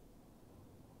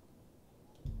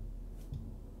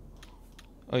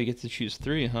 Oh, you get to choose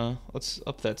 3, huh? Let's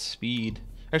up that speed.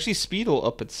 Actually, speed will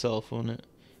up itself, won't it?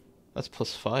 That's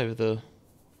 +5, though.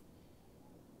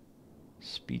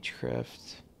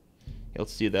 Speechcraft. Yeah,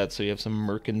 let's do that so you have some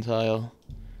mercantile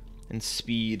and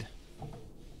speed.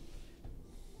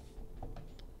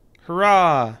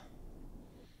 Hurrah!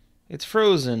 It's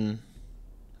frozen.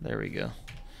 There we go.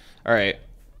 Alright.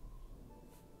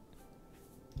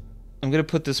 I'm going to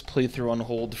put this playthrough on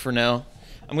hold for now.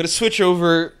 I'm going to switch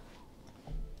over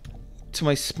to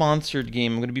my sponsored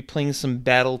game. I'm going to be playing some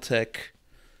Battletech.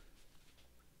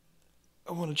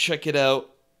 I want to check it out.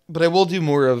 But I will do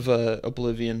more of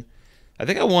Oblivion. I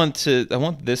think I want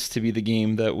this to be the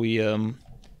game that we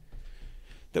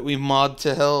mod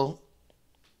to hell.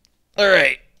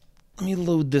 Alright. Let me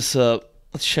load this up.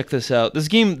 Let's check this out. This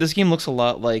game looks a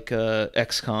lot like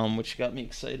XCOM, which got me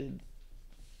excited.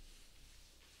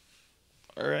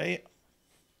 Alright.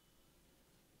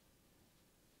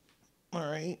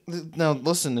 Alright. Now,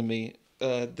 listen to me.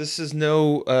 This is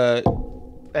no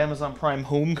Amazon Prime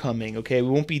Homecoming, okay? We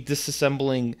won't be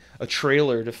disassembling a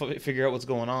trailer to figure out what's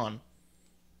going on.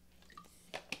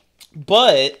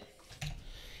 But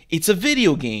it's a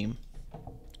video game,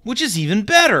 which is even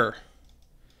better.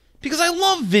 Because I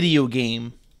love video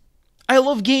game. I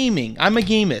love gaming. I'm a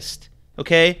gamist,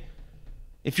 okay?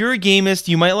 If you're a gamist,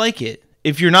 you might like it.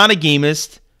 If you're not a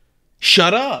gamist,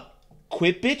 shut up.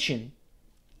 Quit bitching.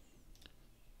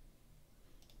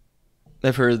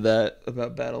 I've heard that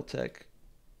about Battletech.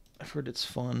 I've heard it's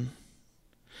fun.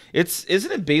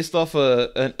 Isn't it based off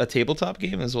a tabletop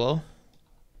game as well?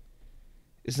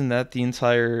 Isn't that the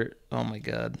entire... Oh my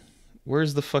god.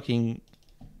 Where's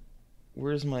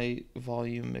my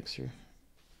volume mixer?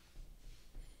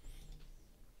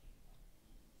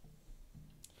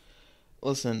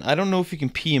 Listen, I don't know if you can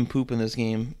pee and poop in this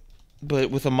game,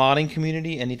 but with a modding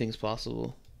community, anything's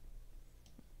possible.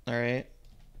 Alright.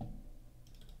 Let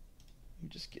me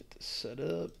just get this set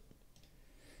up.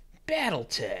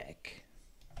 Battletech.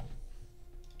 I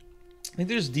think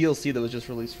there's DLC that was just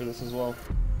released for this as well.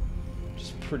 Which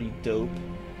is pretty dope.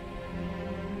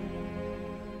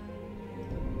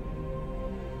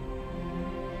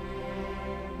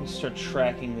 Let's start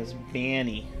tracking this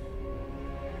Banny.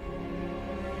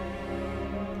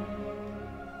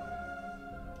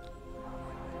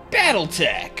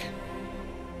 Battletech!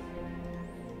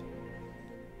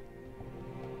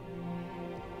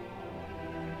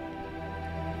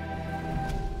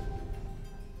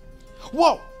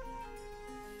 Whoa!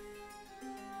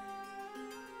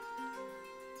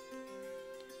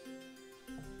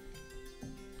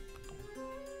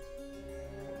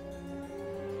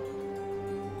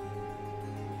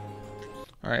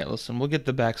 Alright, listen, we'll get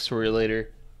the backstory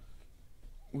later.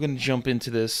 We're gonna jump into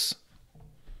this.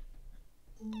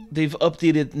 They've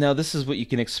updated... Now, this is what you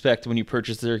can expect when you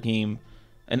purchase their game.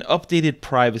 An updated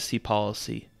privacy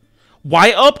policy.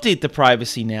 Why update the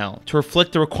privacy now? To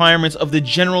reflect the requirements of the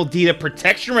General Data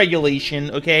Protection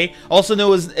Regulation, okay? Also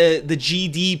known as the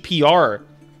GDPR.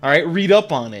 Alright, read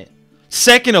up on it.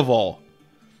 Second of all,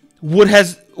 what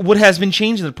has been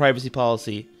changed in the privacy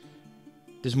policy?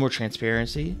 There's more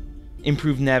transparency.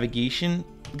 Improved navigation.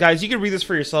 Guys, you can read this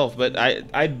for yourself, but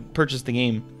I purchased the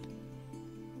game.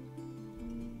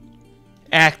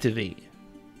 Activate.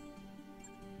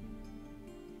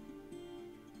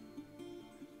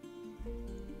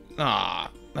 Ah,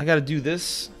 I gotta do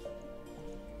this.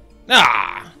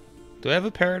 Ah! Do I have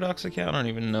a Paradox account? I don't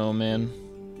even know, man.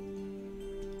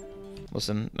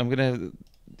 Listen, I'm gonna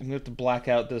have to black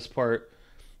out this part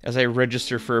as I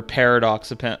register for a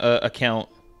Paradox account.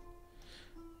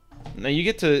 Now you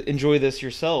get to enjoy this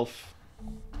yourself.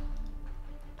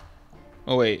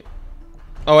 Oh wait.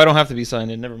 Oh, I don't have to be signed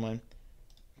in. Never mind.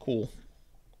 Cool.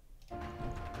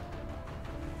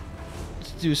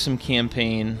 Let's do some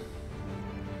campaign.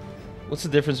 What's the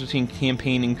difference between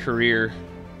campaign and career?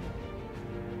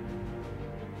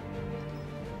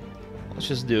 Let's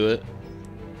just do it.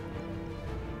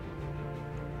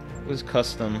 What is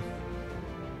custom?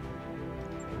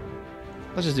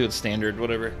 Let's just do it standard,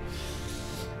 whatever.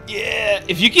 Yeah,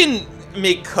 if you can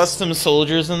make custom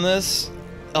soldiers in this,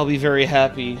 I'll be very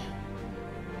happy.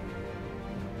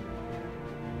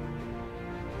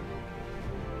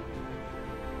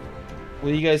 What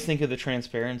do you guys think of the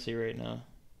transparency right now?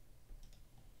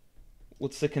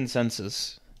 What's the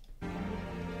consensus?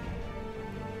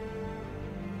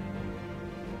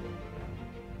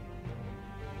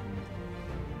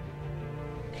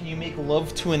 Can you make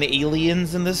love to an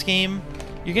aliens in this game?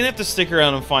 You're gonna have to stick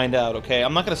around and find out, okay?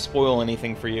 I'm not gonna spoil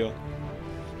anything for you.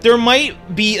 There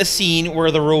might be a scene where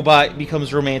the robot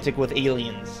becomes romantic with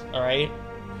aliens, alright?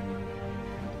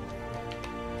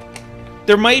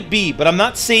 There might be, but I'm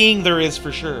not saying there is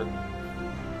for sure.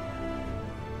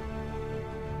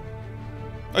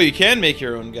 Oh, you can make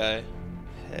your own guy.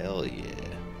 Hell yeah.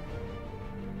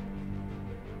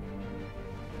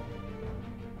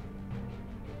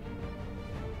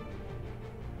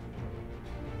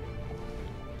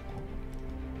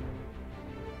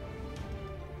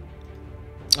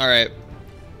 Alright.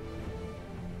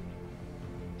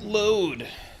 Load.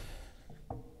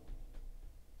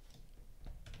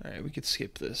 Alright, we could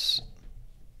skip this.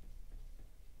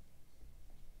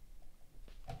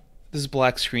 This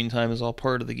black screen time is all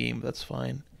part of the game, but that's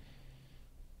fine.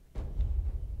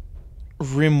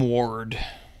 Rimward.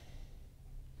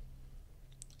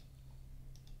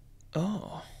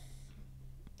 Oh.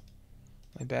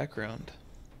 My background.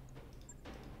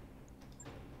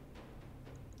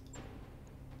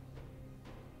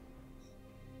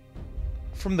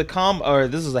 From the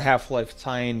this is a Half-Life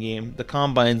tie-in game. The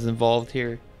Combine's involved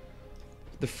here.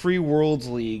 The Free Worlds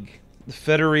League. The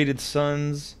Federated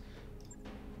Suns.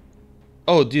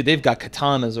 Oh, dude, they've got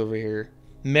katanas over here.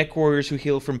 Mech warriors who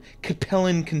hail from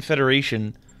Capellan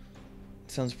Confederation.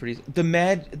 Sounds pretty... The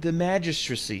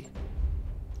Magistracy.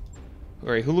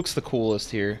 Alright, who looks the coolest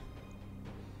here?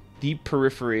 Deep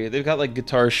Periphery. They've got, like,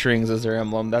 guitar strings as their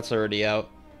emblem. That's already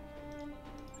out.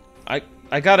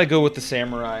 I gotta go with the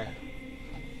Samurai.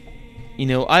 You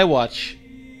know, I watch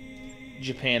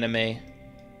Japanime.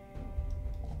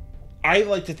 I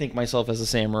like to think myself as a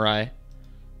samurai.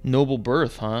 Noble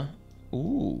birth, huh?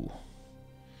 Ooh.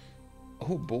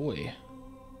 Oh boy.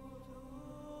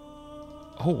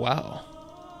 Oh wow.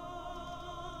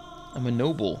 I'm a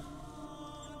noble.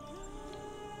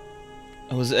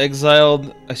 I was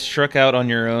exiled. I struck out on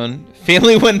your own.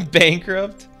 Family went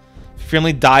bankrupt.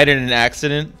 Family died in an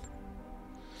accident.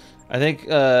 I think,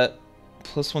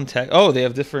 +1 tech. Oh, they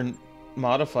have different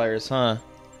modifiers, huh?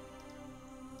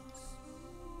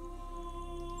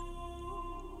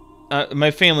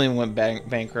 My family went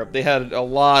bankrupt. They had a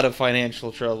lot of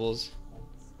financial troubles.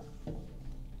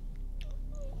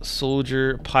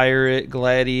 Soldier, pirate,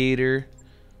 gladiator,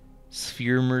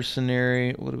 sphere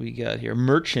mercenary. What do we got here?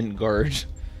 Merchant guard.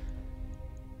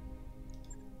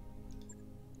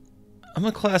 I'm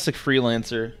a classic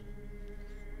freelancer.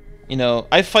 You know,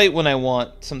 I fight when I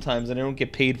want sometimes, and I don't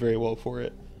get paid very well for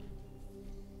it.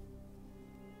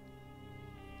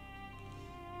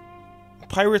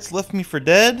 Pirates left me for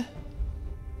dead.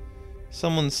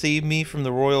 Someone saved me from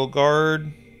the Royal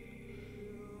Guard.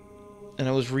 And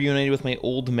I was reunited with my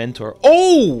old mentor.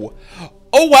 Oh!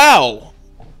 Oh, wow!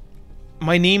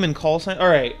 My name and call sign?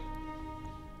 Alright.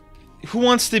 Who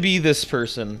wants to be this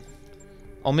person?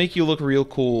 I'll make you look real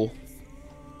cool.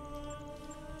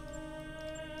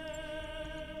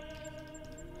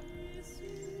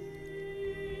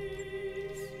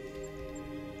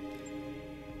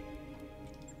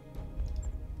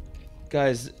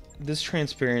 Guys, this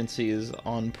transparency is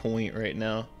on point right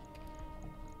now.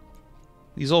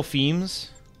 These all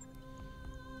themes?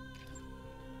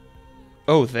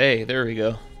 Oh, they. There we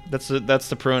go. That's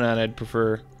the pronoun I'd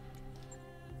prefer.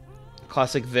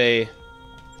 Classic they.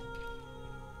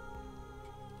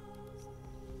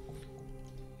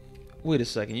 Wait a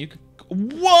second. You could...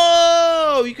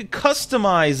 Whoa! You could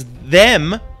customize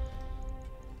them.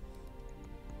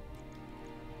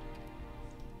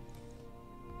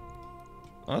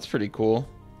 Oh, that's pretty cool.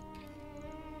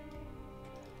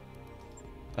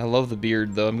 I love the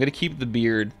beard, though. I'm gonna keep the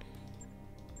beard.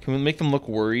 Can we make them look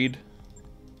worried?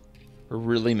 Or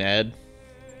really mad?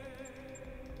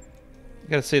 I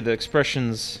gotta say, the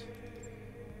expressions...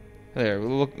 There,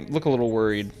 look a little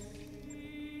worried.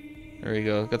 There we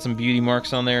go. Got some beauty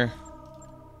marks on there.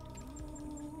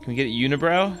 Can we get a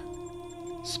unibrow?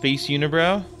 Space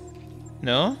unibrow?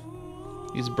 No?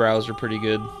 These brows are pretty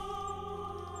good.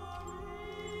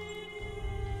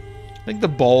 I think the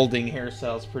balding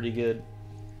hairstyle's pretty good.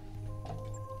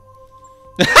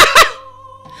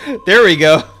 There we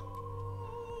go.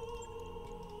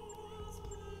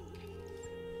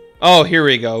 Oh, here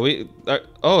we go.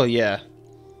 Oh, yeah.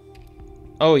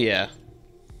 Oh, yeah.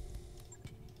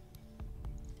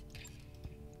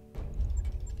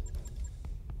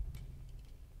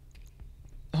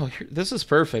 Oh, this is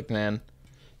perfect, man.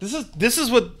 This is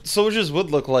what soldiers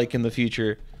would look like in the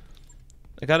future.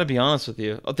 I gotta be honest with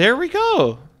you. Oh, there we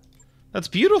go. That's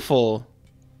beautiful.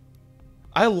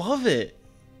 I love it.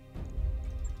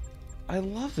 I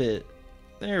love it.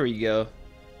 There we go.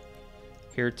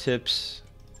 Hair tips.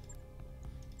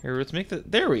 Here, let's make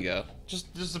there we go.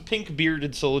 Just a pink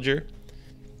bearded soldier.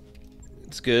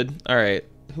 It's good. All right.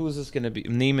 Who is this gonna be?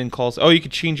 Name and call. Oh, you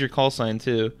could change your call sign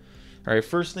too. All right,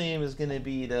 first name is gonna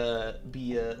be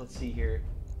let's see here.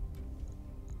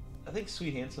 I think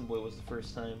Sweet Handsome Boy was the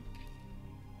first time.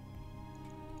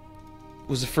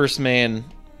 Was the first man.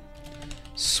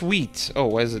 Sweet. Oh,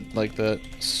 why is it like that?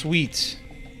 Sweet.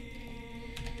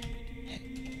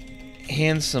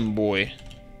 Handsome Boy.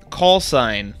 Call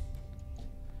sign.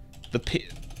 The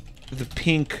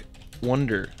Pink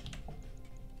Wonder.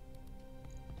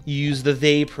 Use the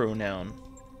they pronoun.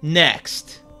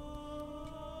 Next.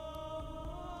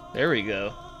 There we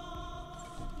go.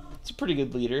 It's a pretty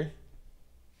good leader.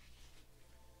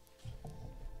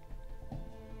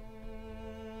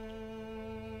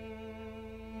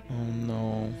 Oh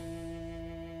no.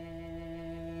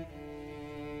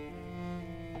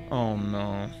 Oh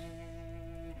no.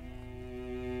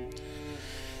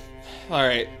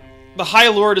 Alright. The High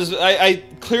Lord is... I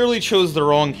clearly chose the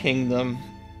wrong kingdom.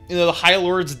 You know, the High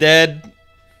Lord's dead.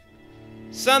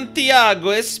 Santiago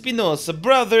Espinosa,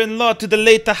 brother-in-law to the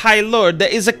late High Lord,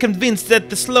 that is convinced that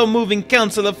the slow-moving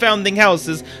council of founding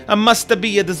houses must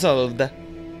be dissolved.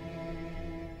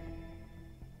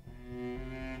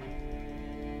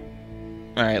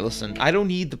 Alright, listen. I don't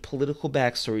need the political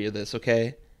backstory of this,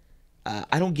 okay?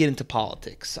 I don't get into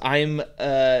politics.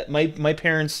 My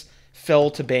parents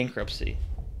fell to bankruptcy.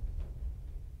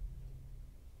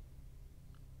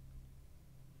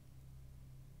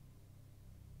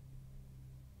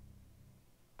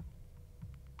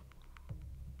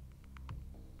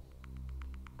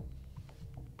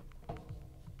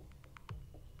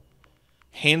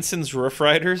 Hansen's Rough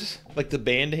Riders? Like the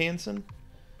band Hansen?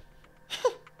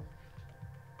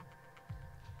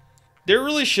 There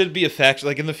really should be a faction,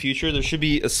 like in the future, there should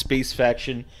be a space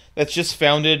faction that's just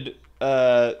founded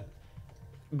behind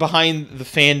the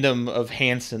fandom of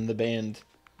Hansen, the band.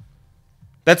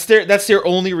 That's their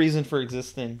only reason for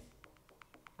existing.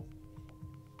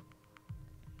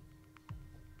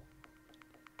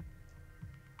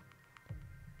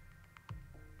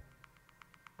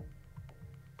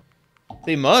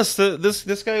 They must.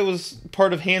 This guy was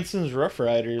part of Hansen's Rough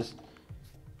Riders.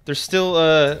 They're still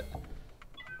a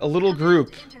little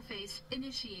group.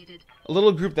 A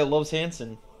little group that loves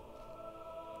Hansen.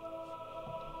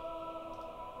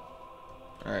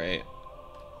 Alright.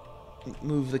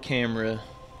 Move the camera.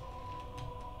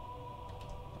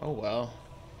 Oh, wow.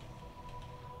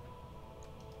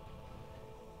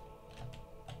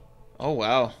 Oh,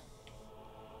 wow.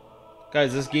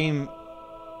 Guys, this game...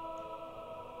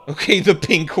 Okay, the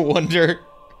Pink Wonder.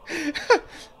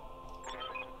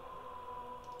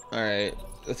 Alright,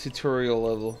 the tutorial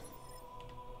level.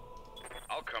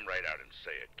 I'll come right out and say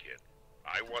it, kid.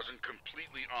 I wasn't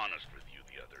completely honest with you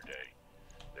the other day.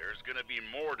 There's gonna be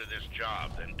more to this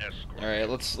job than escort. Alright,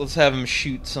 let's have him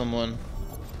shoot someone.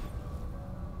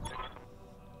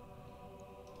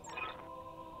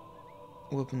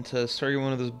 Weapon test. Target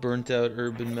one of those burnt out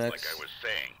urban mechs. Like I was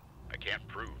saying, I can't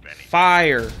prove anything.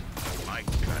 Fire! My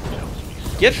gut tells me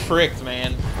so. Get fricked,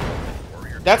 man.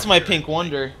 That's my Pink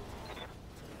Wonder.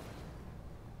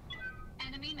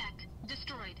 Enemy mech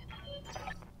destroyed.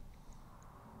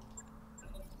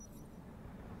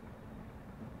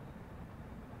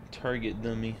 Target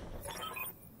dummy.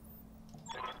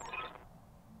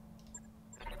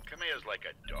 Kamea's like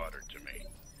a daughter to me.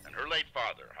 And her late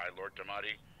father, High Lord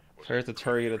Tamati, was Fire at the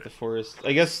target at the forest.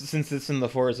 I guess since it's in the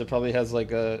forest, it probably has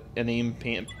like an aim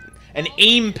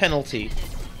penalty.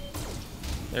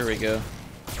 There we go.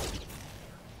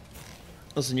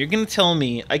 Listen, you're gonna tell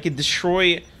me I could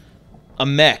destroy a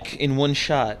mech in one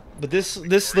shot, but this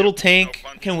little tank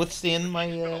can withstand my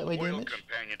my damage?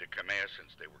 companion to Kamea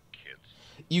since they were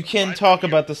kids. You can talk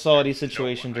about the Saudi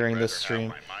situation during this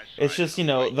stream. It's just, you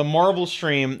know, the Marble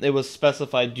stream, it was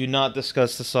specified, do not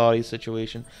discuss the Saudi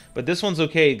situation. But this one's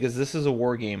okay, because this is a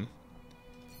war game.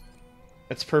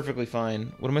 That's perfectly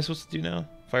fine. What am I supposed to do now?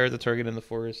 Fire at the target in the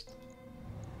forest.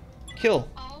 Kill.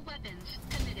 All weapons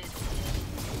committed.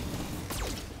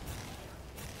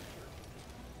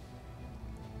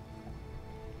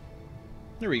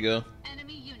 There we go.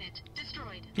 Enemy unit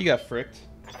destroyed. He got fricked.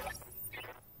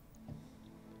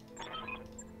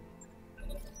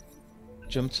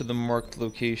 Jump to the marked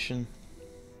location.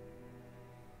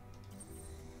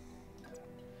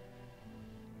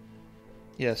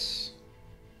 Yes.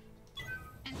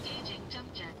 Engaging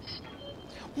jump jets.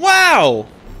 Wow!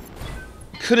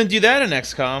 Couldn't do that in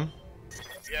XCOM.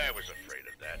 Yeah, I was afraid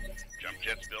of that. Jump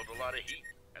jets build a lot of heat,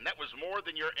 and that was more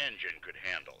than your engine could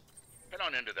handle. Head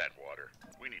on into that water.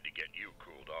 We need to get you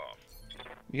cooled off.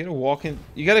 You gotta walk in.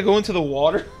 You gotta go into the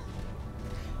water?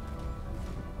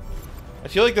 I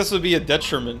feel like this would be a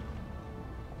detriment.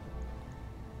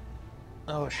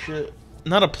 Oh shit.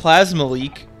 Not a plasma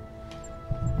leak.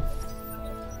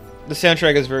 The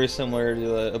soundtrack is very similar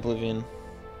to Oblivion.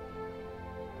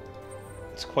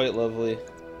 It's quite lovely.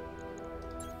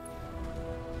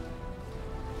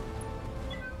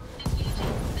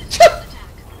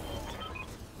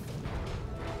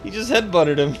 He just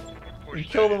headbutted him. He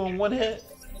killed him in one hit.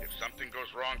 If something goes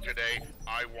wrong today,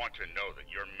 I want to know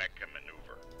that your mech can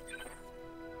maneuver.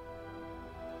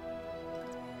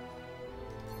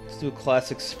 Let's do a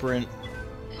classic sprint.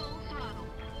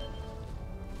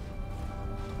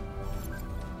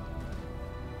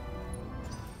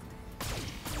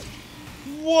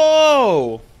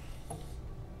 Whoa!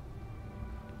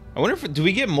 I wonder if do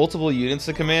we get multiple units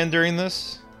to command during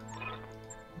this?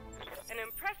 An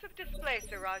impressive display,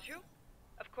 Sir Raju.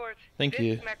 Of course, Thank this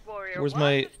you. mech warrior Where's was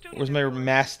my a student of yours.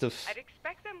 mastiff? I'd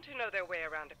expect them to know their way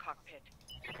around a cockpit.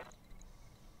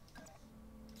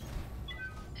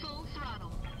 Full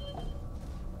throttle.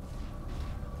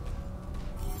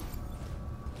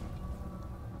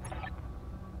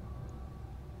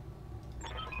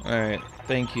 Alright,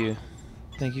 thank you.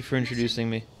 Thank you for introducing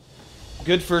me.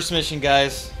 Good first mission,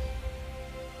 guys.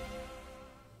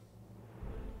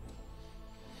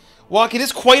 Walk, it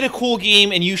is quite a cool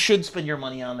game, and you should spend your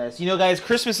money on this. You know, guys,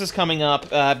 Christmas is coming up.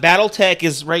 Battletech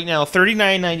is right now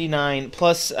 $39.99,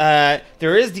 plus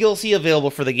there is DLC available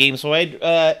for the game, so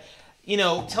I'd, you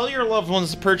know, tell your loved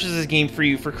ones to purchase this game for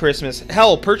you for Christmas.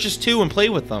 Hell, purchase 2 and play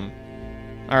with them.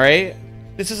 Alright?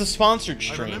 This is a sponsored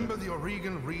stream. I remember the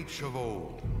Oregon Reach of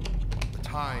old, the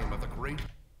time of the great...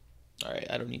 Alright,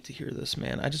 I don't need to hear this,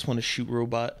 man. I just want to shoot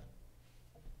robot.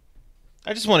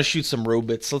 I just want to shoot some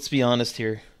robots, let's be honest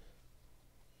here.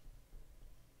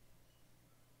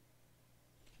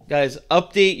 Guys,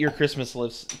 update your Christmas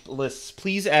lists.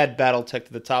 Please add Battletech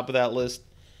to the top of that list.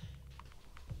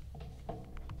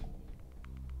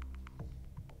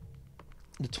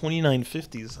 The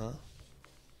 2950s, huh?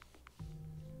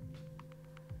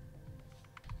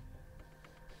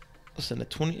 Listen,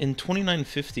 in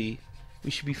 2950,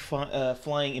 we should be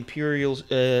flying Imperial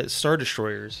Star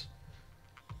Destroyers.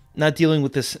 Not dealing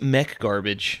with this mech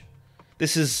garbage.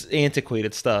 This is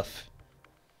antiquated stuff.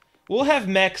 We'll have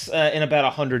mechs in about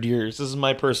 100 years. This is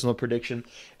my personal prediction.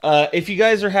 If you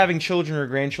guys are having children or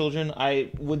grandchildren, I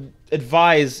would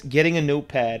advise getting a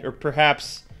notepad or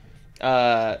perhaps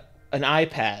an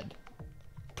iPad.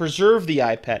 Preserve the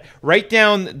iPad. Write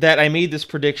down that I made this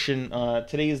prediction.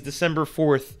 Today is December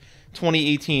 4th,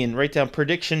 2018. Write down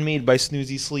prediction made by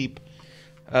snuzisleeps.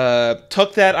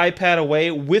 Tuck that iPad away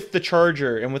with the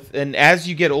charger, and as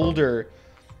you get older,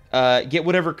 get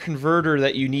whatever converter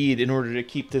that you need in order to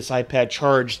keep this iPad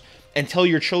charged, and tell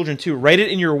your children too. Write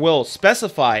it in your will.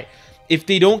 Specify if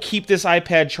they don't keep this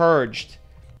iPad charged,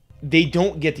 they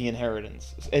don't get the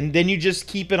inheritance, and then you just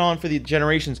keep it on for the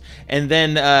generations, and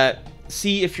then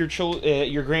see if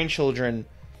your grandchildren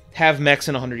have mechs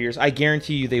in 100 years. I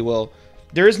guarantee you they will.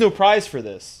 There is no prize for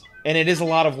this, and it is a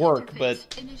lot of work,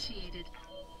 but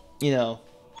you know,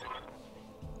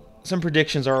 some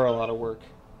predictions are a lot of work.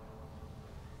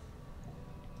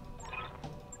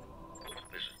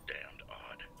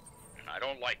 I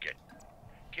don't like it.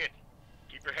 Kid,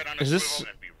 keep your head on a Is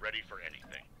swivel and be ready for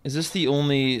anything. Is this the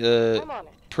only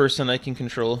person I can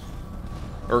control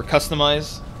or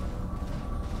customize?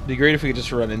 It'd be great if we could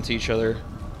just run into each other.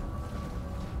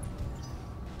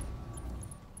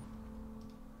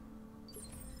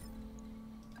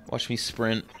 Watch me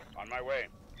sprint. On my way.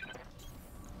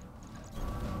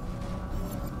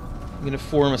 I'm gonna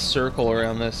form a circle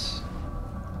around this.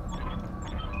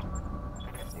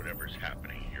 Whatever's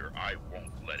happening here, I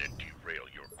won't let it derail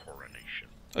your coronation.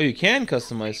 Oh, you can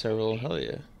customize several. Hell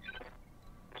yeah.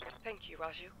 Thank you,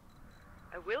 Raju.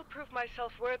 I will prove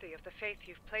myself worthy of the faith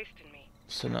you've placed in me.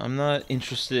 So no, I'm not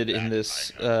interested in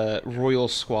this royal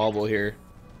squabble here.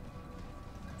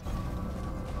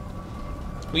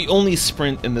 We only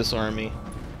sprint in this army.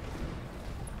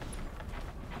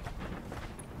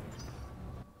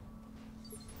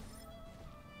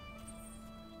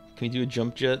 Can we do a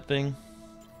jump jet thing?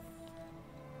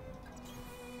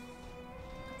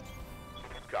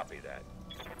 Copy that.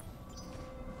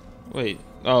 Wait.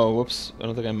 Oh, whoops. I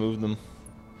don't think I moved them.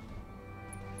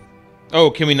 Oh,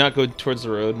 can we not go towards the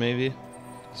road, maybe?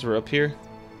 Because we're up here?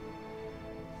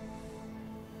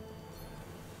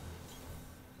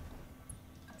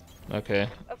 Okay.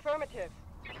 Affirmative.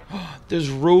 There's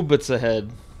robots ahead.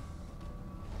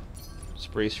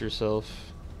 Just brace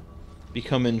yourself.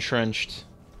 Become entrenched.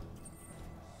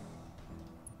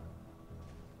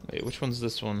 Wait, which one's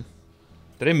this one?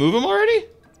 Did I move him already?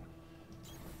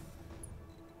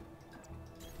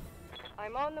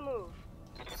 I'm on the move.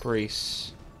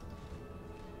 Brace.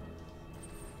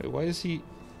 Wait, why is he...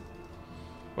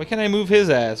 Why can't I move his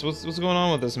ass? What's going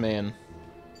on with this man?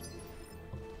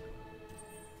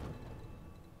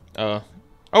 Oh,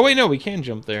 wait, no, we can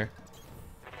jump there.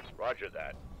 Roger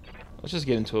that. Let's just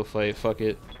get into a fight. Fuck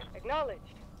it. Acknowledged.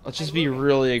 Let's just be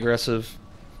really aggressive.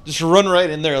 Just run right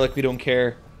in there like we don't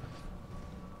care.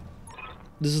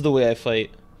 This is the way I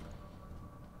fight.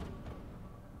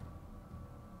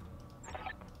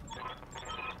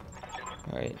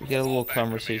 Alright, we got a little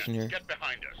conversation here. Get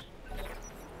behind us.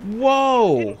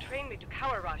 Whoa! Train me to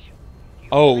cower, Raju.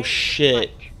 Oh,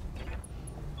 shit.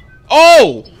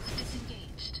 Oh!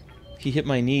 He hit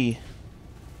my knee.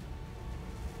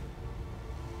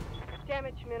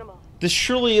 Damage minimal. This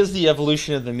surely is the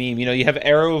evolution of the meme. You know, you have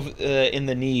arrow in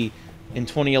the knee in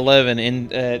 2011. In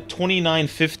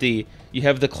 2950, you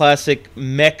have the classic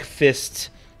mech fist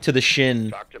to the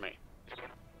shin. Talk to me.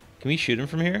 Can we shoot him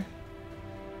from here?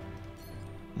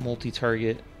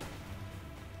 Multi-target.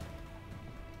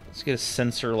 Let's get a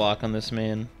sensor lock on this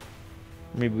man.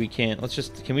 Maybe we can't. Let's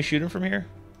just... Can we shoot him from here?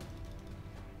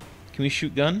 Can we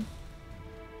shoot gun?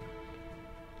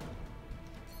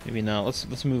 Maybe not.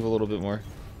 Let's move a little bit more.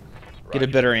 Get a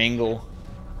better angle.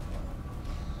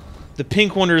 The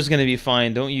Pink Wonder is gonna be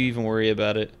fine. Don't you even worry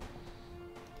about it.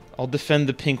 I'll defend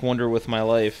the Pink Wonder with my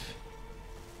life.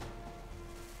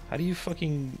 How do you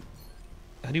fucking...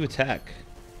 How do you attack?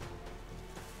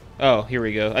 Oh, here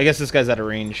we go. I guess this guy's out of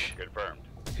range. Confirmed.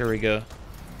 Here we go.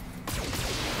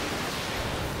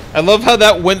 I love how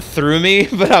that went through me,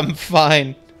 but I'm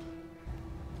fine.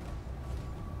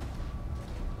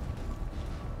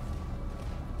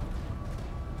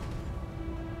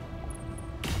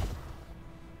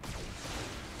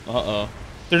 Uh-oh.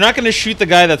 They're not gonna shoot the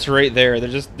guy that's right there.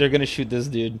 They're gonna shoot this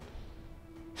dude.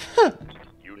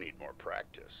 You need more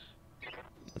practice.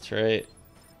 That's right.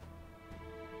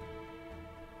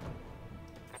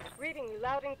 Reading you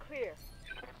loud and clear.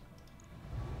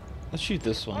 Let's shoot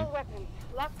this one. All weapons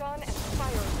locked on and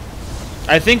firing.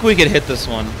 I think we could hit this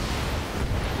one.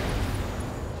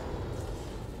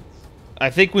 I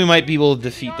think we might be able to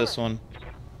defeat this one.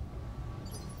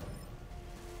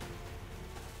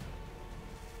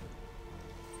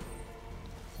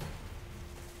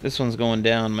 This one's going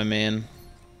down, my man.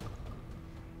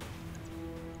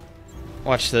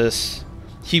 Watch this.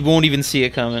 He won't even see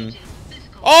it coming.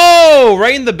 Oh!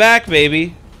 Right in the back,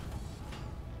 baby.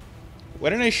 Why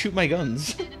didn't I shoot my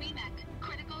guns?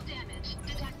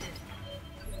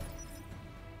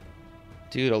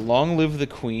 Dude, a Long Live the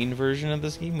Queen version of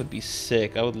this game would be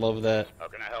sick. I would love that. How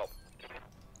can I help?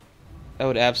 I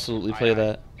would absolutely play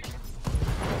that.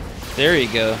 There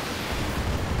you go.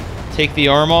 Take the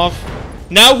arm off.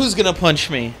 Now who's gonna punch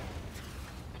me?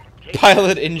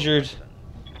 Pilot injured.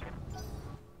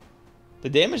 The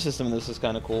damage system in this is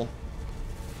kind of cool.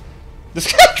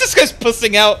 This guy's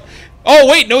pussing out. Oh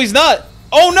wait, no, he's not.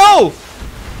 Oh no!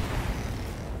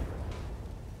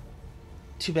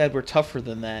 Too bad we're tougher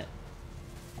than that.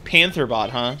 Panther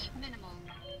bot, huh?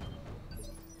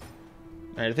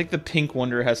 Alright, I think the Pink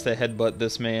Wonder has to headbutt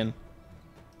this man.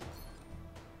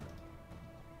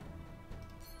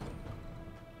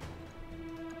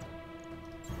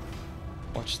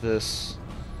 Watch this.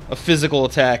 A physical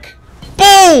attack.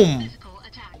 Boom!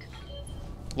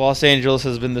 Los Angeles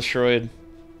has been destroyed.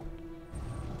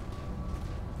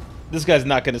 This guy's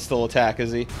not gonna still attack,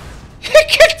 is he? He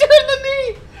kicked her in the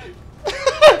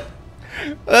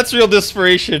knee! That's real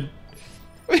desperation.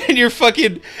 And you're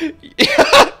fucking...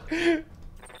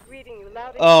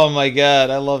 Oh my god,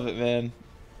 I love it, man.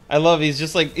 I love he's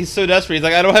just like, he's so desperate. He's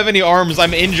like, I don't have any arms,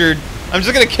 I'm injured. I'm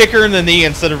just gonna kick her in the knee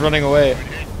instead of running away.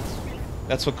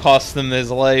 That's what cost him his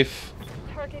life.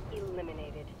 Target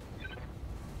eliminated.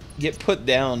 Get put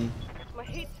down. My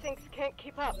heat sinks can't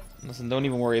keep up. Listen, don't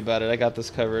even worry about it. I got this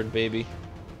covered, baby.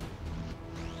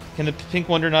 Can the Pink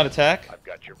Wonder not attack? I've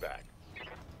got your back.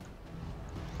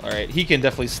 Alright, he can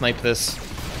definitely snipe this.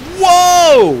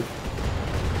 Whoa!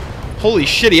 Holy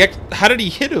shit, how did he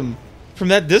hit him from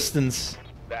that distance?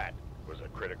 That was a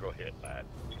critical hit, lad.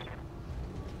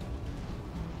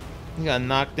 He got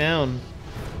knocked down.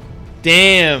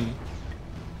 Damn!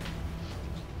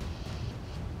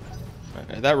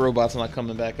 Alright, that robot's not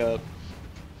coming back up.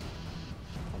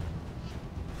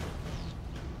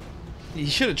 He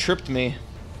should have tripped me.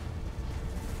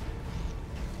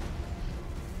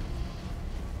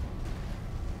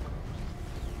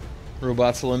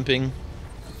 Robot's limping.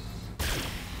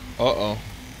 Uh-oh.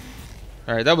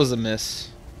 Alright, that was a miss.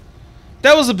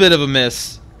 That was a bit of a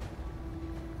miss.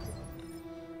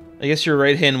 I guess your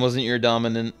right hand wasn't your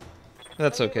dominant.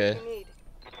 That's okay.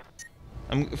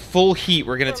 I'm full heat.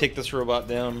 We're gonna take this robot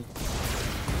down.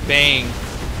 Bang.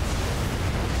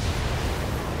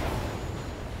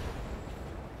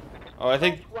 Oh, I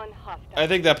think One hostile. I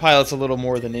think that pilot's a little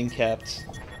more than incapped. Too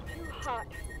hot.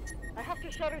 I have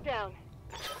to shut her down.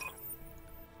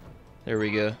 There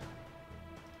we go.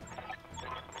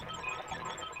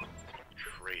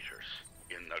 Traitors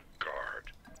in the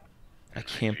guard. I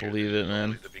can't believe it,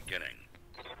 man. The beginning.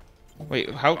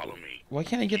 Wait, how? Why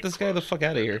can't I get this guy the fuck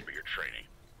out of here? For your training.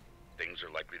 Things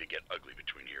are likely to get ugly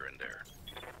between here and there.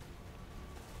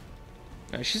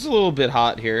 She's a little bit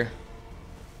hot here.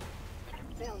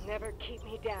 They'll never keep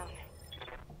me down.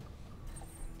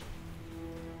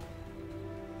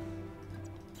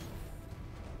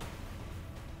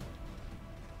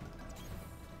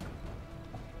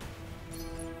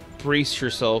 Brace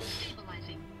yourself.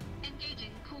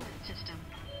 Engaging coolant system.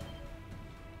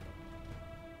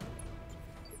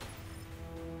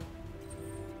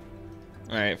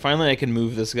 Alright, finally I can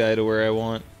move this guy to where I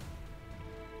want.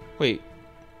 Wait,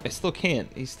 I still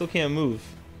can't. He still can't move.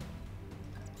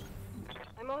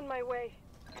 I'm on my way.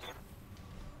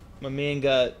 My man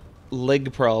got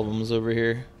leg problems over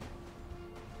here.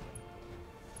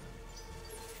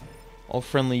 All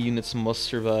friendly units must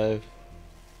survive.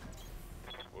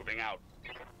 Moving out.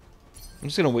 I'm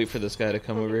just gonna wait for this guy to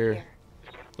come over here.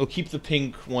 We'll keep the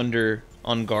pink wonder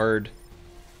on guard.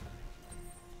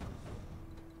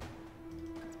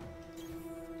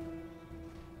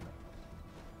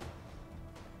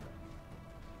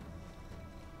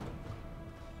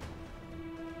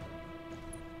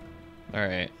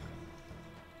 Alright.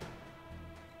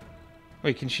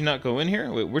 Wait, can she not go in here?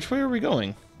 Wait, which way are we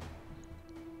going?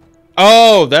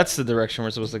 Oh, that's the direction we're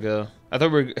supposed to go. I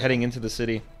thought we were heading into the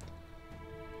city.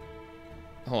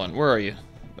 Hold on, where are you?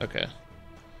 Okay.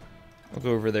 I'll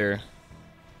go over there.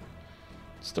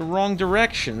 It's the wrong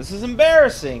direction. This is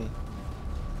embarrassing.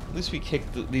 At least we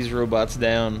kicked these robots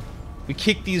down. We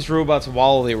kicked these robots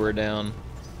while they were down.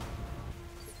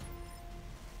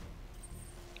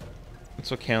 That's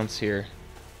what counts here.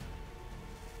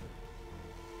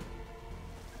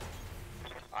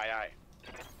 Aye, aye.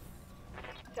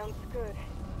 Sounds good.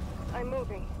 I'm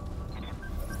moving.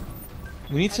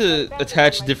 We need to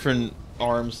attach different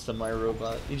arms to my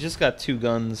robot. He just got 2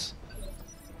 guns.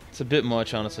 It's a bit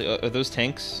much, honestly. Are those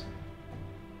tanks?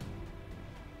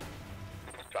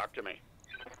 Talk to me.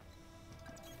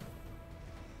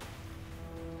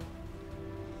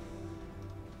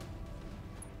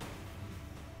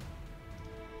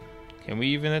 Can we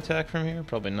even attack from here?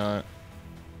 Probably not.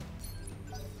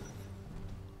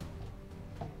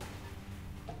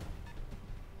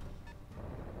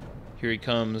 Here he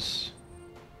comes.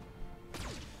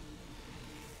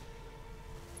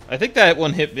 I think that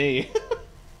one hit me.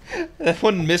 That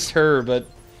one missed her, but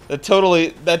that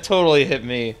totally hit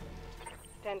me.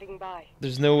 Standing by.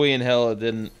 There's no way in hell it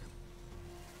didn't.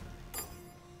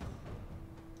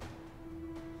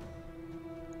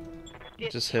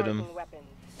 Just hit him.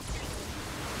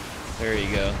 There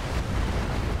you go.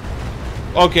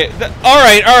 Okay, all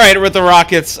right, with the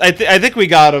rockets. I think we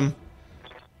got him.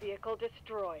 Vehicle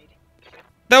destroyed.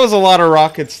 That was a lot of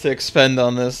rockets to expend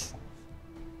on this.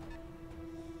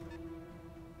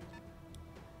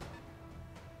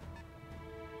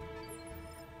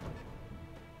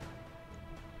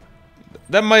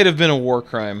 That might have been a war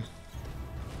crime.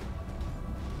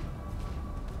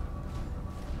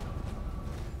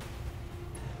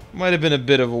 Might have been a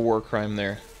bit of a war crime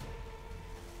there.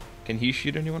 Can he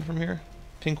shoot anyone from here?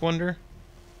 Pink Wonder?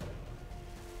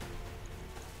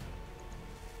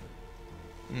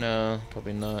 No,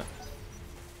 probably not.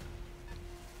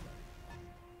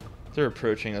 They're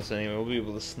approaching us anyway. We'll be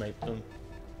able to snipe them.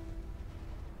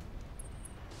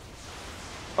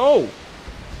 Oh!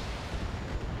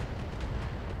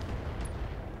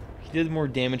 He did more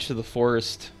damage to the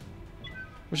forest.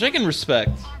 Which I can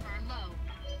respect.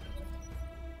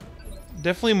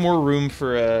 Definitely more room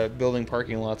for building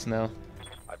parking lots now.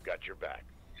 I've got your back.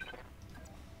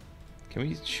 Can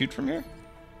we shoot from here?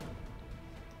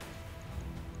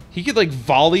 He could like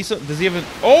volley some. Does he have an?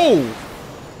 Oh!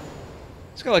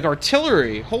 He's got like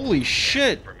artillery. Holy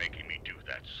shit! For making me do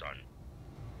that, son.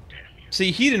 Damn you. See,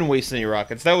 he didn't waste any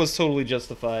rockets. That was totally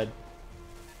justified.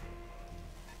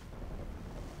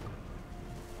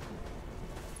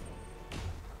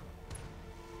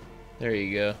 There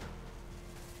you go.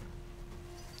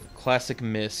 Classic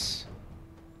miss.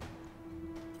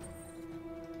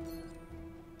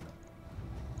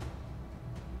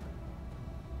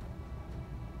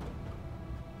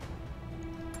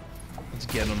 Let's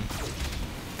get him.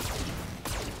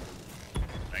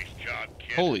 Nice job,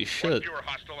 kid. Holy shit. One fewer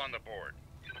hostile on the board.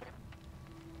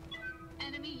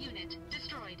 Enemy unit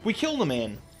destroyed. We killed a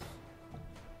man.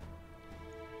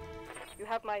 You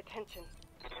have my attention.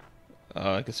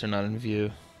 Oh, I guess they're not in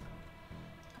view.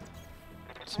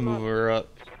 Let's move her up.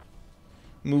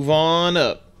 Move on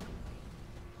up.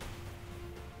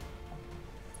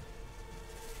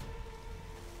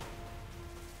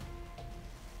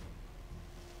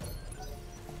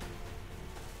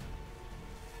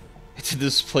 It's a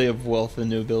display of wealth and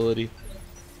nobility.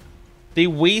 They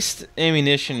waste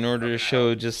ammunition in order to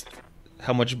show just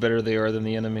how much better they are than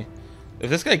the enemy. If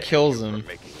this guy kills him...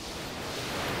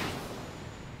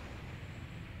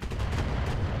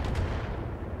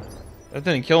 That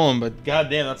didn't kill him, but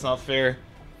goddamn, that's not fair.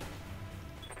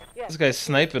 This guy's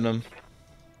sniping him.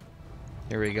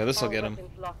 Here we go, this'll get him.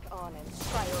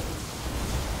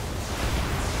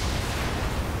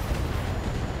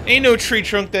 Ain't no tree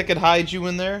trunk that could hide you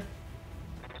in there.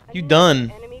 You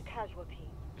done.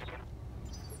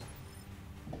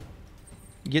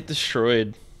 Get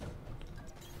destroyed.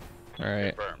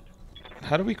 Alright.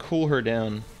 How do we cool her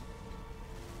down?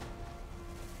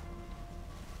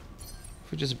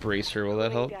 If we just brace her, will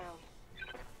that help?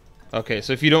 Okay,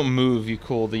 so if you don't move, you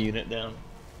cool the unit down.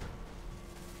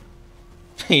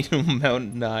 You don't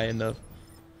mount high enough.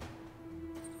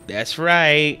 That's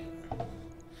right.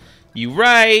 You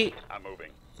right. I'm moving.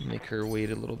 Make her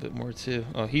wait a little bit more too.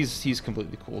 Oh, he's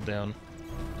completely cooled down.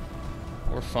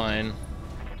 We're fine.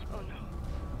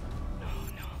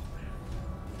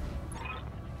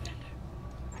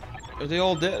 Are they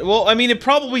all dead? Well, I mean, it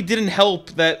probably didn't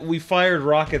help that we fired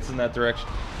rockets in that direction.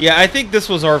 Yeah, I think this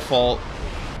was our fault.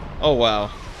 Oh wow.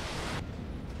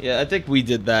 Yeah, I think we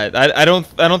did that. I don't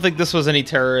think this was any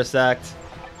terrorist act.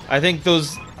 I think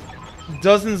those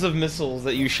dozens of missiles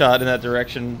that you shot in that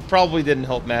direction probably didn't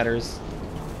help matters.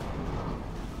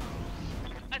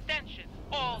 Attention,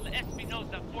 all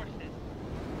Espinosa forces.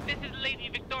 This is Lady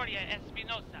Victoria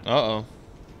Espinosa. Uh-oh.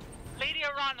 Lady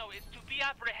Arano is to be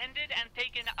apprehended and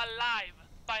taken alive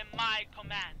by my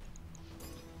command.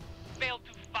 Fail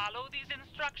to follow these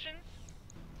instructions,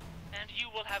 and you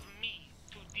will have me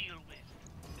to deal with.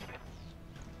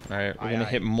 Alright, we're gonna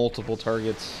hit multiple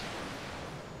targets.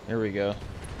 There we go.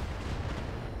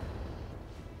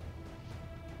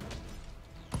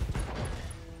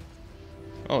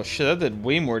 Oh shit, that did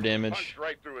way more damage. Punched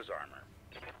right through his armor.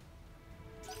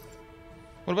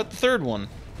 What about the third one?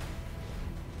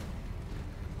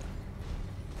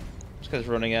 This guy's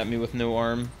running at me with no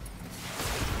arm.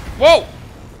 Whoa!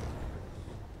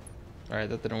 Alright,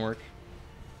 that didn't work.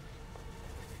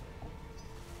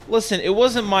 Listen, it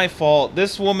wasn't my fault.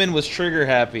 This woman was trigger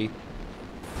happy.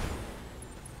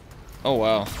 Oh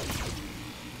wow.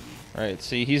 Alright,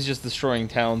 see, he's just destroying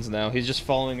towns now. He's just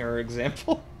following our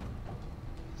example.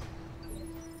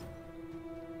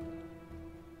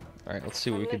 Alright, let's see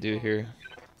what we can do here.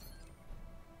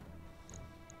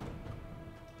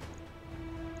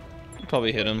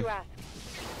 Probably hit him.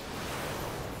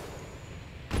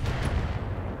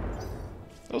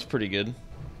 That was pretty good.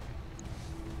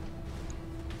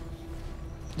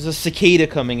 There's a cicada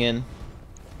coming in.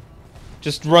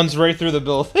 Just runs right through the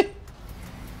building.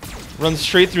 Runs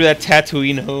straight through that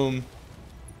Tatooine home.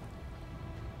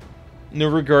 No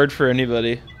regard for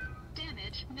anybody.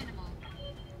 Damage minimal.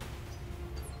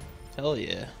 Hell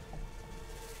yeah.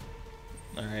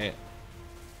 Alright.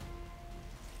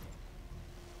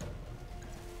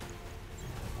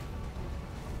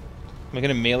 Am I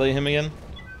gonna melee him again?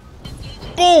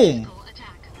 Boom!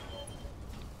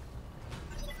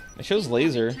 It shows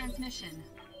laser.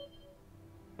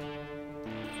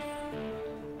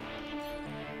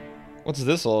 What's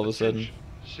this all of a sudden?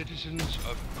 Citizens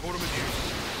of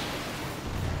Coromedis,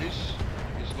 this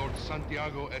is Lord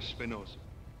Santiago Espinosa.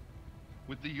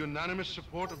 With the unanimous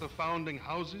support of the founding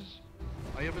houses,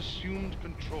 I have assumed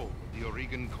control of the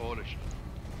Oregon Coalition.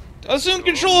 Assume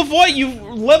control of what? You've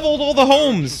leveled all the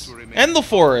homes and the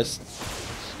forest.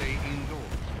 Stay indoors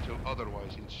until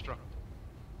otherwise instructed.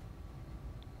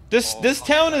 This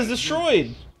town is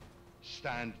destroyed.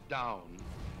 Stand down,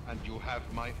 and you have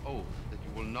my oath that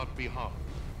you will not be harmed.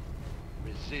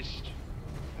 Resist,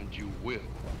 and you will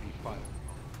be fired.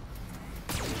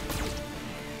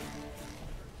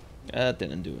 That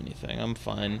didn't do anything. I'm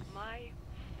fine. My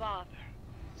father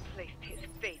placed his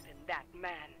faith in that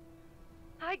man.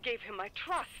 I gave him my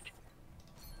trust.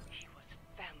 He was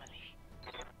family.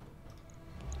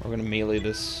 We're gonna melee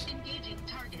this.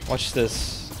 Watch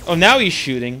this. Oh, now he's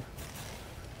shooting.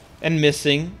 And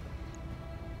missing.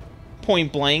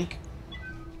 Point blank.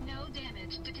 No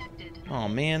damage detected. Oh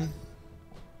man.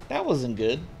 That wasn't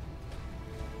good.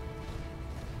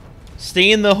 Stay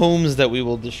in the homes that we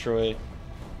will destroy.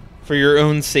 For your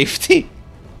own safety.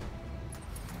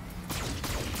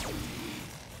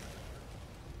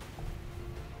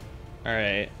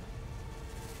 Alright.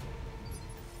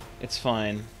 It's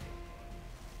fine.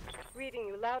 Reading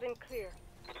you loud and clear.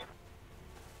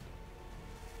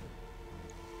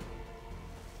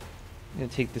 I'm gonna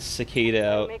take this cicada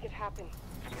out. Make it happen.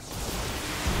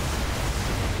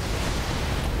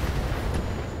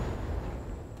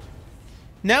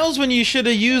 Now's when you should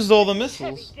have used all the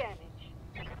missiles. Heavy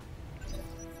damage.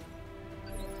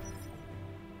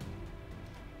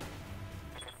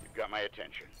 You've got my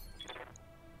attention.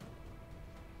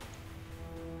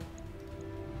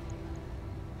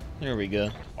 There we go.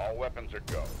 All weapons are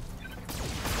go.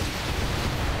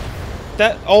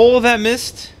 That all of that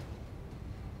missed?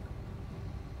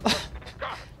 God,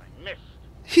 I missed.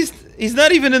 He's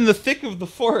not even in the thick of the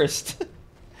forest.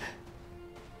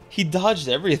 He dodged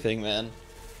everything, man.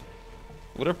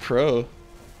 What a pro.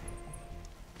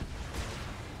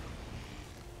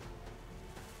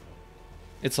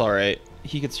 It's alright.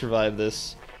 He could survive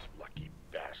this. Lucky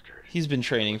bastard. He's been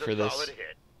training for this. Solid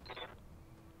hit.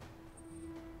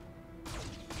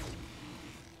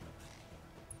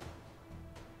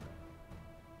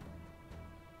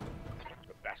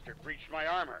 The bastard breached my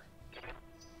armor.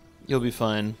 You'll be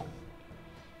fine.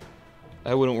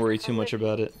 I wouldn't worry too much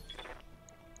about it.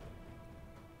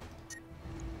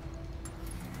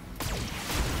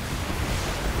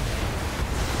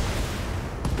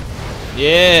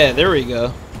 Yeah, there we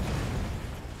go.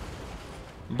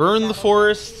 Burn the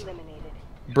forest.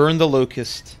 Burn the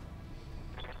locust.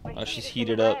 Oh, she's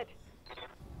heated up.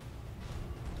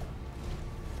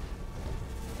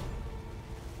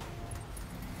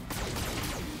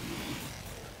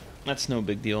 That's no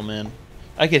big deal, man.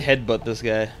 I could headbutt this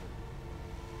guy.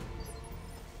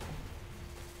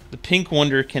 The Pink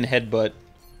Wonder can headbutt.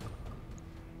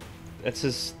 That's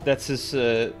his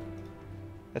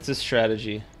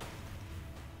strategy.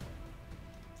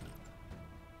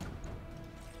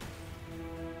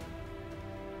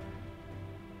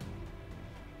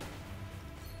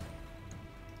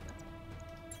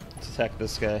 Let's attack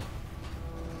this guy.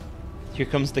 Here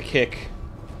comes the kick.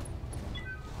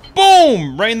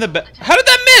 Boom! Right in the back. How did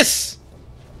that miss?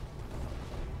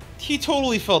 He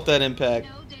totally felt that impact.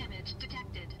 No damage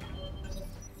detected.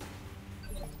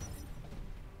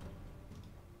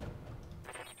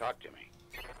 Talk to me.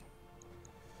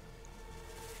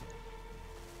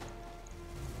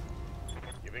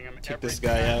 Giving him Take every this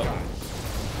guy out. shot.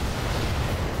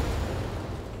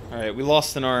 Alright, we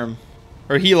lost an arm.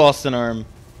 Or he lost an arm.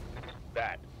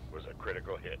 That was a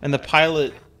critical hit. And the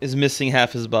pilot is missing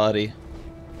half his body.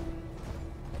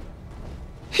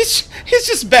 He's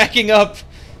just backing up.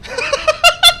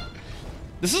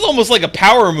 This is almost like a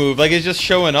power move, like it's just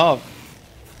showing off.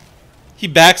 He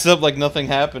backs up like nothing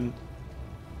happened.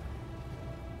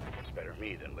 It's better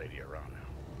me than Lady Arana.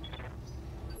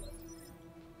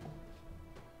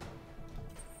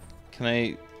 Can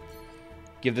I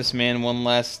give this man one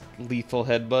last lethal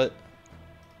headbutt?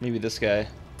 Maybe this guy.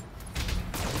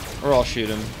 Or I'll shoot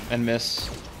him and miss.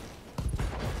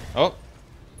 Oh.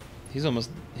 He's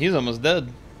almost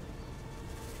dead.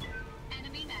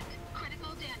 Enemy mech. Critical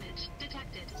damage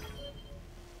detected.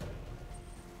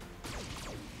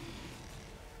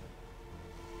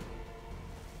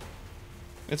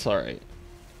 It's alright.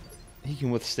 He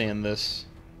can withstand this.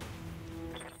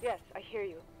 Yes, I hear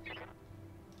you.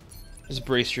 Just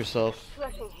brace yourself.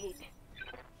 Flushing heat.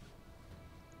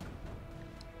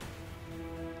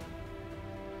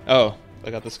 Oh,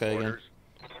 I got this guy again.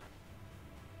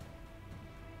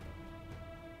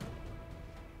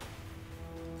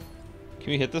 Can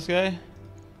we hit this guy?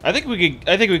 I think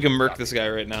we can murk this guy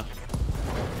right now.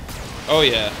 Oh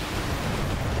yeah.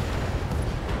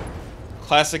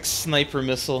 Classic sniper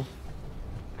missile.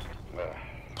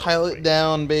 Pilot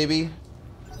down, baby.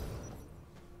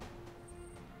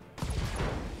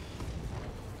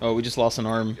 Oh, we just lost an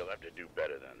arm. You'll have to do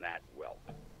better than that, whelp.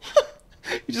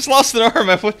 You just lost an arm.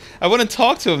 I wouldn't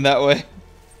talk to him that way.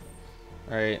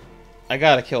 Alright. I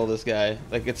gotta kill this guy.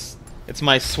 Like, it's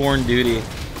my sworn duty.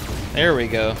 There we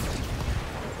go.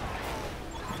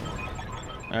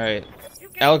 Alright.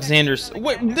 Alexander's...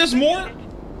 Wait, there's more? I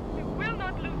will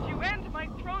not lose you and my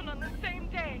throne on the same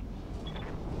day.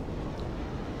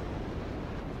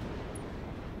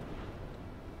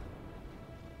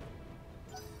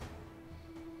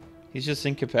 He's just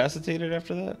incapacitated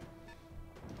after that?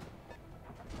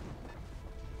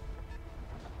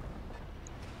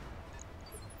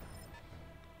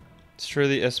 Destroy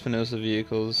the Espinosa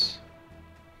vehicles.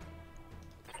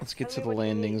 Let's get to the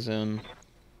landing zone.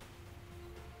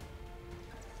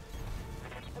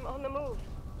 I'm on the move.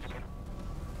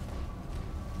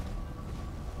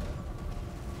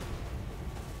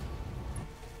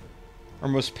 Our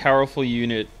most powerful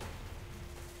unit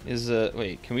is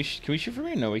wait, can we shoot from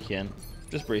here? No, we can't.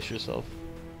 Just brace yourself.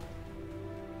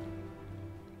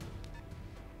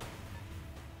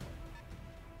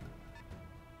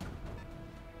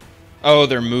 Oh,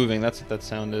 they're moving. That's what that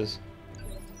sound is.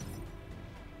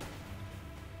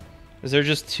 Is there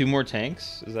just 2 more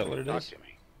tanks? Is that what it is?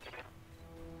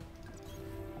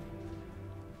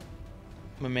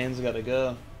 My man's gotta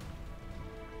go.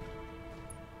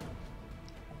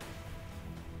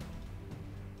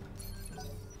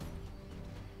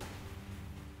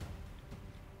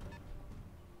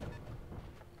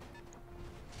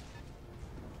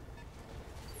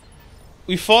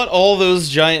 We fought all those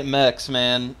giant mechs,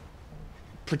 man,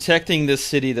 protecting this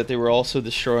city that they were also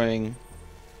destroying.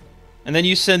 And then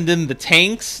you send in the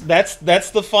tanks. That's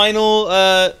the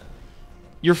final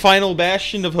your final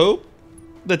bastion of hope?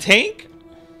 The tank?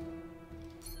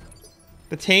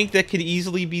 The tank that could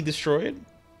easily be destroyed?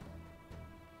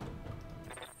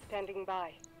 Standing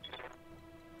by.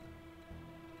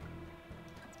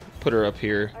 Put her up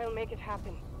here. I'll make it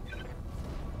happen.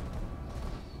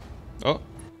 Oh.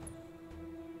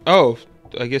 Oh,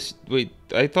 I guess, wait,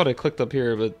 I thought I clicked up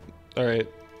here, but alright,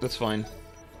 that's fine.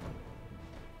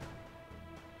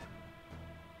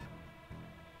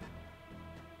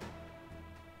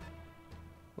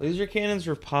 Laser cannons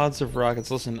or pods of rockets?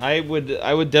 Listen, I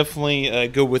would definitely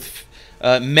go with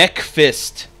Mech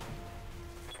Fist.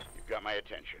 You've got my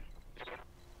attention.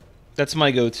 That's my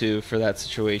go-to for that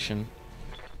situation.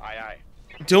 Aye, aye.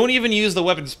 Don't even use the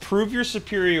weapons. Prove your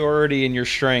superiority and your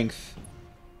strength.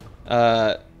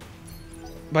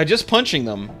 By just punching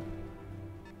them.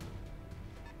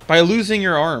 By losing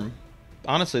your arm.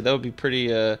 Honestly, that would be pretty,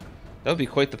 that would be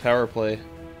quite the power play.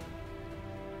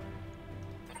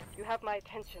 You have my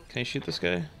attention. Can I shoot this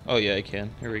guy? Oh yeah, I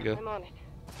can. Here we go. I'm on it.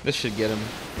 This should get him.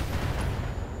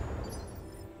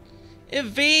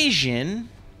 Evasion?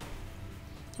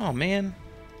 Oh man.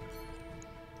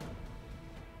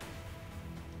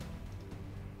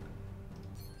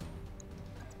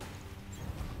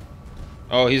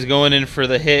 Oh, he's going in for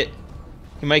the hit.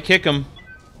 He might kick him.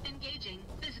 Engaging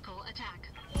physical attack.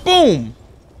 Boom!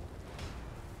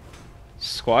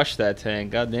 Squash that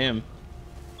tank, goddamn.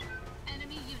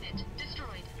 Enemy unit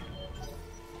destroyed.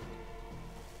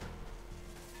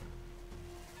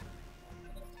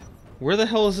 Where the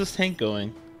hell is this tank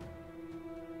going?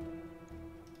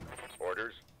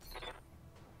 Orders.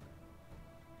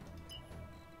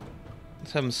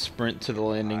 Let's have him sprint to the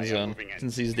landing zone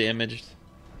since he's damaged.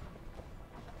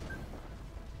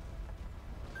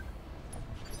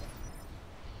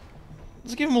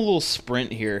 Let's give him a little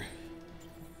sprint here.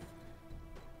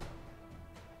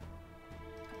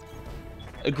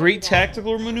 A great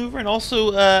tactical maneuver and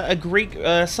also a great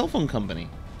cell phone company.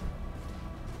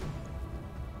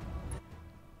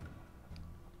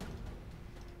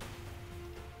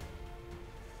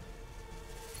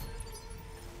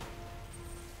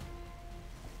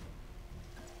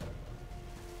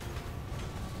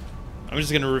 I'm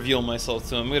just going to reveal myself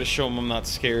to him. I'm going to show him I'm not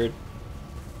scared.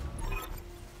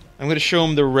 I'm going to show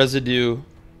him the residue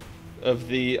of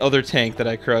the other tank that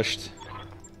I crushed.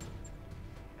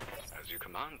 As you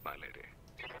command, my lady.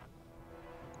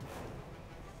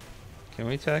 Can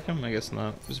we attack him? I guess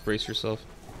not. Just brace yourself.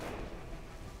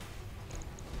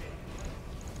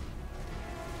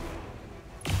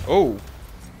 Oh!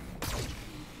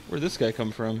 Where'd this guy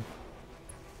come from?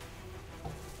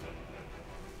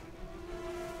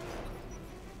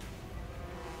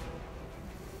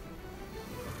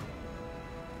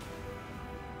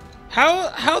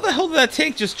 How the hell did that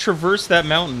tank just traverse that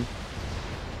mountain?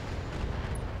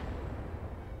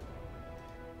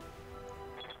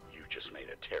 You just made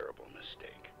a terrible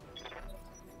mistake.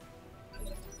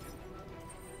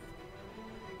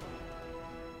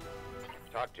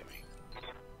 Talk to me.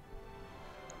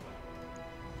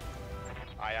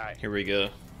 Aye, aye. Here we go.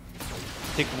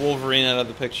 Take Wolverine out of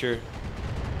the picture.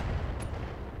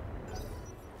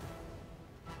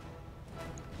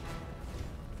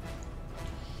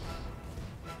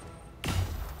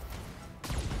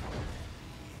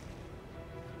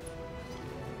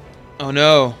 Oh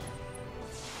no.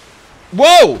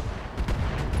 Whoa!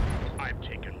 I've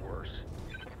taken worse.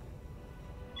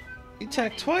 You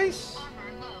attacked twice?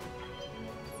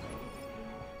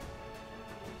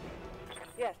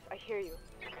 Yes, I hear you.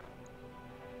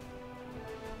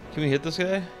 Can we hit this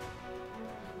guy?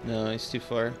 No, he's too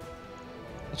far.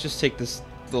 Let's just take this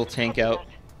little tank out.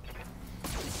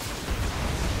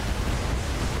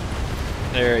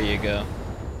 There you go.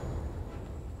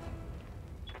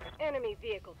 Enemy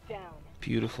vehicle down.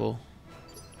 Beautiful.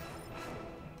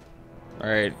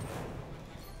 Alright.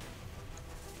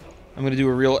 I'm gonna do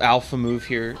a real alpha move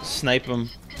here. Snipe him.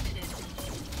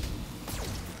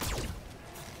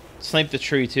 Snipe the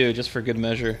tree too, just for good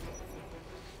measure.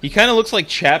 He kind of looks like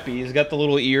Chappie. He's got the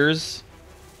little ears.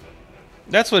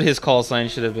 That's what his call sign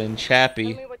should have been,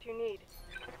 Chappie. Tell me what you need.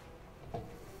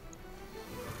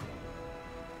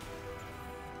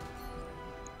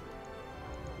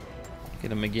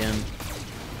 Get him again.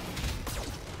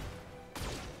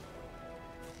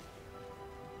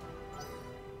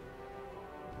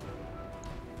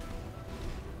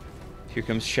 Here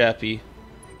comes Chappie.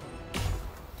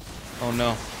 Oh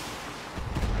no.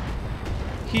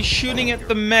 He's shooting at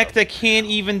the mech that can't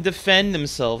even defend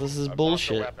himself. This is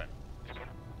bullshit.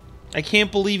 I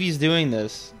can't believe he's doing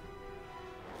this.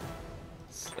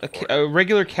 It's a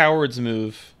regular coward's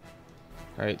move.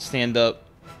 Alright, stand up.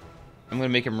 I'm gonna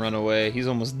make him run away. He's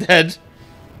almost dead.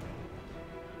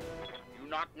 You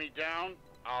knock me down,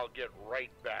 I'll get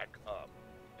right back up.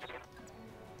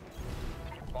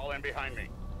 Fall in behind me.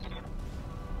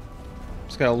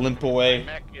 Just gotta limp away. My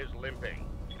mech is limping.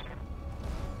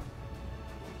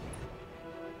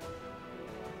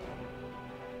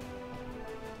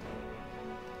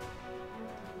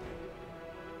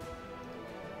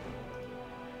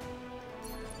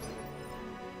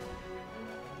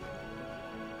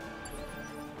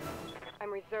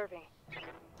 I'm reserving.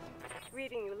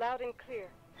 Reading you loud and clear.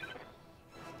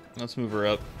 Let's move her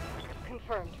up.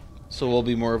 Confirmed. So we'll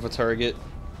be more of a target.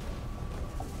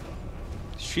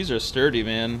 These trees are sturdy,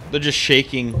 man. They're just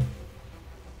shaking.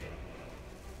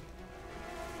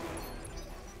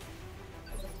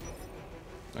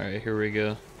 Alright, here we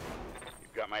go.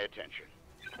 You've got my attention.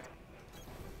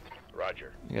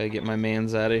 Roger. I gotta get my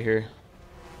mans out of here.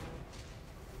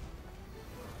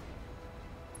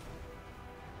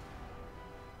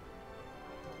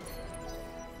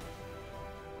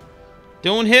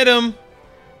 Don't hit him!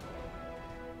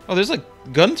 Oh, there's like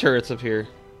gun turrets up here.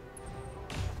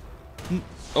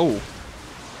 Oh.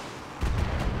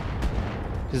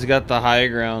 He's got the high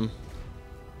ground.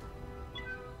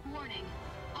 Warning.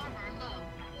 Armor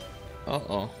low.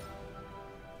 Uh-oh.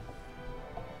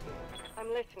 I'm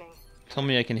listening. Tell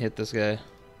me I can hit this guy.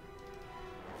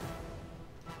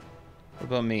 What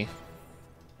about me?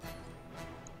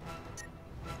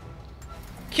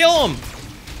 Kill him!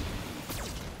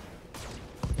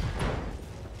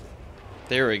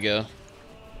 There we go.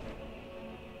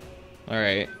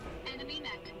 Alright.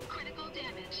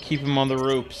 Keep him on the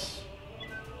ropes.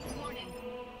 Warning.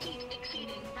 Heat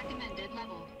exceeding recommended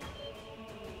level.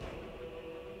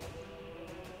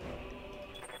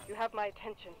 You have my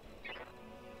attention.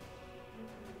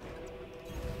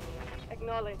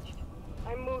 Acknowledged.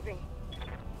 I'm moving.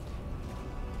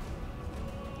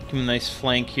 Give him a nice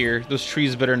flank here. Those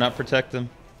trees better not protect him.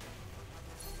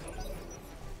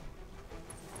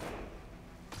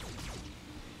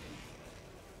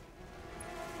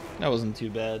 That wasn't too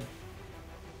bad.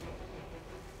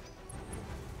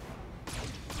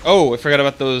 Oh, I forgot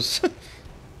about those.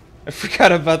 I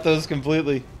forgot about those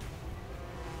completely.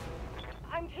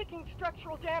 I'm taking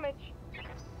structural damage.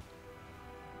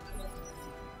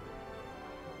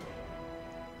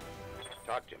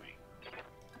 Talk to me.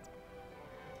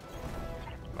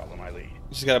 Follow my lead.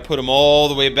 Just gotta put him all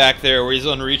the way back there where he's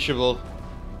unreachable.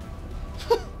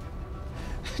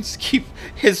 Just keep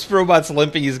his robot's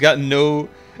limping. He's got no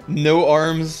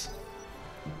arms.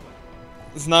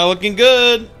 It's not looking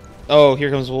good. Oh, here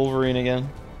comes Wolverine again.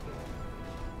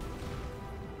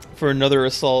 For another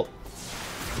assault.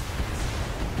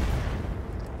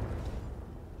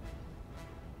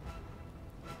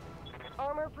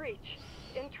 Armor breach.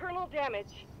 Internal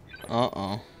damage.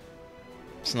 Uh-oh.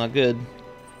 It's not good.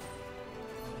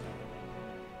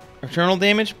 Internal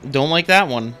damage? Don't like that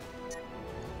one.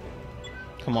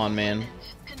 Come on, man.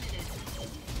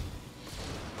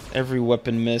 Every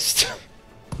weapon missed.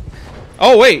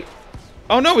 Oh, wait!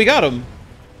 Oh, no, we got him!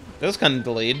 That was kind of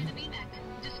delayed.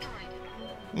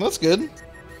 Well, that's good.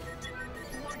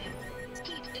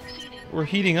 We're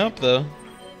heating up, though.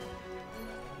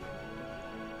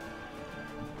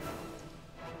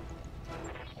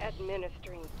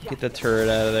 Administering Get the turret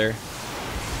out of there.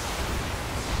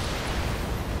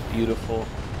 Beautiful.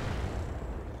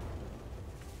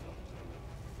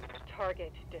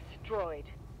 Target destroyed.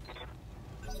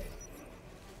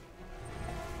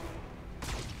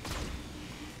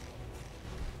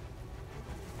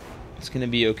 It's gonna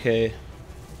be okay.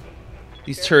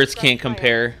 These turrets can't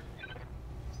compare.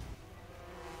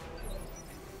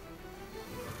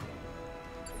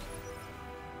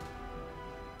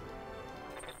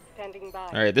 Standing by.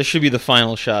 Alright, this should be the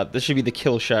final shot. This should be the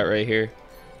kill shot right here.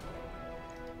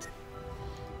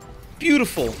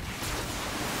 Beautiful!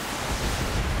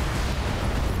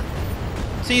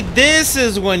 See, this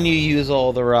is when you use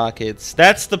all the rockets.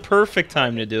 That's the perfect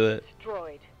time to do it.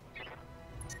 Destroyed.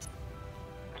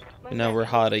 And now we're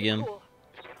hot again.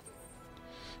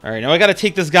 Alright, now I gotta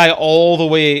take this guy all the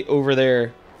way over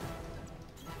there.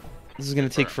 This is gonna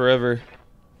take forever.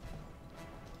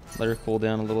 Let her cool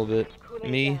down a little bit.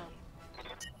 Me,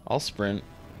 I'll sprint.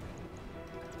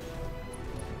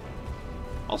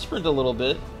 sprint a little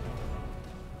bit.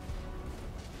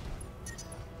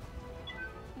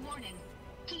 Warning.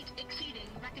 Heat exceeding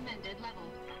recommended level.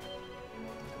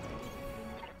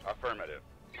 Affirmative.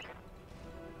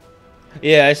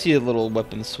 Yeah, I see a little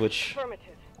weapon switch. Affirmative.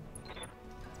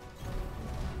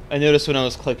 I noticed when I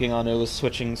was clicking on it, it was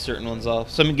switching certain ones off.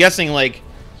 So I'm guessing, like,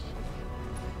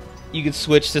 you could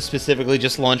switch to specifically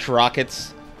just launch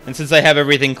rockets. And since I have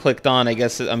everything clicked on, I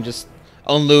guess I'm just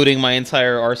unloading my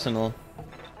entire arsenal.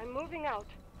 I'm moving out.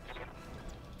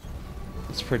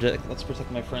 Let's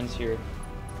protect my friends here.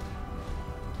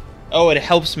 Oh, it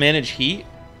helps manage heat?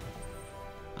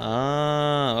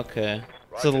 Ah, okay.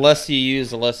 So the less you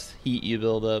use, the less heat you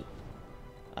build up.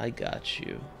 I got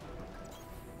you.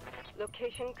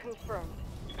 Location confirmed.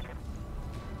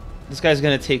 This guy's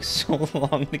gonna take so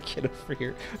long to get over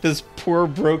here. Those poor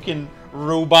broken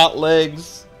robot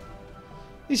legs.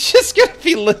 He's just gonna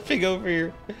be limping over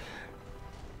here.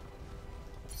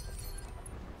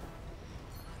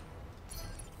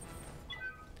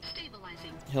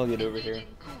 Stabilizing. He'll get over here.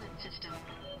 Coolant system.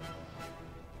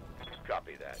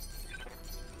 Copy that.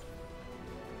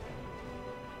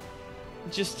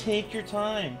 Just take your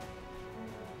time.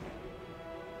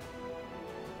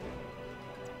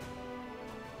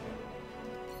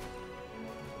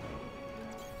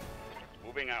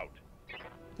 Moving out.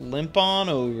 Limp on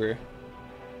over.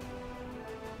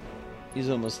 He's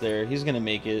almost there. He's gonna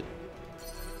make it.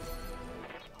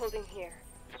 Holding here.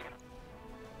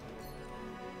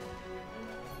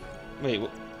 Wait,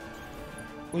 what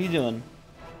are you doing?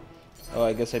 Oh,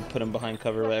 I guess I put him behind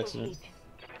cover by accident.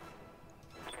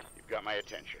 You've got my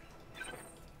attention.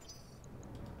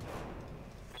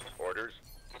 Orders?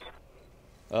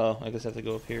 Oh, I guess I have to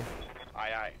go up here.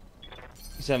 Aye, aye.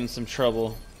 He's having some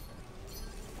trouble.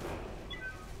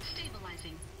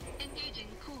 Stabilizing. Engaging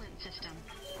coolant system.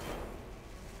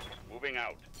 Moving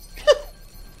out.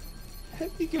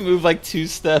 He can move like 2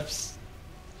 steps.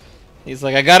 He's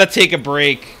like, I gotta take a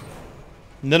break.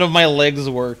 None of my legs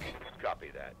work.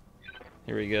 Copy that.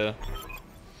 Here we go.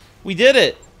 We did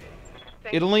it!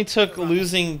 Thank It only took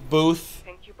losing both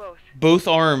Thank you both. both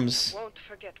arms. Won't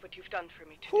forget what you've done for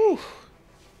me today. Whew.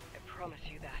 I promise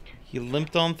you that. He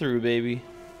limped on through, baby.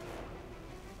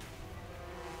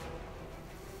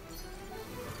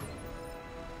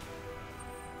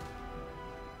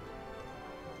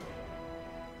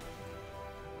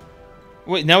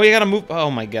 Wait, now we gotta move. Oh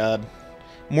my god.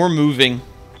 More moving.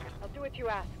 I'll do what you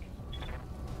ask.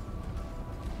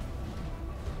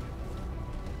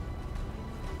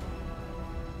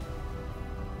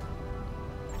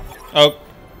 Oh.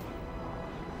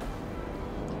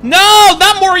 No!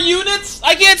 Not more units!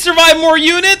 I can't survive more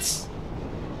units!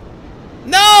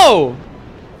 No!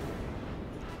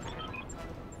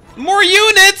 More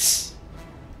units!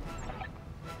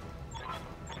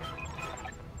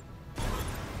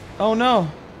 Oh no.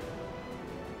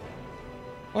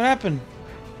 What happened?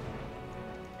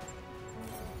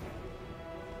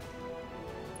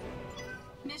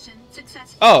 Mission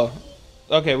successful. Oh.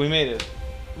 Okay, we made it.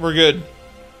 We're good.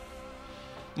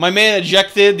 My man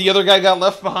ejected, the other guy got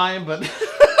left behind, but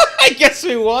I guess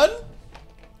we won?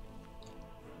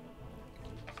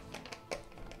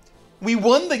 We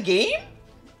won the game?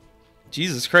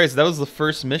 Jesus Christ, that was the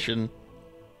first mission.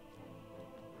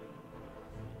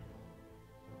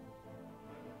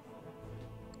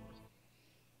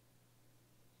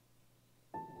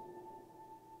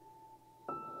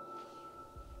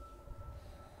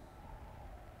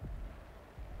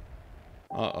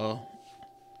 Uh-oh.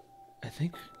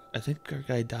 I think our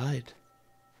guy died.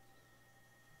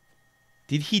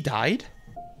 Did he died?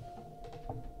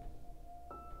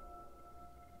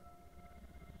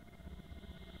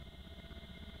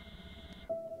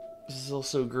 This is all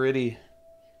so gritty.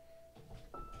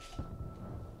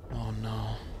 Oh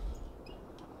no.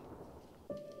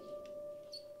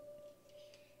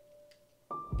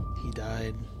 He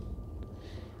died.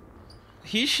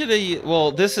 He should have.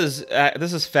 Well, this is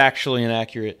factually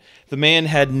inaccurate. The man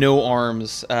had no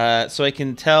arms, so I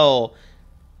can tell.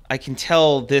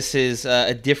 This is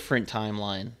a different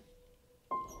timeline.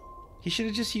 He should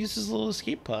have just used his little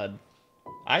escape pod.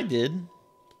 I did.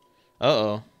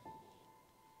 Uh-oh.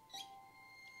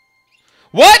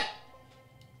 What?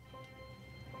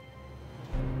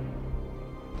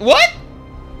 What?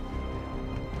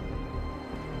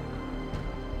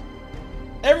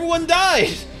 Everyone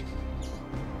died.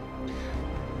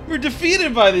 We're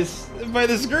defeated by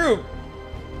this group.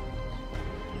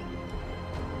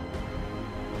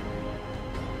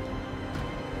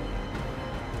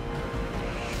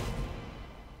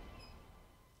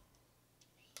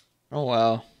 Oh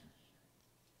wow.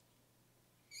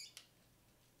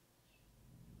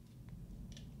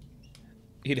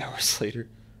 8 hours later.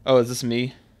 Oh, is this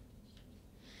me?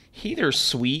 Hey there,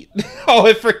 sweet. Oh,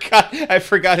 I forgot. I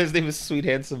forgot his name is Sweet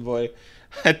Handsome Boy.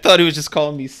 I thought he was just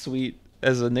calling me Sweet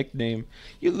as a nickname.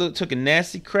 You took a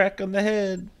nasty crack on the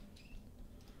head.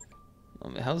 Oh,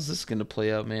 man, how's this gonna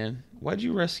play out, man? Why'd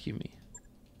you rescue me?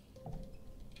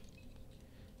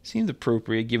 Seemed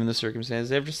appropriate given the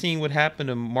circumstances. After seeing what happened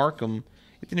to Markham,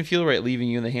 it didn't feel right leaving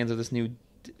you in the hands of this new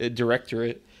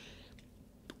directorate.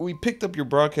 We picked up your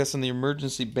broadcast on the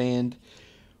emergency band.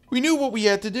 We knew what we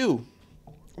had to do.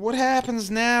 What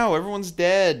happens now? Everyone's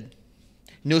dead.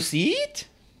 No seat?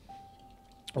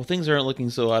 Well, things aren't looking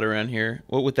so hot around here.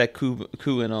 What with that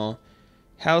coup and all.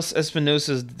 House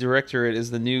Espinosa's directorate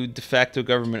is the new de facto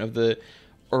government of the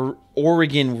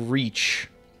Oregon Reach.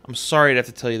 I'm sorry to have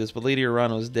to tell you this, but Lady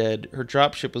Arano is dead. Her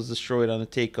dropship was destroyed on the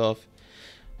takeoff.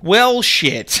 Well,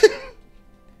 shit.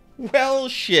 Well,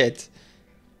 shit.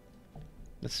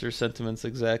 That's their sentiments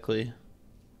exactly.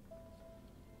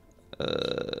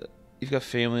 You've got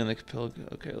family on the Capella.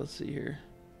 Okay, let's see here.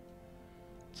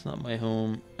 It's not my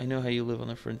home. I know how you live on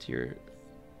the frontier.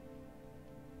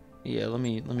 Yeah, let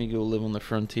me go live on the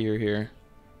frontier here.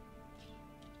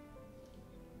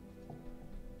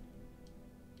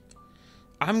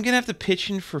 I'm gonna have to pitch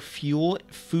in for fuel,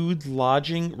 food,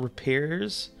 lodging,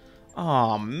 repairs.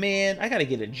 Aw, man, I gotta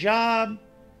get a job.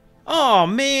 Aw,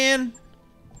 man.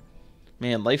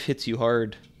 Man, life hits you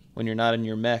hard when you're not in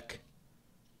your mech.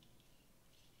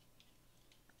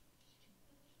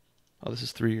 Oh, this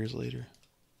is 3 years later.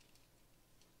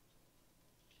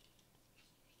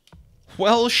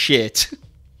 Well, shit.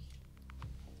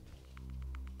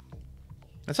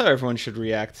 That's how everyone should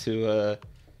react to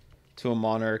a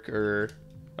monarch or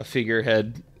a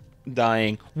figurehead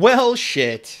dying. Well,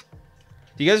 shit.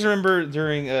 Do you guys remember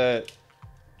during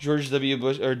George W.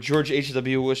 Bush or George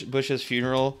H.W. Bush's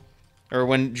funeral, or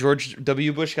when George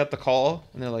W. Bush got the call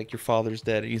and they're like, "Your father's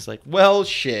dead," and he's like, "Well,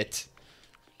 shit."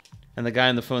 And the guy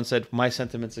on the phone said, "My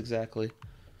sentiments exactly."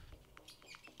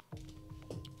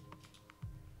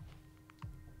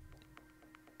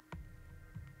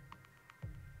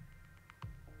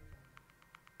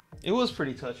 It was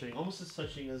pretty touching. Almost as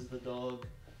touching as the dog.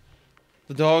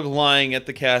 The dog lying at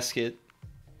the casket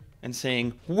and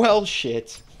saying, "Well,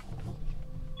 shit."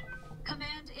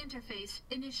 Command interface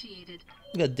initiated.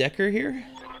 We got Decker here.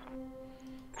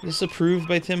 Is this approved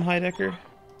by Tim Heidecker?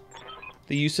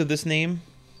 The use of this name?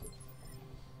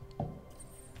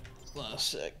 Hold on a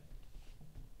sec.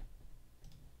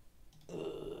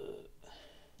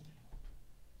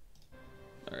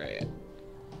 Alright.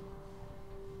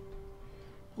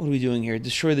 What are we doing here?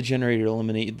 Destroy the generator,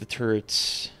 eliminate the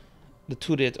turrets. The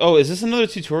turret. Oh, is this another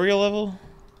tutorial level?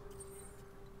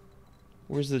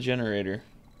 Where's the generator?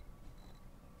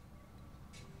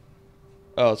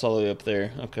 Oh, it's all the way up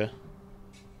there. Okay.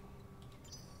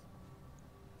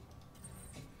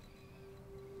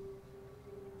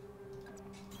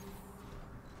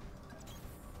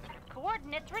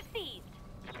 Coordinates received.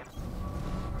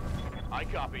 I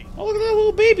copy. Oh, look at that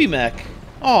little baby mech.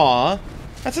 Aw,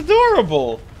 that's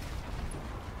adorable.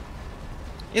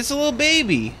 It's a little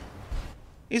baby.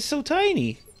 It's so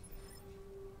tiny.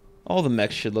 All the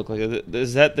mechs should look like it.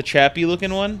 Is that the chappy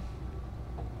looking one?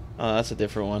 Oh, that's a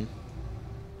different one.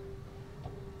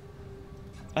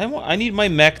 I need my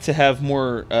mech to have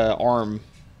more arm,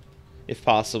 if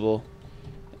possible.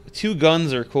 2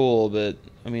 guns are cool, but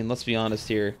I mean, let's be honest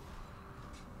here.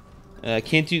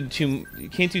 Can't do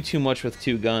too much with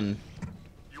 2 gun.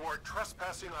 You are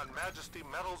trespassing on Majesty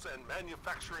Metals and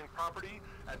Manufacturing property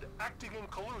and acting in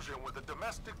collusion with a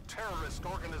domestic terrorist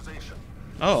organization.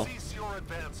 Oh. Cease your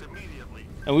advance immediately.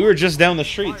 And we were just down the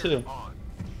street too.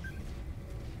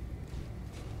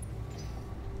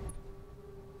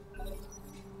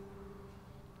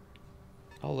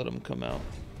 I'll let them come out.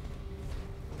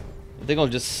 I think I'll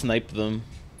just snipe them.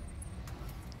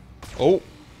 Oh!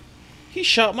 He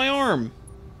shot my arm!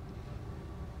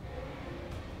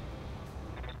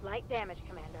 Light damage,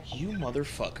 Commander. You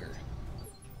motherfucker.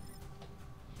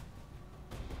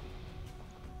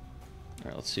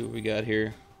 Alright, let's see what we got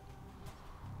here.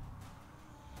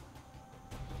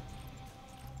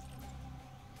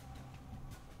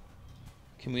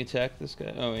 Can we attack this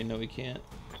guy? Oh wait, no we can't.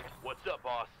 What's up,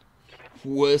 boss?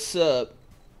 What's up?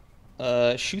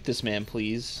 Shoot this man,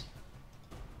 please.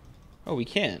 Oh, we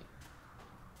can't.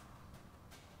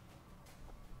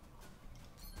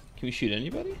 Can we shoot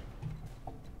anybody?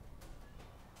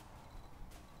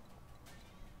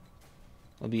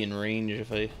 I'll be in range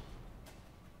if I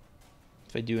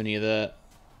do any of that.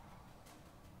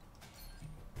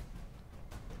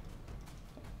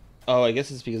 Oh, I guess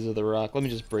it's because of the rock. Let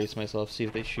me just brace myself, see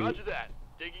if they shoot. Roger that.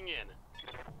 Digging in.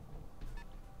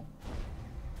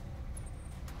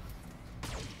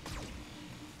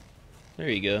 There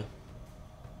you go.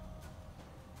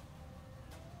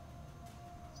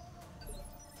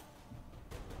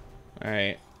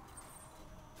 Alright.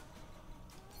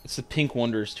 It's the Pink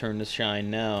Wonder's turn to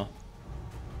shine now.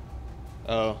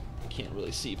 Oh, you can't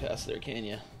really see past there, can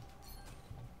you?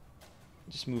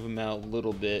 Just move him out a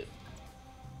little bit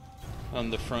on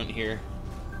the front here.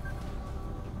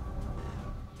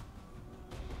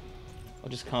 I'll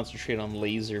just concentrate on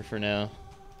laser for now.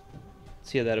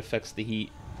 See how that affects the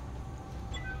heat.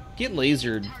 Get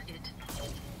lasered.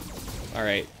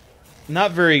 Alright.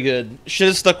 Not very good. Should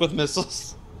have stuck with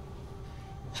missiles.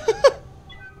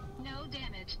 No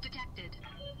damage detected.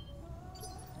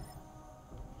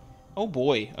 Oh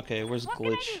boy. Okay, where's What Glitch?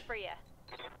 can I do for you?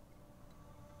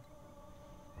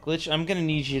 Glitch, I'm gonna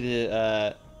need you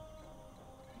to,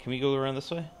 can we go around this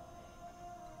way?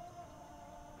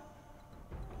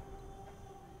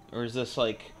 Or is this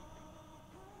like...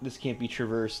 This can't be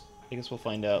traversed. I guess we'll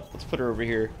find out. Let's put her over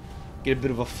here. Get a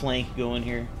bit of a flank going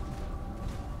here.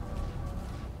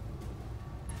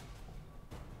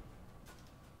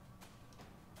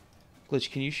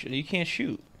 Glitch, can you you can't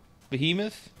shoot.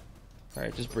 Behemoth?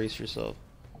 Alright, just brace yourself.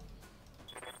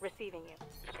 Receiving you.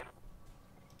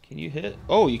 Can you hit?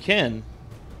 Oh, you can.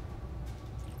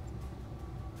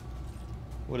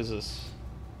 What is this?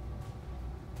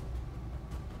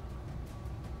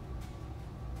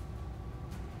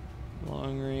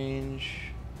 Long range.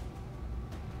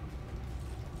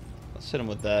 Let's hit him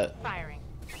with that. Firing.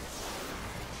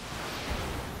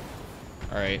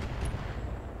 Alright.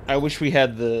 I wish we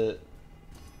had the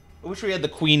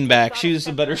queen back. She was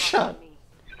a better shot.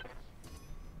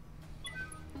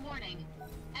 Warning.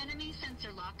 Enemy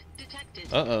sensor lock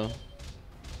detected. Uh-oh. At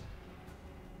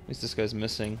least this guy's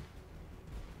missing.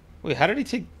 Wait, how did he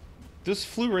take... This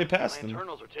flew right past My him.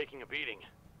 internals are taking a beating.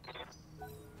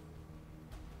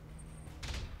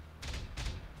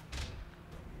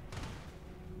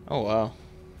 Oh, wow.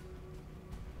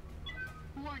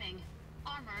 Warning.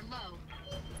 Armor low.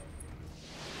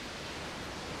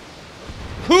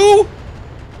 Who?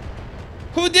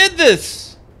 Who did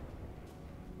this?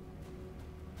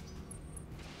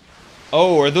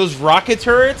 Oh, are those rocket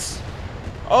turrets?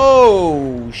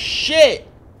 Oh, shit.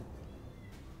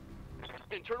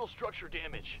 Internal structure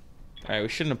damage. Alright, we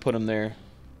shouldn't have put him there.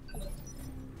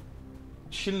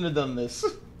 Shouldn't have done this.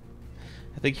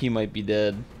 I think he might be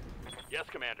dead. Yes,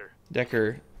 Commander.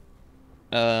 Decker.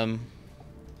 Where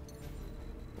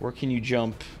can you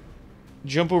jump?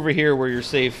 Jump over here where you're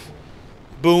safe.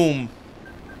 Boom.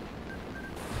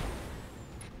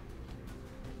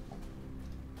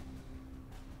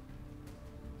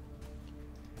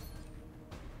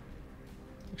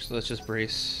 Actually, let's just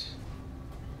brace.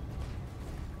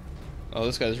 Oh,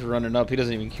 this guy's running up. He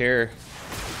doesn't even care.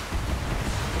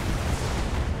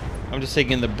 I'm just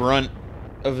taking the brunt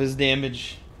of his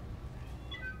damage.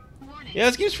 Yeah,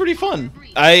 this game's pretty fun.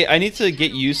 I need to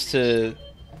get used to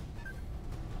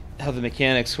how the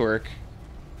mechanics work.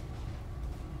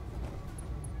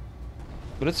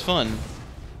 But it's fun.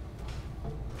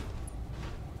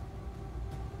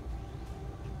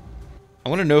 I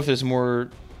want to know if there's more...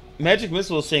 Magic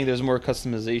Missile is saying there's more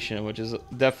customization, which is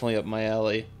definitely up my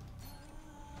alley.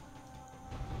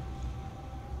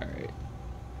 Alright.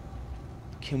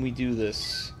 Can we do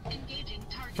this?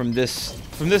 From this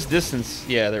distance?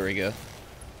 Yeah, there we go.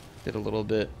 Did a little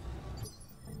bit.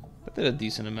 That did a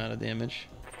decent amount of damage.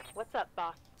 What's up,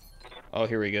 boss? Oh,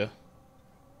 here we go.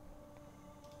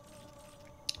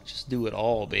 Just do it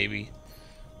all, baby.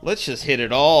 Let's just hit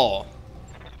it all.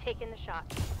 Taking the shot.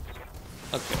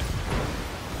 Okay.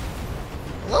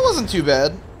 Well, that wasn't too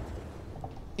bad.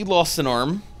 He lost an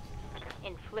arm.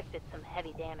 Inflicted some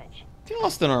heavy damage. He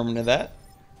lost an arm to that.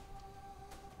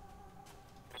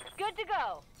 Good to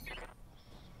go.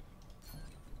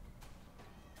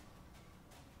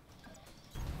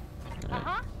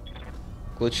 Uh-huh.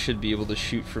 Glitch should be able to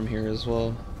shoot from here as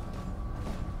well.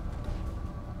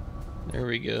 There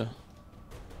we go.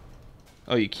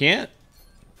 Oh, you can't?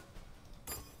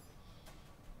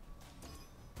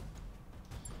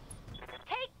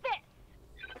 Take this.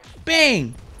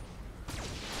 Bang!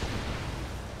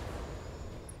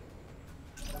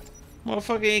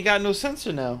 Motherfucker ain't got no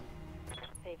sensor now.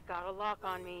 They've got a lock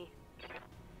on me.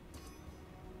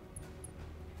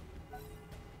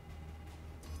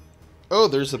 Oh,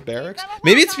 there's a barracks?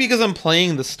 Maybe it's because I'm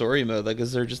playing the story mode. Like,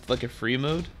 is there just like a free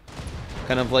mode?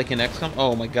 Kind of like in XCOM?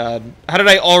 Oh my god. How did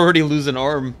I already lose an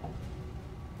arm?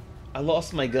 I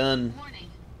lost my gun. Warning.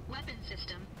 Weapon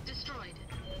system destroyed.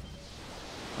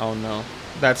 Oh no.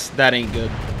 That ain't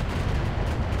good.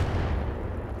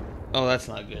 Oh, that's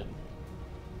not good.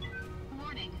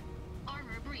 Warning.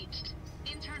 Armor breached.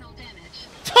 Internal damage.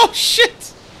 Oh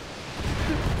shit!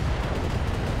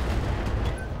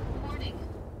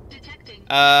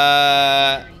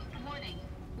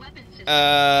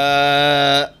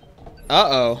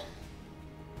 Uh-oh.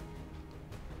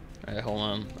 Alright, hold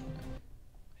on.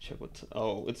 Check what's...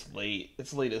 Oh, it's late.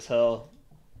 It's late as hell.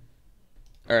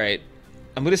 Alright.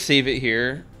 I'm gonna save it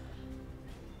here.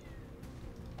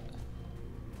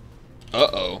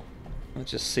 Uh-oh.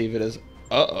 Let's just save it as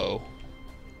uh-oh.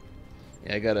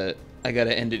 Yeah, I gotta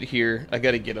end it here. I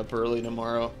gotta get up early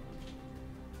tomorrow.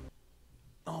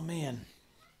 Oh, man.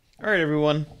 Alright,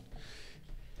 everyone.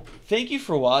 Thank you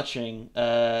for watching.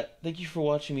 Thank you for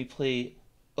watching me play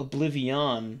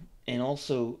Oblivion and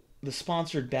also the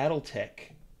sponsored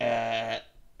Battletech. I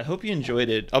hope you enjoyed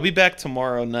it. I'll be back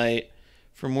tomorrow night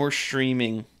for more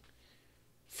streaming,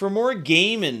 for more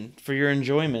gaming, for your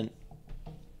enjoyment.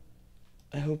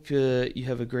 I hope you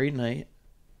have a great night,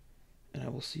 and I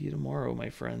will see you tomorrow, my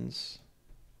friends.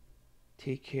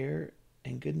 Take care,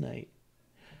 and good night.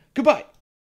 Goodbye!